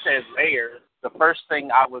when you said layers, the first thing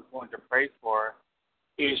I was going to pray for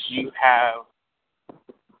is you have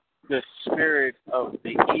the spirit of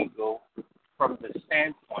the eagle from the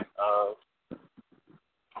standpoint of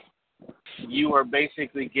you are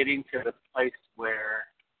basically getting to the place where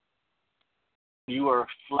you are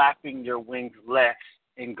flapping your wings less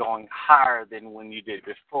and going higher than when you did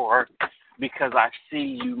before, because I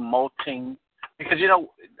see you molting. Because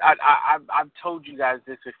I've told you guys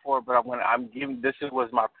this before, but this was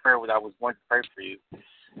my prayer that I was going to pray for you,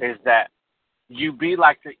 is that you be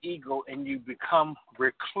like the eagle and you become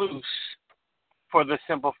recluse. For the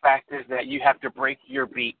simple fact is that you have to break your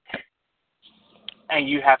beak, and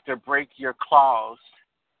you have to break your claws,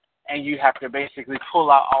 and you have to basically pull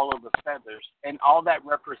out all of the feathers. And all that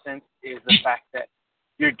represents is the fact that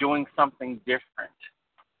you're doing something different.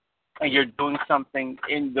 And you're doing something,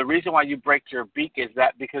 and the reason why you break your beak is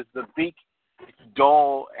that because the beak is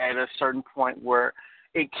dull at a certain point where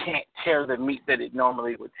it can't tear the meat that it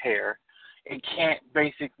normally would tear. It can't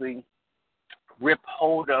basically rip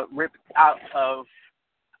out of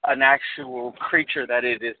an actual creature that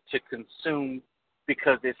it is to consume,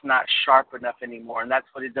 because it's not sharp enough anymore. And that's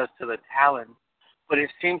what it does to the talon. But it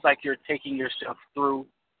seems like you're taking yourself through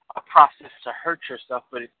a process to hurt yourself,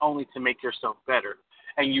 but it's only to make yourself better.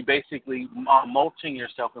 And you basically molting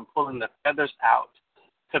yourself and pulling the feathers out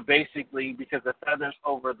to basically, because the feathers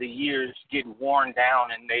over the years get worn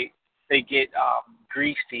down and they they get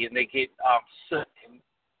greasy and they get soot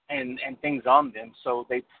and things on them. So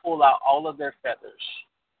they pull out all of their feathers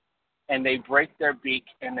and they break their beak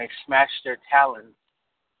and they smash their talons,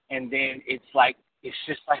 and then it's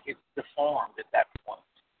just like it's deformed at that point.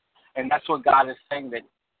 And that's what God is saying, that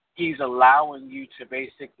He's allowing you to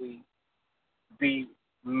basically be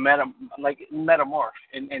metamorphed,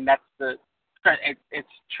 and that's it's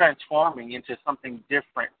transforming into something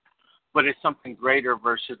different, but it's something greater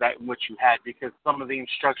versus that which you had, because some of the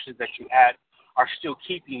instructions that you had are still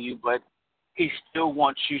keeping you, but He still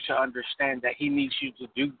wants you to understand that He needs you to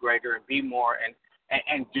do greater and be more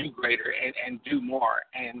and do greater and do more.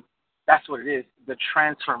 And that's what it is. The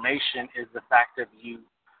transformation is the fact of you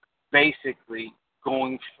basically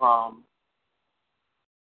going from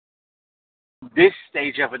this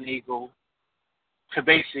stage of an eagle to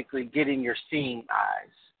basically getting your seeing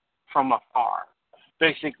eyes from afar,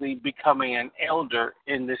 basically becoming an elder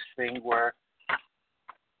in this thing where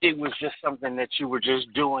it was just something that you were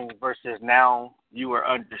just doing versus now you are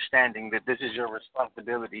understanding that this is your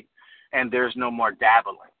responsibility and there's no more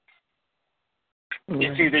dabbling. Mm-hmm.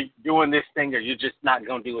 It's either doing this thing or you're just not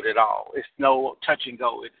going to do it at all. It's no touch and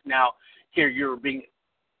go. It's now here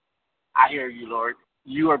I hear you, Lord.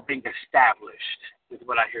 You are being established is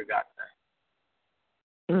what I hear God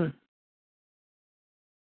say. Mm.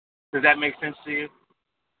 Does that make sense to you?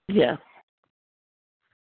 Yeah.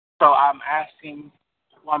 So I'm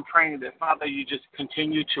praying that, Father, you just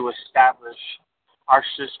continue to establish our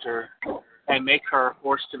sister and make her a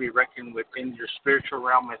force to be reckoned with in your spiritual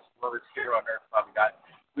realm as well as here on earth, Father God.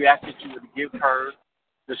 We ask that you would give her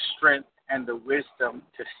the strength and the wisdom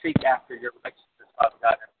to seek after your righteousness, Father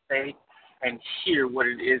God, and say and hear what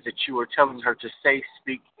it is that you are telling her to say,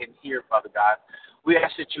 speak, and hear, Father God. We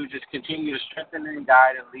ask that you just continue to strengthen and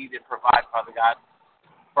guide and lead and provide, Father God,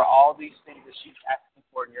 for all these things that she's asking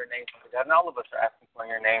for in your name, Father God. And all of us are asking for in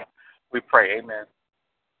your name. We pray. Amen.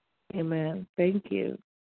 Amen. Thank you.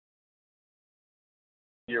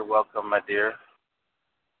 You're welcome, my dear.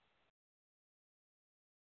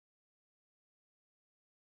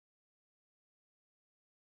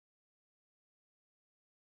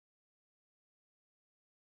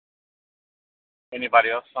 Anybody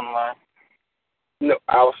else online? No,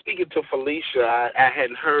 I was speaking to Felicia. I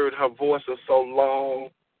hadn't heard her voice in so long.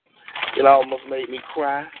 It almost made me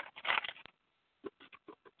cry.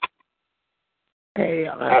 Hey,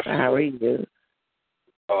 how are you?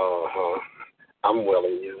 I'm well,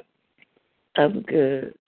 and you? I'm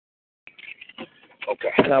good.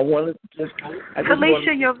 Okay. And I wanted to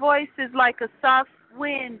Felicia, your voice is like a soft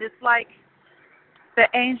wind. It's like the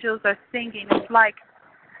angels are singing. It's like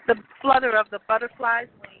the flutter of the butterfly's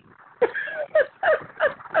wings.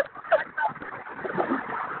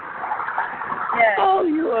 Yes. Oh,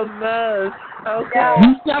 you a mess. Okay. Yeah.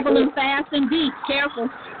 You shoveling fast and deep. Careful.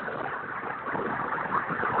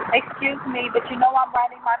 Excuse me, but you know I'm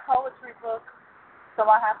writing my poetry book, so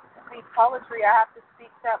I have to speak poetry. I have to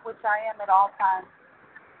speak that which I am at all times.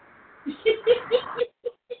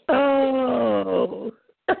 Oh.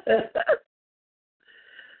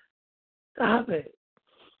 Stop it.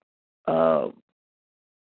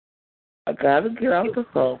 I gotta get off the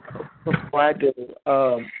phone before I do.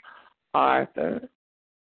 Arthur.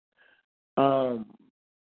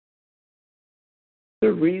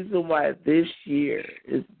 The reason why this year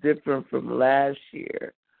is different from last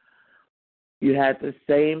year, you had the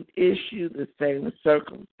same issue, the same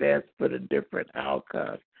circumstance, but a different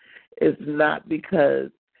outcome. It's not because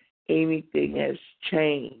anything has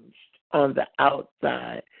changed on the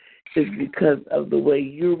outside. It's because of the way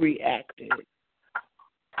you reacted.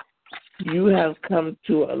 You have come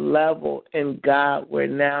to a level in God where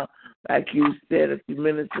now, like you said a few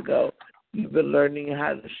minutes ago, you've been learning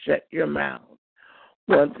how to shut your mouth.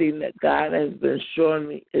 One thing that God has been showing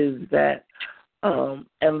me is that,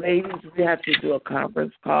 and ladies, we have to do a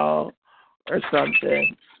conference call or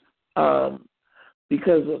something,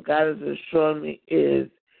 because what God has been showing me is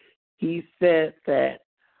He said that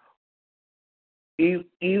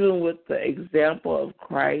even with the example of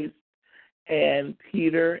Christ and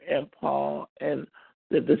Peter and Paul and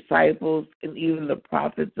the disciples and even the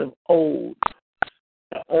prophets of old,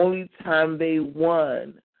 the only time they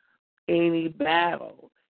won any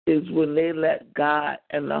battle is when they let God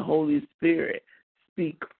and the Holy Spirit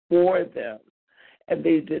speak for them, and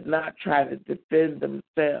they did not try to defend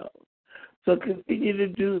themselves. So continue to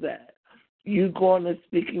do that. You going and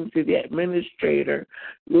speaking to the administrator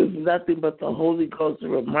was nothing but the Holy Ghost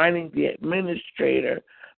reminding the administrator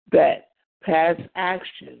that past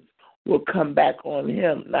actions will come back on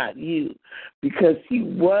him, not you, because he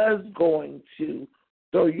was going to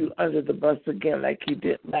throw you under the bus again like he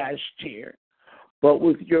did last year. But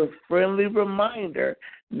with your friendly reminder,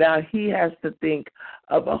 now he has to think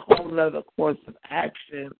of a whole other course of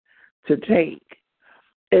action to take.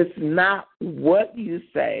 It's not what you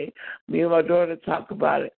say. Me and my daughter talk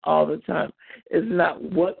about it all the time. It's not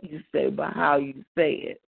what you say, but how you say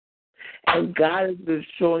it. And God has been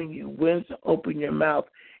showing you when to open your mouth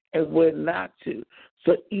and when not to.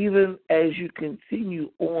 So even as you continue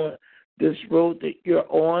on this road that you're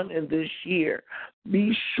on in this year,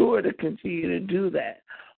 be sure to continue to do that.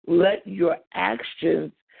 Let your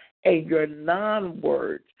actions and your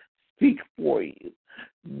non-words speak for you.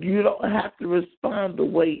 You don't have to respond the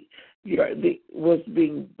way what's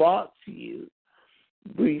being brought to you.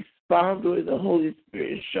 Respond the way the Holy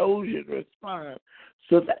Spirit shows you to respond,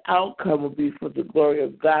 so the outcome will be for the glory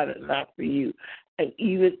of God and not for you. And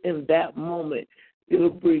even in that moment,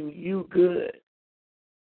 it'll bring you good,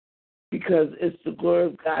 because it's the glory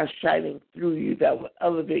of God shining through you that will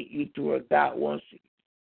elevate you to where God wants you.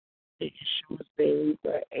 In Yeshua's name we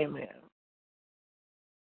pray. Amen.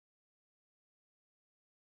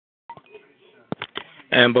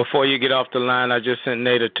 And before you get off the line, I just sent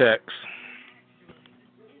Nate a text.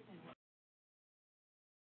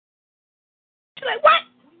 She's like, what?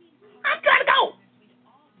 I'm trying to go.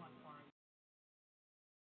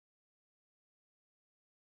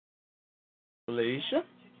 Felicia?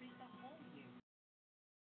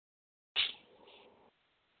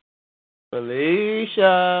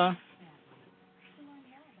 Felicia?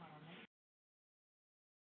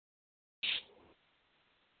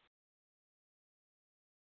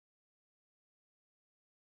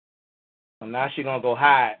 Well, now she's going to go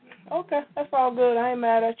hide. Okay, that's all good. I ain't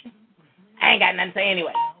mad at you. I ain't got nothing to say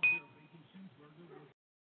anyway.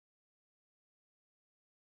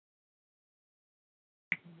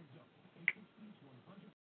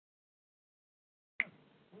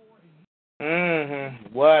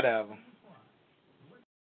 Whatever.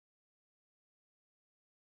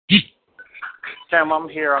 Sam, I'm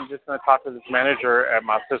here. I'm just going to talk to this manager at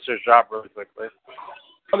my sister's job really quickly.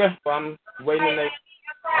 Okay, well, I'm waiting in there.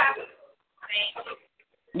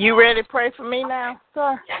 You ready to pray for me now,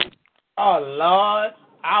 sir? Oh, Lord.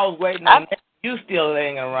 I was waiting on you still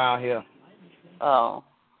laying around here. Oh.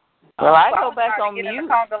 Well, I go back on mute. mute.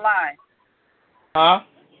 Conga line. Huh?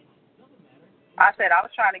 I said I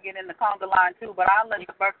was trying to get in the conga line, too, but I'll let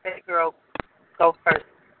the birthday girl go first.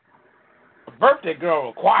 The birthday girl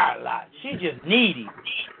requires a lot. She just needy.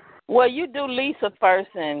 Well, you do Lisa first,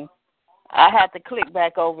 and I have to click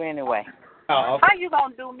back over anyway. Oh, okay. How you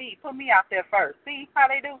going to do me? Put me out there first. See how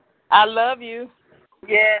they do? I love you.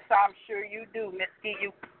 Yes, I'm sure you do, Miss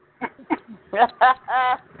you.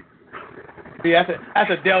 See, that's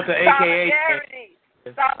a Delta, a.k.a.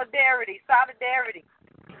 Solidarity.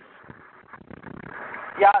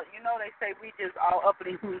 Y'all, you know they say we just all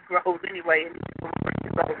uppity Negroes anyway.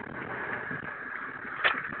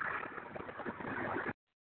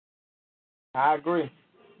 I agree.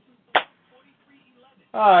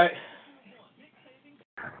 All right.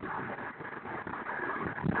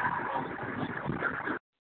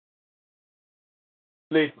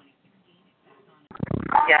 Lee.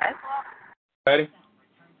 Yes. Ready?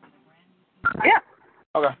 Yeah.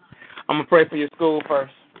 Okay. I'm going to pray for your school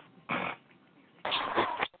first.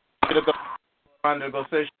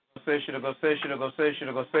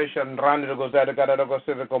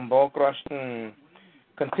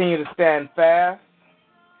 Continue to stand fast,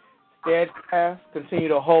 steadfast, continue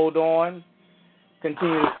to hold on,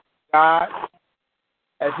 continue to God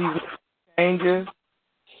as He changes,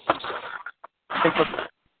 take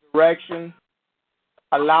direction.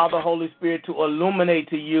 Allow the Holy Spirit to illuminate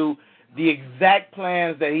to you the exact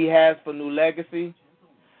plans that He has for New Legacy.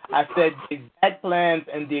 I said the exact plans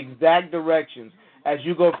and the exact directions. As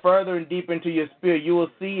you go further and deeper into your spirit, you will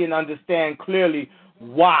see and understand clearly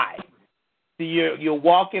why. See, you're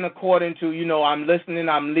walking according to, I'm listening,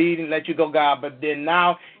 I'm leading, let you go, God. But then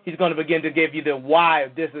now He's going to begin to give you the why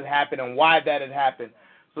of this has happened and why that had happened.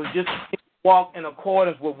 So just walk in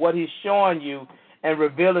accordance with what He's showing you and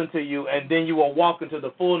revealing to you, and then you will walk into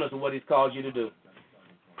the fullness of what He's called you to do.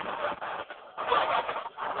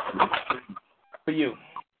 For you.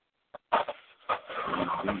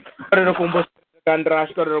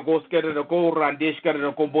 Kandrash karo go skere go randish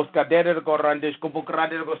karo go boskadere go randish go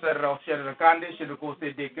bukrade go serra shere kandish go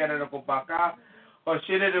se de kere go baka or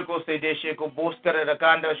shere go se de she go boskare the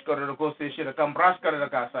kandash karo go se shere kambrash karo the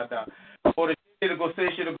kasada or shere go se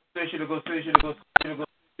shere go se shere go se shere go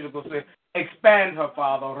Expand her,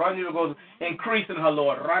 Father. Increase in her,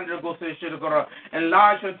 Lord.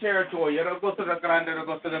 Enlarge her territory.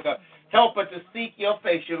 Help her to seek your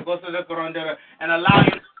face. And allow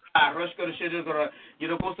you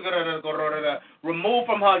remove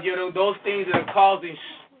from her those things that are causing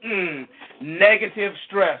negative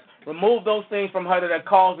stress. Remove those things from her that are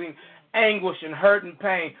causing anguish and hurt and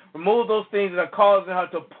pain. Remove those things that are causing her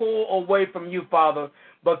to pull away from you, Father.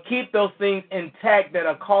 But keep those things intact that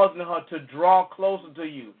are causing her to draw closer to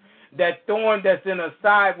you. That thorn that's in her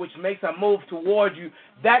side which makes her move towards you,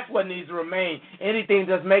 that's what needs to remain. Anything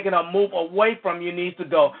that's making her move away from you needs to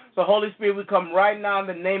go. So, Holy Spirit, we come right now in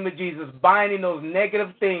the name of Jesus, binding those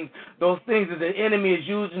negative things, those things that the enemy is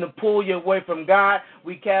using to pull you away from God.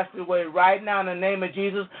 We cast it away right now in the name of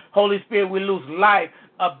Jesus. Holy Spirit, we lose life.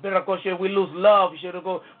 We lose love.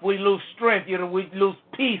 We lose strength. We lose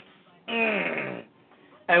peace. And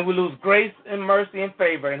we lose grace and mercy and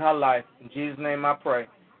favor in her life. In Jesus' name I pray.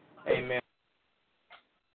 Amen.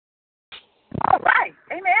 All right.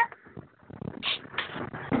 Amen.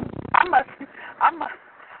 I must be on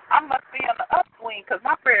the upswing because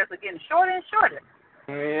my prayers are getting shorter and shorter.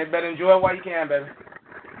 You better enjoy it while you can, baby.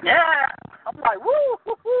 Yeah. I'm like, woo,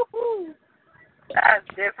 woo, woo, woo. That's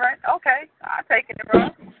different. Okay. I'll take it,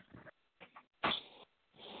 bro.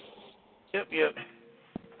 Yep.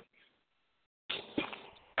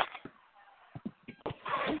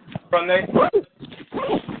 From there.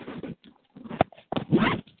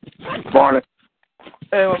 Morning.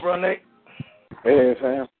 Hey, what, bro, Nate? Hey,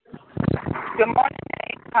 Sam. Good morning,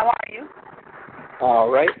 Nate. How are you? All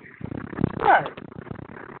right. Good.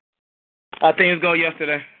 How things go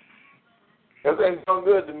yesterday? Everything's going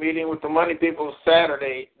good. The meeting with the money people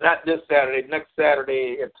Saturday, not this Saturday, next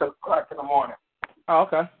Saturday at 10 o'clock in the morning. Oh,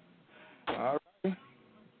 okay. All right.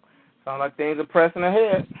 Sound like things are pressing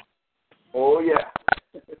ahead. Oh, yeah.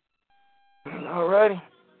 All righty.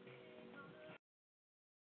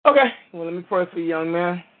 Okay. Well, let me pray for you, young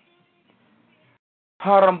man.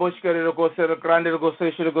 Yes,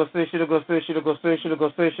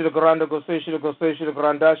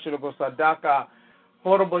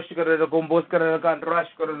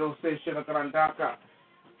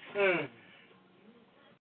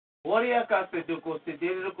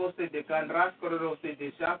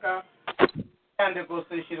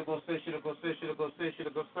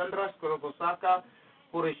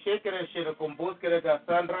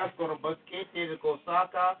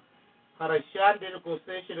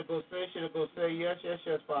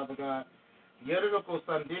 Father God. Yeroko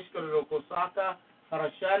Sandishka Rokosaka,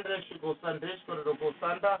 Harashandra Shiko Sandishka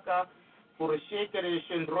Rokosandaka, for a shaker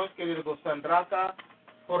in Roske Rokosandraka,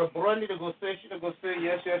 for a brony to go say,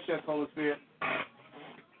 yes, Holy Spirit.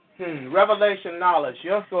 Revelation knowledge.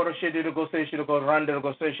 Yes, go to shit to go say, run to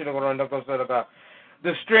go say,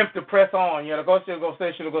 the strength to press on. You go say,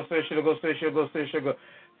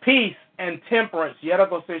 peace and temperance. You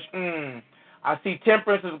go say, I see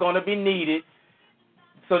temperance is going to be needed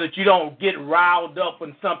so that you don't get riled up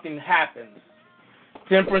when something happens.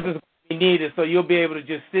 Temperance is going to be needed so you'll be able to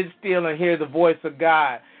just sit still and hear the voice of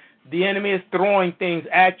God. The enemy is throwing things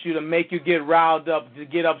at you to make you get riled up, to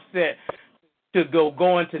get upset, to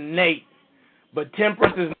go into Nate. But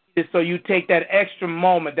temperance is needed so you take that extra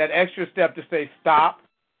moment, that extra step to say, stop.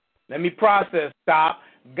 Let me process. Stop.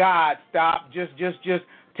 God, stop. Just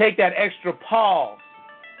take that extra pause.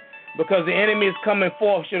 Because the enemy is coming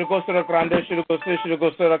forth. Because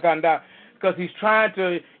he's trying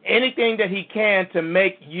to, anything that he can to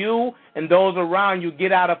make you and those around you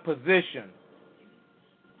get out of position.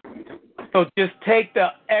 So just take the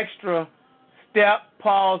extra step,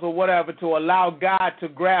 pause, or whatever to allow God to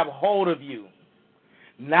grab hold of you.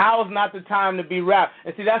 Now is not the time to be wrapped.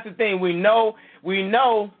 And see, that's the thing. We know,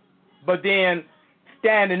 but then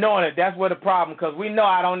standing on it, that's where the problem, because we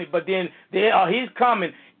know but then he's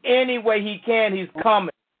coming. Any way he can, he's coming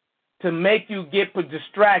to make you get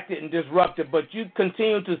distracted and disrupted. But you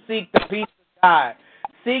continue to seek the peace of God.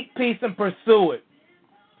 Seek peace and pursue it.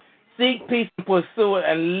 Seek peace and pursue it,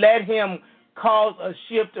 and let him cause a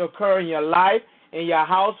shift to occur in your life, in your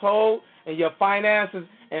household, in your finances,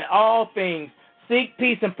 and all things. Seek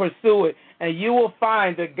peace and pursue it, and you will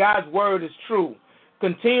find that God's word is true.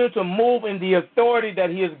 Continue to move in the authority that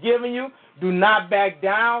he has given you. Do not back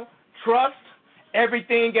down. Trust.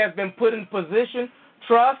 Everything has been put in position.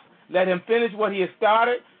 Trust. Let him finish what he has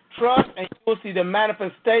started. Trust, and you will see the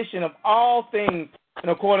manifestation of all things in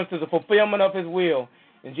accordance to the fulfillment of his will.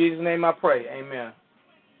 In Jesus' name I pray. Amen.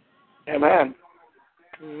 Amen.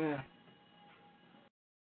 Amen.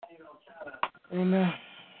 Amen.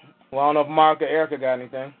 Well, I don't know if Mark or Erica got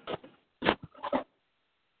anything.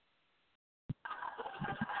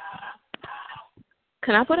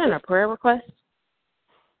 Can I put in a prayer request?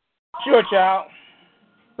 Sure, child.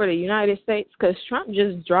 For the United States, because Trump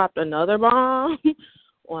just dropped another bomb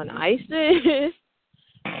on ISIS,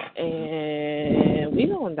 and we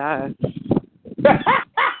gonna die.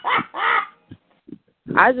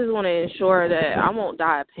 I just want to ensure that I won't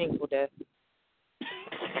die a painful death.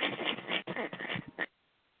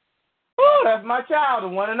 Oh, that's my child, the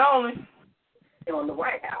one and only. On the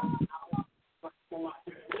White House.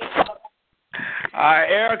 All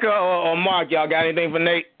right, Erica or Mark, y'all got anything for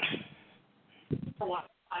Nate?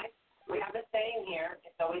 We have a saying here,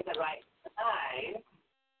 it's always the right time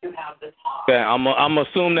to have the talk. Okay, I'm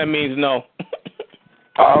assume that means no.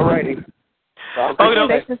 All righty.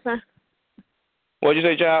 They concerned. What'd you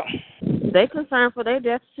say, child? They concerned for their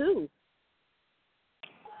death too.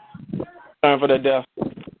 Concerned for their death.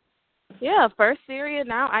 Yeah, first Syria,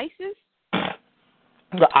 now ISIS.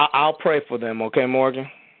 I'll pray for them, okay, Morgan?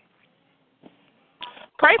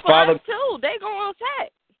 Pray for Father, us too. They gonna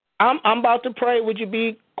attack. I'm about to pray. Would you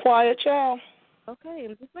be quiet, child? Okay,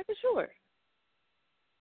 I'm just making sure.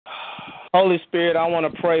 Holy Spirit, I want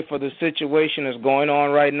to pray for the situation that's going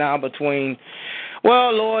on right now between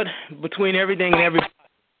everything and everybody.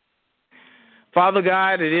 Father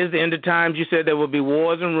God, it is the end of times. You said there will be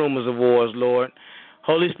wars and rumors of wars, Lord.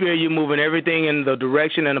 Holy Spirit, you're moving everything in the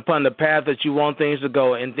direction and upon the path that you want things to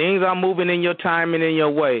go. And things are moving in your time and in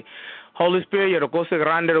your way. Holy Spirit,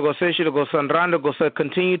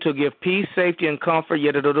 continue to give peace, safety, and comfort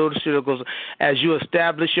as you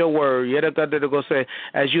establish your word.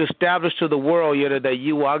 As you establish to the world that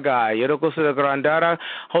you are God.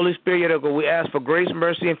 Holy Spirit, we ask for grace,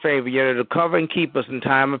 mercy, and favor to cover and keep us in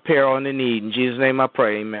time of peril and in need. In Jesus' name I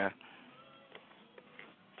pray, amen.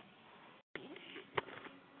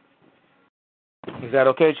 Is that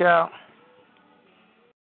okay, child?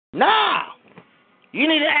 No! You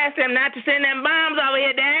need to ask them not to send them bombs over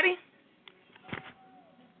here, Daddy.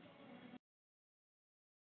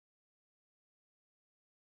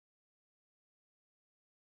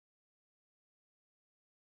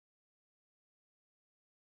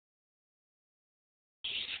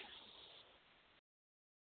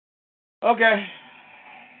 Okay.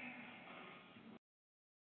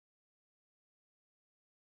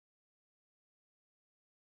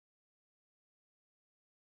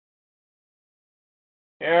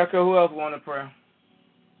 Erica, who else want to pray?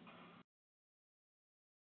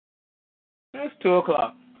 It's 2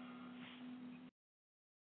 o'clock.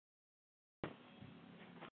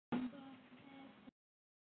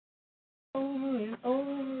 Over and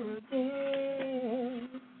over again.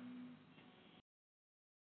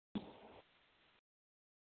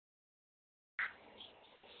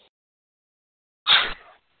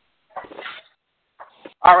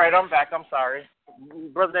 All right, I'm back. I'm sorry.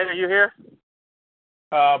 Brother Nate, are you here?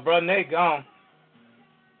 Brother Nate gone.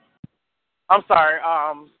 I'm sorry.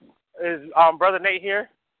 Is Brother Nate here?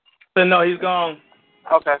 No, he's gone.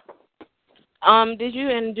 Okay. Did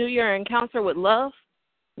you do your encounter with love?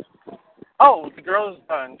 Oh, the girl's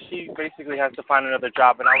done. She basically has to find another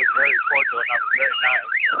job, and I was very cordial and I was very nice.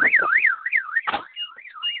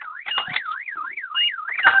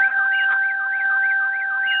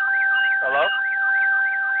 Hello?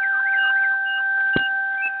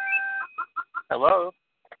 Hello?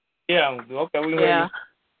 Yeah, okay, we can hear Yeah.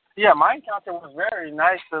 you. Yeah, my encounter was very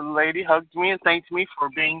nice. The lady hugged me and thanked me for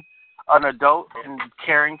being an adult and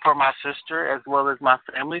caring for my sister as well as my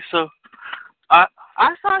family. So I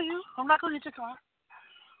saw you. I'm not gonna hit your car.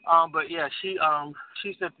 But yeah, she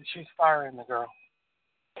said that she's firing the girl.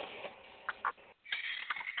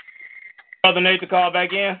 Brother Nate to call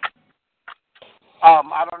back in?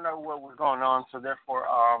 I don't know what was going on, so therefore,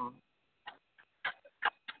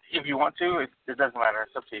 if you want to, it doesn't matter.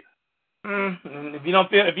 It's up to you. If you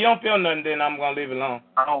don't feel nothing, then I'm gonna leave it alone.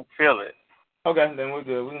 I don't feel it. Okay, then we're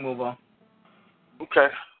good. We can move on.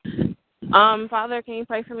 Okay. Father, can you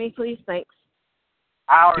pray for me, please? Thanks.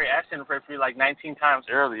 I already asked him to pray for you like 19 times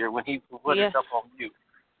earlier when he put himself on mute.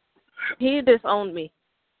 He disowned me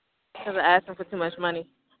because I asked him for too much money.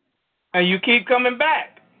 And you keep coming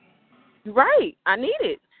back. Right. I need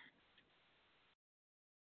it.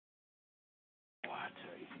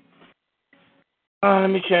 Let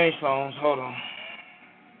me change phones. Hold on.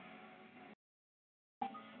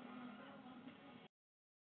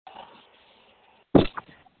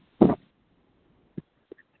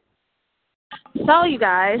 So, you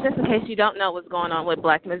guys, just in case you don't know what's going on with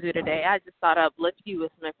Black Mizzou today, I just thought I'd uplift you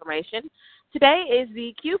with some information. Today is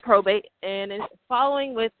the Q probate, and it's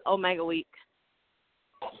following with Omega Week.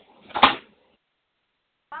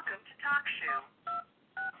 Welcome to Talk Show.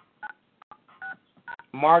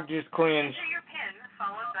 Mark just cringed. Enter your PIN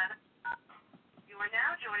followed by you are now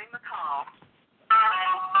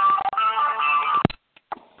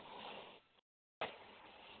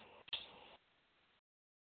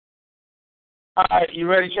All right, you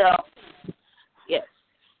ready, child? Yes.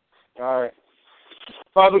 All right.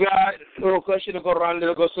 Father God, go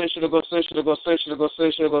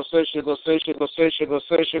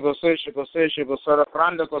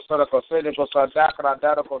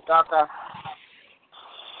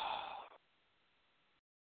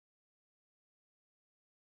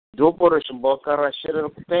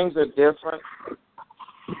things are different.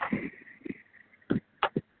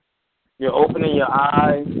 You're opening your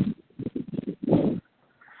eyes.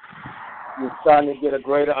 You're starting to get a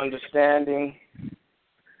greater understanding.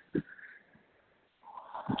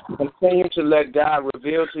 Continue to let God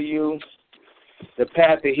reveal to you the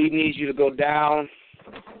path that He needs you to go down.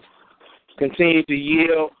 Continue to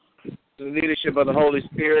yield to the leadership of the Holy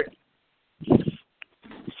Spirit.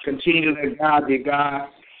 Continue to let God be God.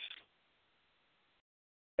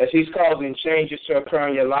 As He's causing changes to occur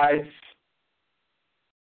in your life,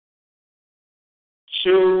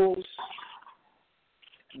 choose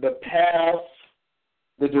the path,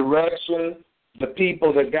 the direction, the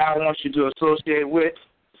people that God wants you to associate with,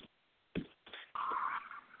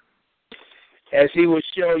 as He will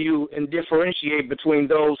show you and differentiate between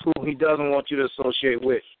those who He doesn't want you to associate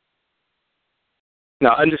with.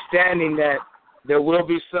 Now, understanding that there will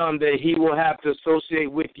be some that He will have to associate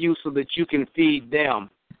with you so that you can feed them.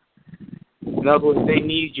 In other words, they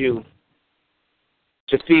need you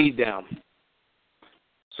to feed them.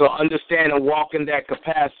 So understand and walk in that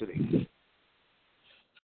capacity.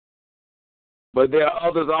 But there are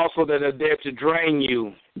others also that are there to drain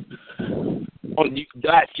you.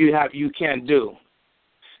 That you can't do.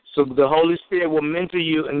 So the Holy Spirit will mentor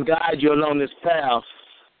you and guide you along this path.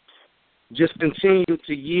 Just continue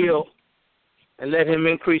to yield and let Him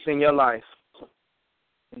increase in your life.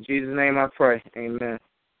 In Jesus' name I pray. Amen.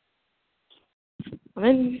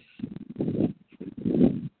 Amen.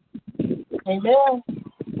 Amen.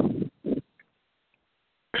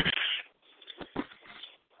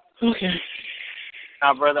 Okay.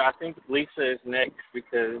 Now, brother, I think Lisa is next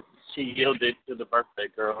because she yielded to the birthday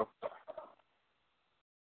girl.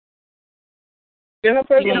 Yeah,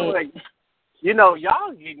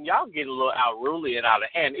 y'all get a little outruly and out of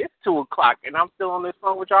hand. It's 2:00 and I'm still on this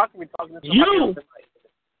phone with y'all. I can be talking to somebody else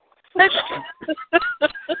tonight.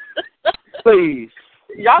 Please.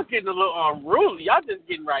 Y'all getting a little unruly. Y'all just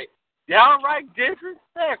getting downright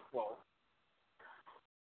disrespectful.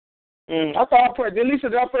 I thought I prayed. Did Lisa,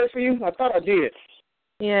 did I pray for you? I thought I did.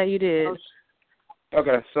 Yeah, you did.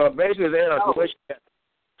 Okay, so basically it's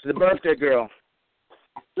the birthday girl.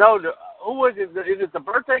 No, who was it? Is it the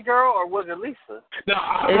birthday girl or was it Lisa? No,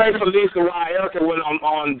 I prayed for Lisa while Erica went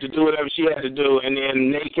on to do whatever she had to do, and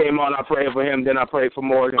then Nate came on, I prayed for him, then I prayed for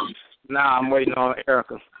Morgan. Now I'm waiting on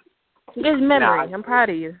Erica. Good memory. I'm proud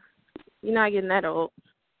of you. You're not getting that old.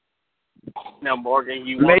 Now, Morgan,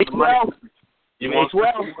 you want the money. You want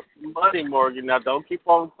some money, Morgan. Now, don't keep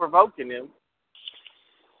on provoking him.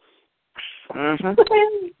 Mm-hmm.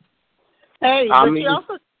 Hey, but you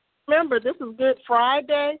also remember this is Good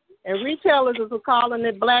Friday, and retailers are calling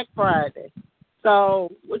it Black Friday.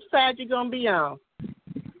 So, which side you gonna be on?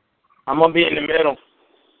 I'm gonna be in the middle.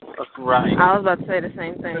 That's right. I was about to say the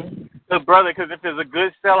same thing. Good brother, because if it's a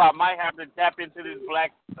good sell, I might have to tap into this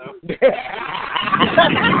black stuff.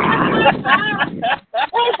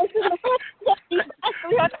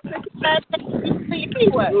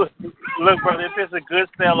 Look, brother, if it's a good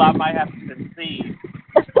sell, I might have to concede.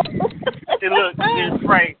 And look, here's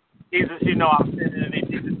Frank. I'm sitting in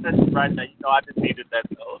Jesus' session right now. I just needed that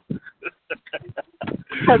though.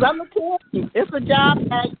 Because I'm going to tell you, it's a job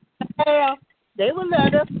that they will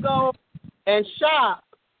let us go and shop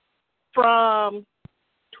from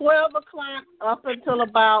 12 o'clock up until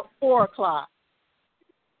about 4 o'clock.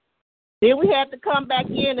 Then we have to come back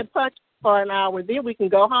in and punch for an hour. Then we can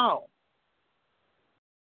go home.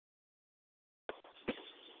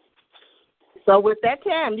 So with that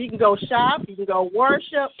time, you can go shop, you can go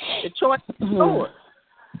worship, the choice is yours.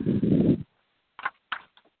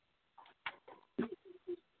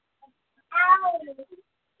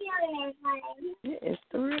 It's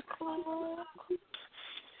 3 o'clock.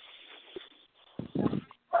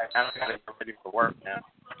 I gotta get ready for work now.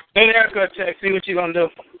 Hey, Erica, text. See what you gonna do.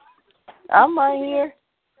 I'm right here.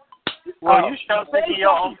 Well, you should take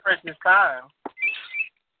your own precious time.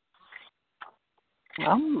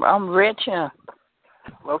 I'm rich, huh?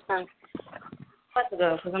 Okay. Let's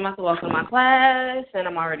go, because I'm about to walk to my class, and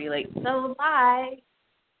I'm already late. So, bye.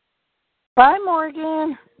 Bye,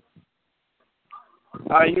 Morgan.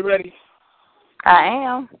 Are you ready? I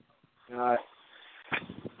am. All right.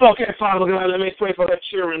 Okay, Father God, let me pray for the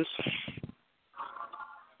children.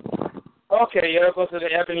 Okay, you go to the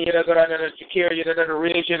ebony, you go to the secure, you go to the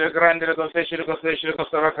ridge, you go to the fish, you go to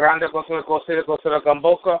the grande, go to the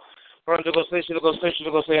gamboka, from the go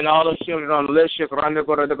and all the children on the list, you go to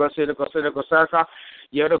the sarka,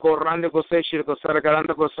 you go rande go you go sarka,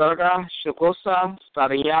 grande go sarka, shukosa,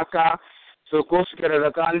 stariaka, sukoska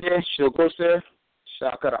the gande, shukose,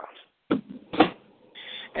 shakara.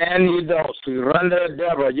 And you don't. You run to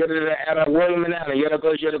Deborah. You're to the William and Anna. You're to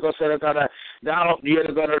go to the Donald. You're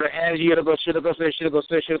to go to the Angie. You're to go to the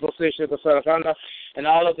and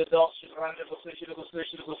all of the adults should run to go to the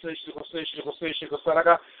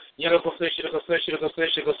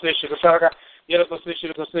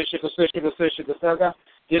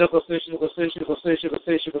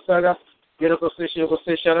You're to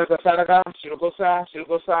go to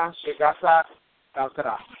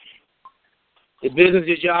the your business,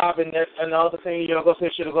 your job, and all the things, you know, go say,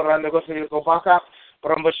 go around, go say, go back up.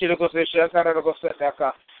 Rumbo, she go say, go set that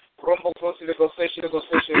up. Rumbo, go say, go say, go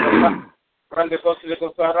say, go back. Run the go say, go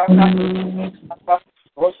saraka.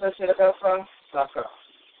 Go say, go saka.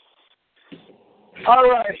 All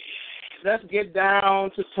right, let's get down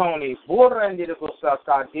to Tony. Borra and go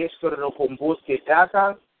saka, disco, no combuske,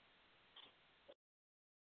 data.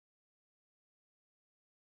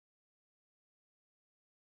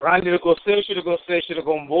 Randi go station to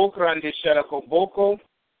go book, Randi Sharako Boko.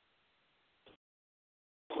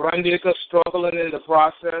 Randi go struggling in the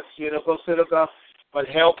process, you know, go but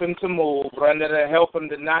help him to move. Randi to help him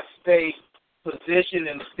to not stay positioned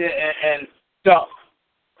and stuck.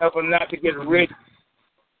 Help him not to get rich,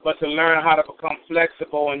 but to learn how to become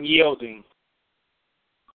flexible and yielding.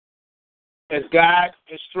 As God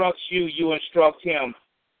instructs you, you instruct him.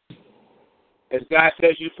 As God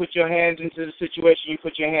says you put your hand into the situation, you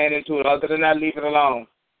put your hand into it. Other than that, leave it alone.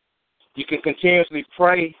 You can continuously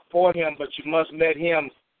pray for him, but you must let him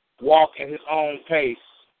walk at his own pace.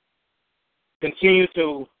 Continue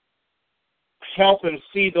to help him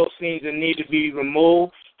see those things that need to be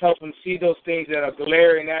removed. Help him see those things that are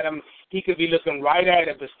glaring at him. He could be looking right at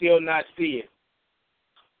it, but still not see it.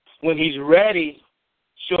 When he's ready,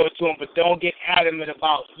 show it to him, but don't get adamant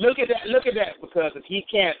about, look at that, because if he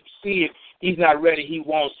can't see it, he's not ready, he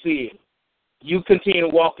won't see it. You continue to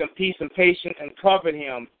walk in peace and patience and cover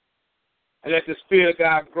him, and let the Spirit of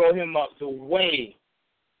God grow him up the way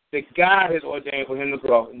that God has ordained for him to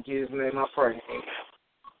grow. In Jesus' name I pray.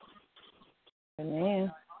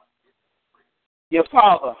 Amen. Your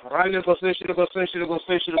Father,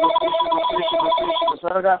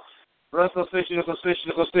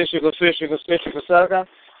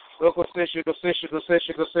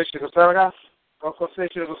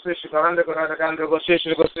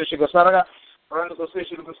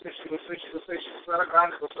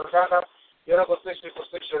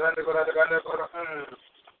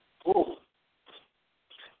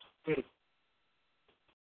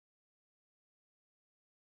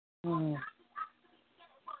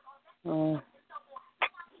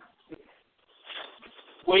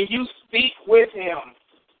 when you speak with him,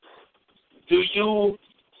 do you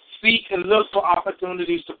seek and look for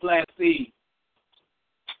opportunities to plant seeds?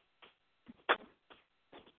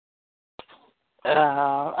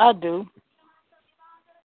 I do.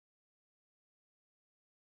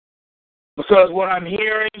 Because what I'm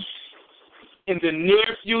hearing, in the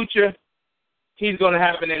near future, he's going to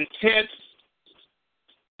have an intense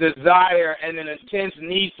desire and an intense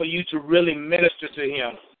need for you to really minister to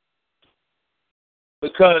him.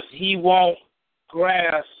 Because he won't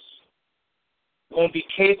be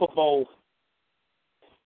capable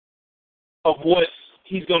of what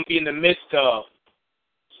he's going to be in the midst of.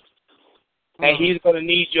 And he's going to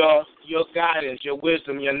need your guidance, your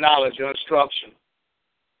wisdom, your knowledge, your instruction.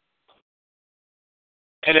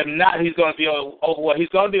 And if not, he's going to be overwhelmed. He's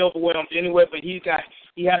going to be overwhelmed anyway, but he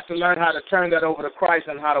has to learn how to turn that over to Christ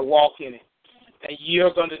and how to walk in it. And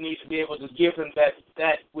you're going to need to be able to give him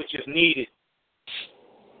that which is needed.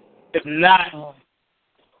 If not,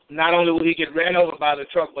 not only will he get ran over by the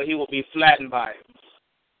truck, but he will be flattened by it.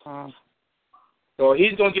 So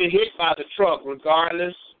he's going to get hit by the truck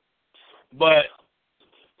regardless, but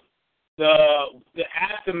the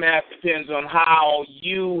aftermath depends on how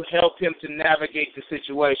you help him to navigate the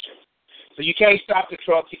situation. So you can't stop the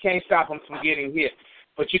truck, you can't stop him from getting hit,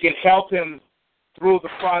 but you can help him through the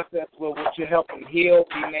process where which you help him heal,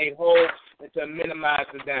 be made whole, and to minimize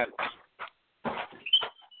the damage.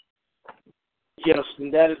 Yes,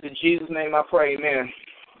 and that is in Jesus' name I pray, amen.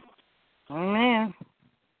 Amen.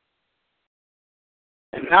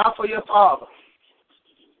 And now for your father.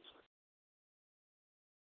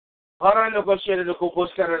 I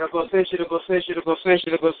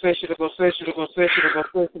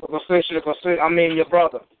mean your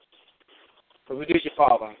brother. Because we did your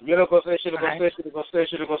father. You know, go session.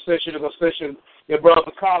 Your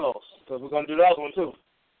brother Carlos. Because we're going to do the other one too.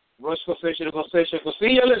 Rush go session.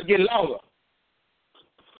 See you, let's get longer.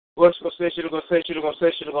 Rush go session.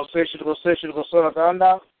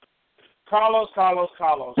 Carlos.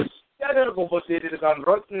 Yeah, they'll go put it on.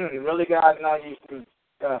 You really got now you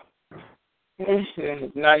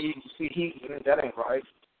now you see that ain't right.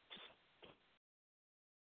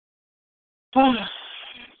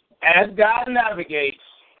 As God navigates,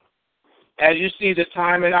 as you see the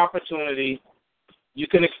time and opportunity, you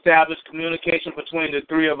can establish communication between the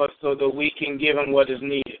three of us so that we can give him what is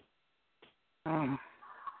needed.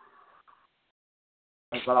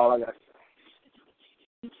 That's all I got to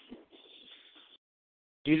say.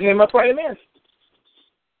 Jesus' name I pray, amen.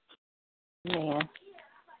 Yeah.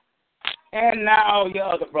 And now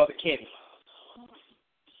your other brother, Kenny.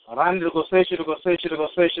 Rando go session,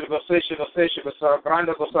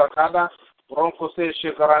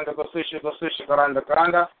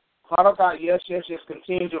 Father God, yes,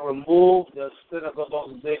 continue to remove those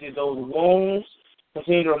wounds,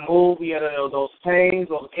 continue to remove those pains,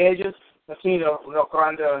 those edges, continue to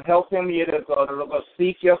help him, to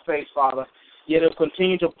seek your face, Father. To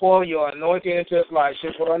continue to pour your anointing into his life,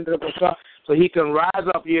 so he can rise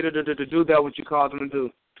up here to do that what you called him to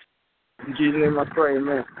do. In Jesus' name I pray,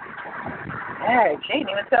 amen. Hey, she ain't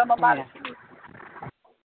even tell nobody.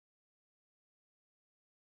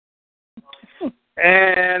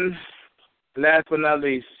 And last but not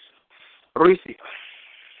least, Reese.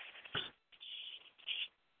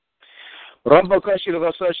 Rombo kashi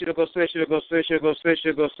go sashi go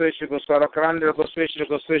sarakranda go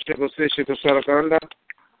sarakranda.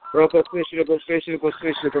 Roko go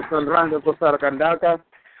sanranda go sarakandaka.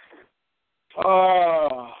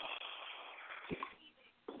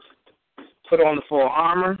 Put on the full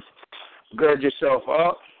armor. Gird yourself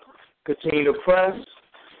up. Continue to press.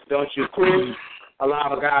 Don't you quit.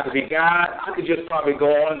 Allow God to be God. I could just probably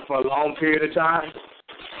go on for a long period of time.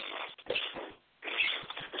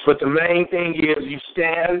 But the main thing is you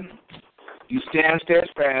stand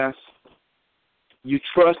steadfast, you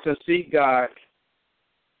trust and seek God,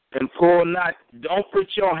 and don't put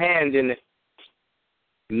your hand in it.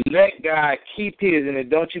 Let God keep his in it.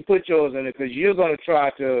 Don't you put yours in it, because you're going to try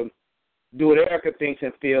to do what Erica thinks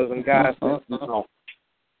and feels, and God says no.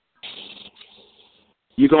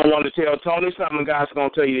 You're going to want to tell Tony something, and God's going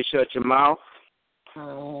to tell you to shut your mouth.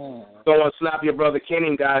 Don't want to slap your brother Kenny,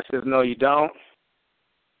 and God says no, you don't.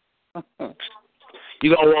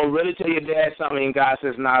 You're going to want to really tell your dad something, and God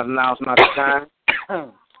says now's not the time.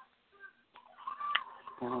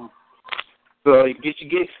 So go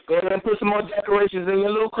ahead and put some more decorations in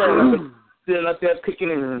your little corner. Still up there cooking,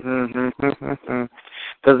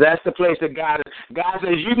 because that's the place that God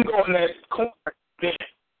says you can go in that corner.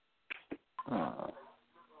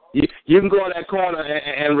 You can go in that corner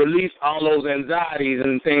and release all those anxieties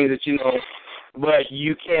and things that you know, but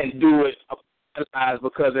you can't do it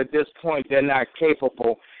because at this point they're not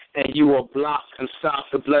capable, and you will block and stop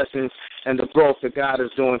the blessings and the growth that God is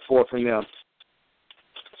doing forth in them.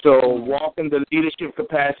 So walk in the leadership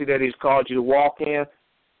capacity that he's called you to walk in.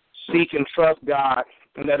 Seek and trust God,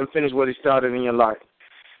 and let him finish what he started in your life.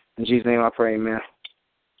 In Jesus' name I pray, amen.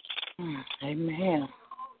 Amen.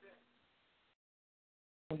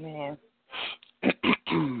 Amen.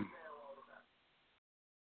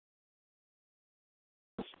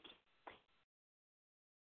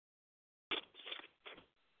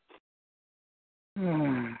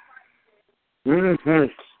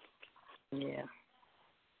 Yeah.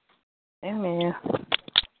 Amen.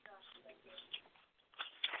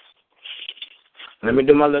 Let me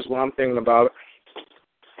do my list while I'm thinking about it.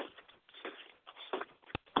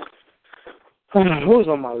 Who's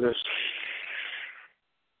on my list?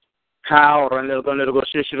 How Randel go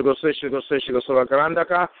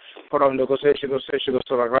Grandaka, Porondo go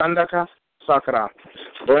Grandaka, Sakra.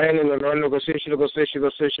 Brandon go Sagara,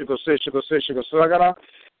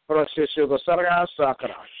 Procession go Sarga,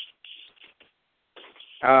 Sakra.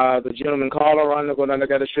 The gentleman caller on the go to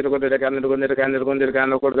get a shit go to the gun to go to the gun to go to the gun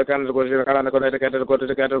to go to the gun to go to the gun to go to the gun to go to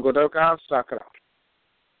the gun to go to the Sakra.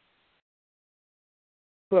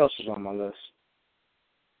 Who else is on my list?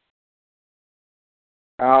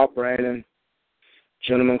 Al, Brandon,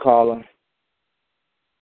 gentleman caller.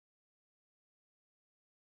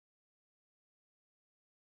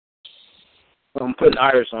 I'm putting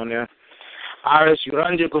Iris on there. Iris, you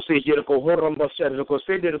run the Cossi, go Horum, Bosser, go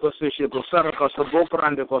City, go Sisha, go Saraka,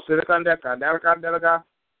 Bopran, the Cosiracanda, Kadaraka,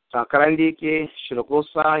 Sakrandiki,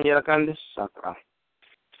 Shirokosa, Yarakand, Sakra.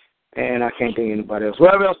 And I can't think of anybody else.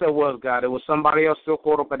 Whoever else there was, God, it was somebody else still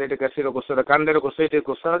caught up at the Casino, go Saracanda, go City,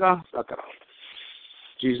 go Saraka, Sakra.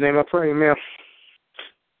 In Jesus' name I pray, amen.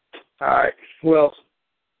 All right. Who else?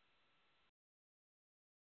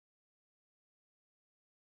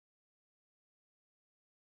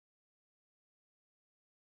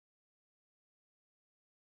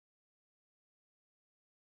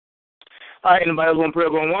 All right, anybody else want prayer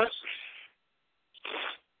going once?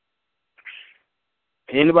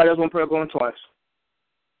 Anybody else want prayer going twice?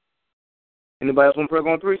 Anybody else want prayer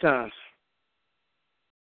going 3 times?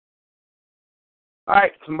 All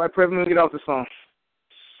right, somebody pray for me and get off the phone.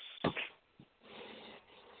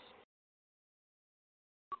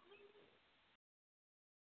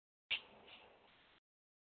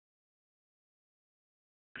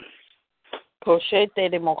 Koshete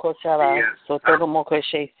de mokoshara, sotoro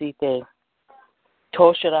mokoshe site,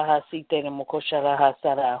 toshara hasite de mokoshara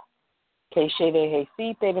hasara, keshe de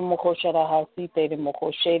hesite de mokoshara hasite de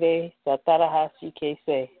mokoshe satara hasi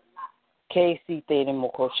kese, kesite de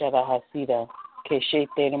mokoshara hasida,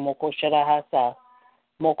 keshete de mokoshara hasa,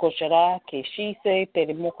 mokoshara keshise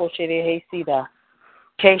de mokoshere hesida,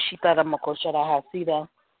 keshita de mokoshara hasida,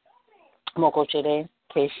 mokoshere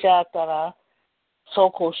keshatara,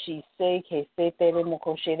 Soko shi se ke se te re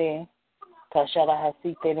moko shere, kashara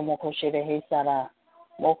hasi te re moko shere he sara,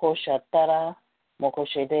 moko shatara, moko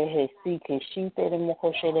shere he si ke shi te re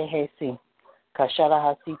moko shere he si, kashara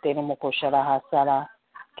hasi te re moko shara hasara,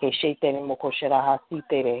 ke she te re moko shara hasi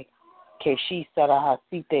te re, ke shi sara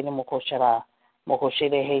hasi te re moko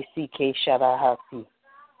shere he si ke shara hasi,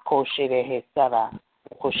 ko shere he sara,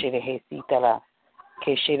 ko shere he si tara,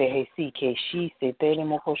 ke shere he si ke shi se te re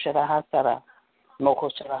moko shara hasara,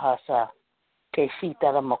 Mokoshara hasa,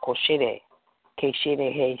 Keshitara Mokoshere,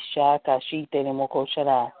 Keshere he shaka shitere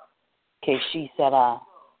Mokoshara, Keshisara,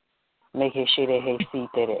 Mekeshere he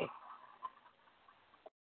sitere.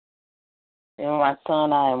 And my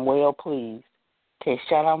son, I am well pleased.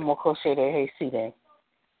 Keshara Mokoshere he sire,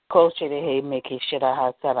 Koshere he Mekeshara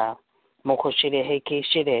hasara, Mokoshere he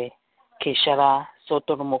Keshere, Keshara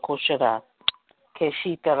Sotoro Mokoshara,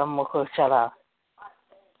 Keshitara Mokoshara.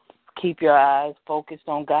 Keep your eyes focused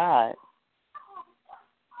on God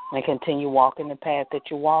and continue walking the path that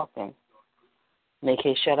you're walking. Make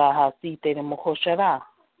it shara ha si te de moko shara.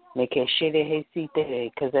 Make it shire he si te,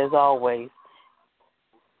 because as always,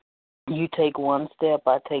 you take one step,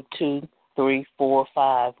 I take 2, 3, 4,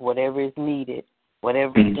 5, whatever is needed,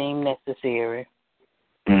 whatever is deemed necessary.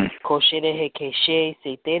 Ko shire he ke she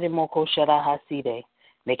si te de moko shara ha si de.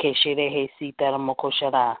 Make it shire he si te de moko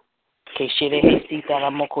shara. Ke shire he si te de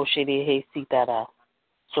moko shire he si te de.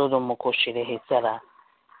 So de moko shire he sara.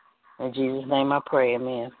 In Jesus' name I pray,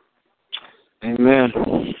 amen. Amen.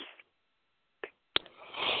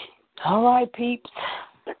 All right, peeps.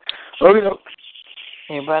 Okay.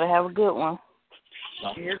 Everybody have a good one.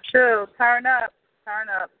 You too. Turn up. Turn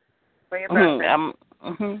up. For your birthday.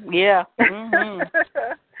 Yeah.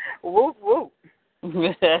 Whoop, whoop.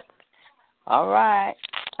 All right.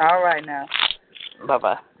 All right now.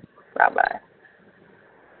 Bye-bye. Bye-bye.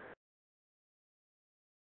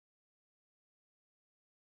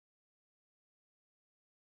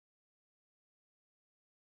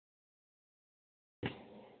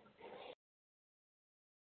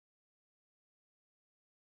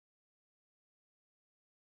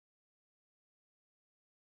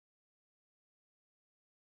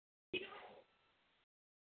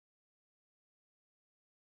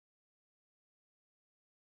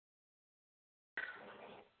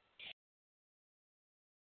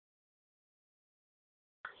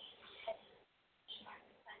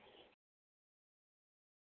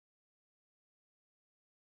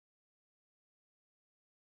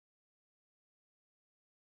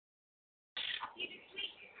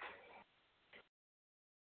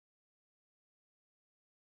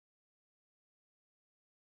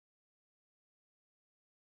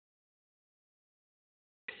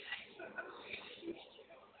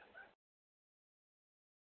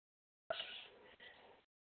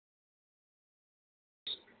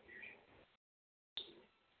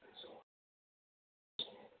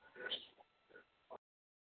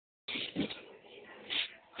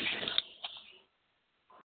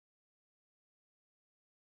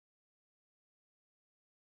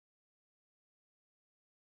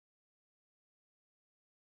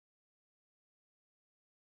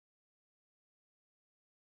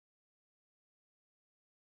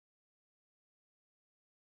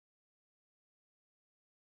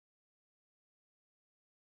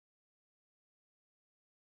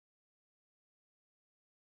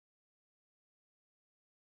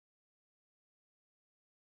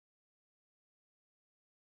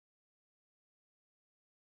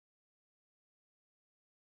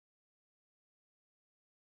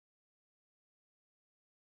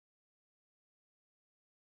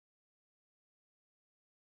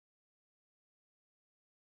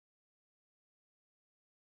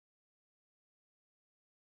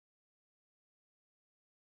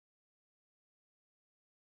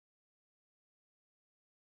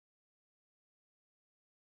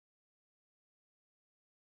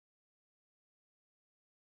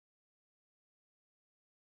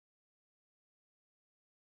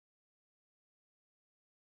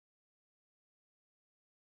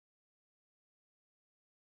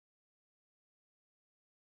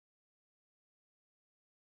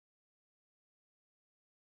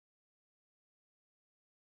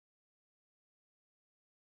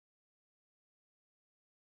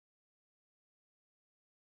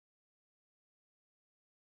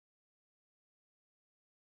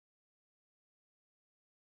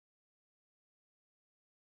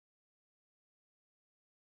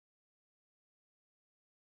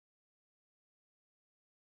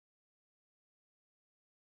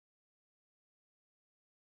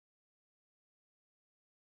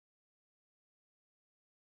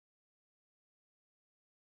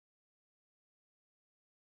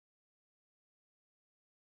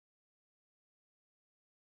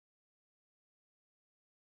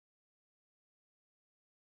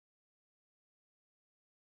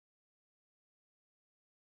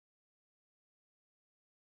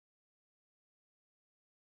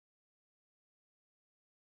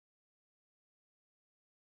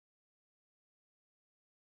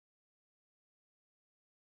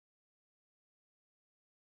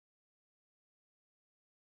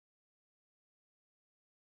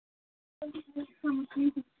 Okay.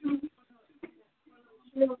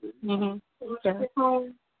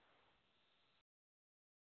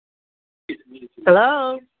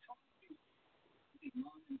 Hello.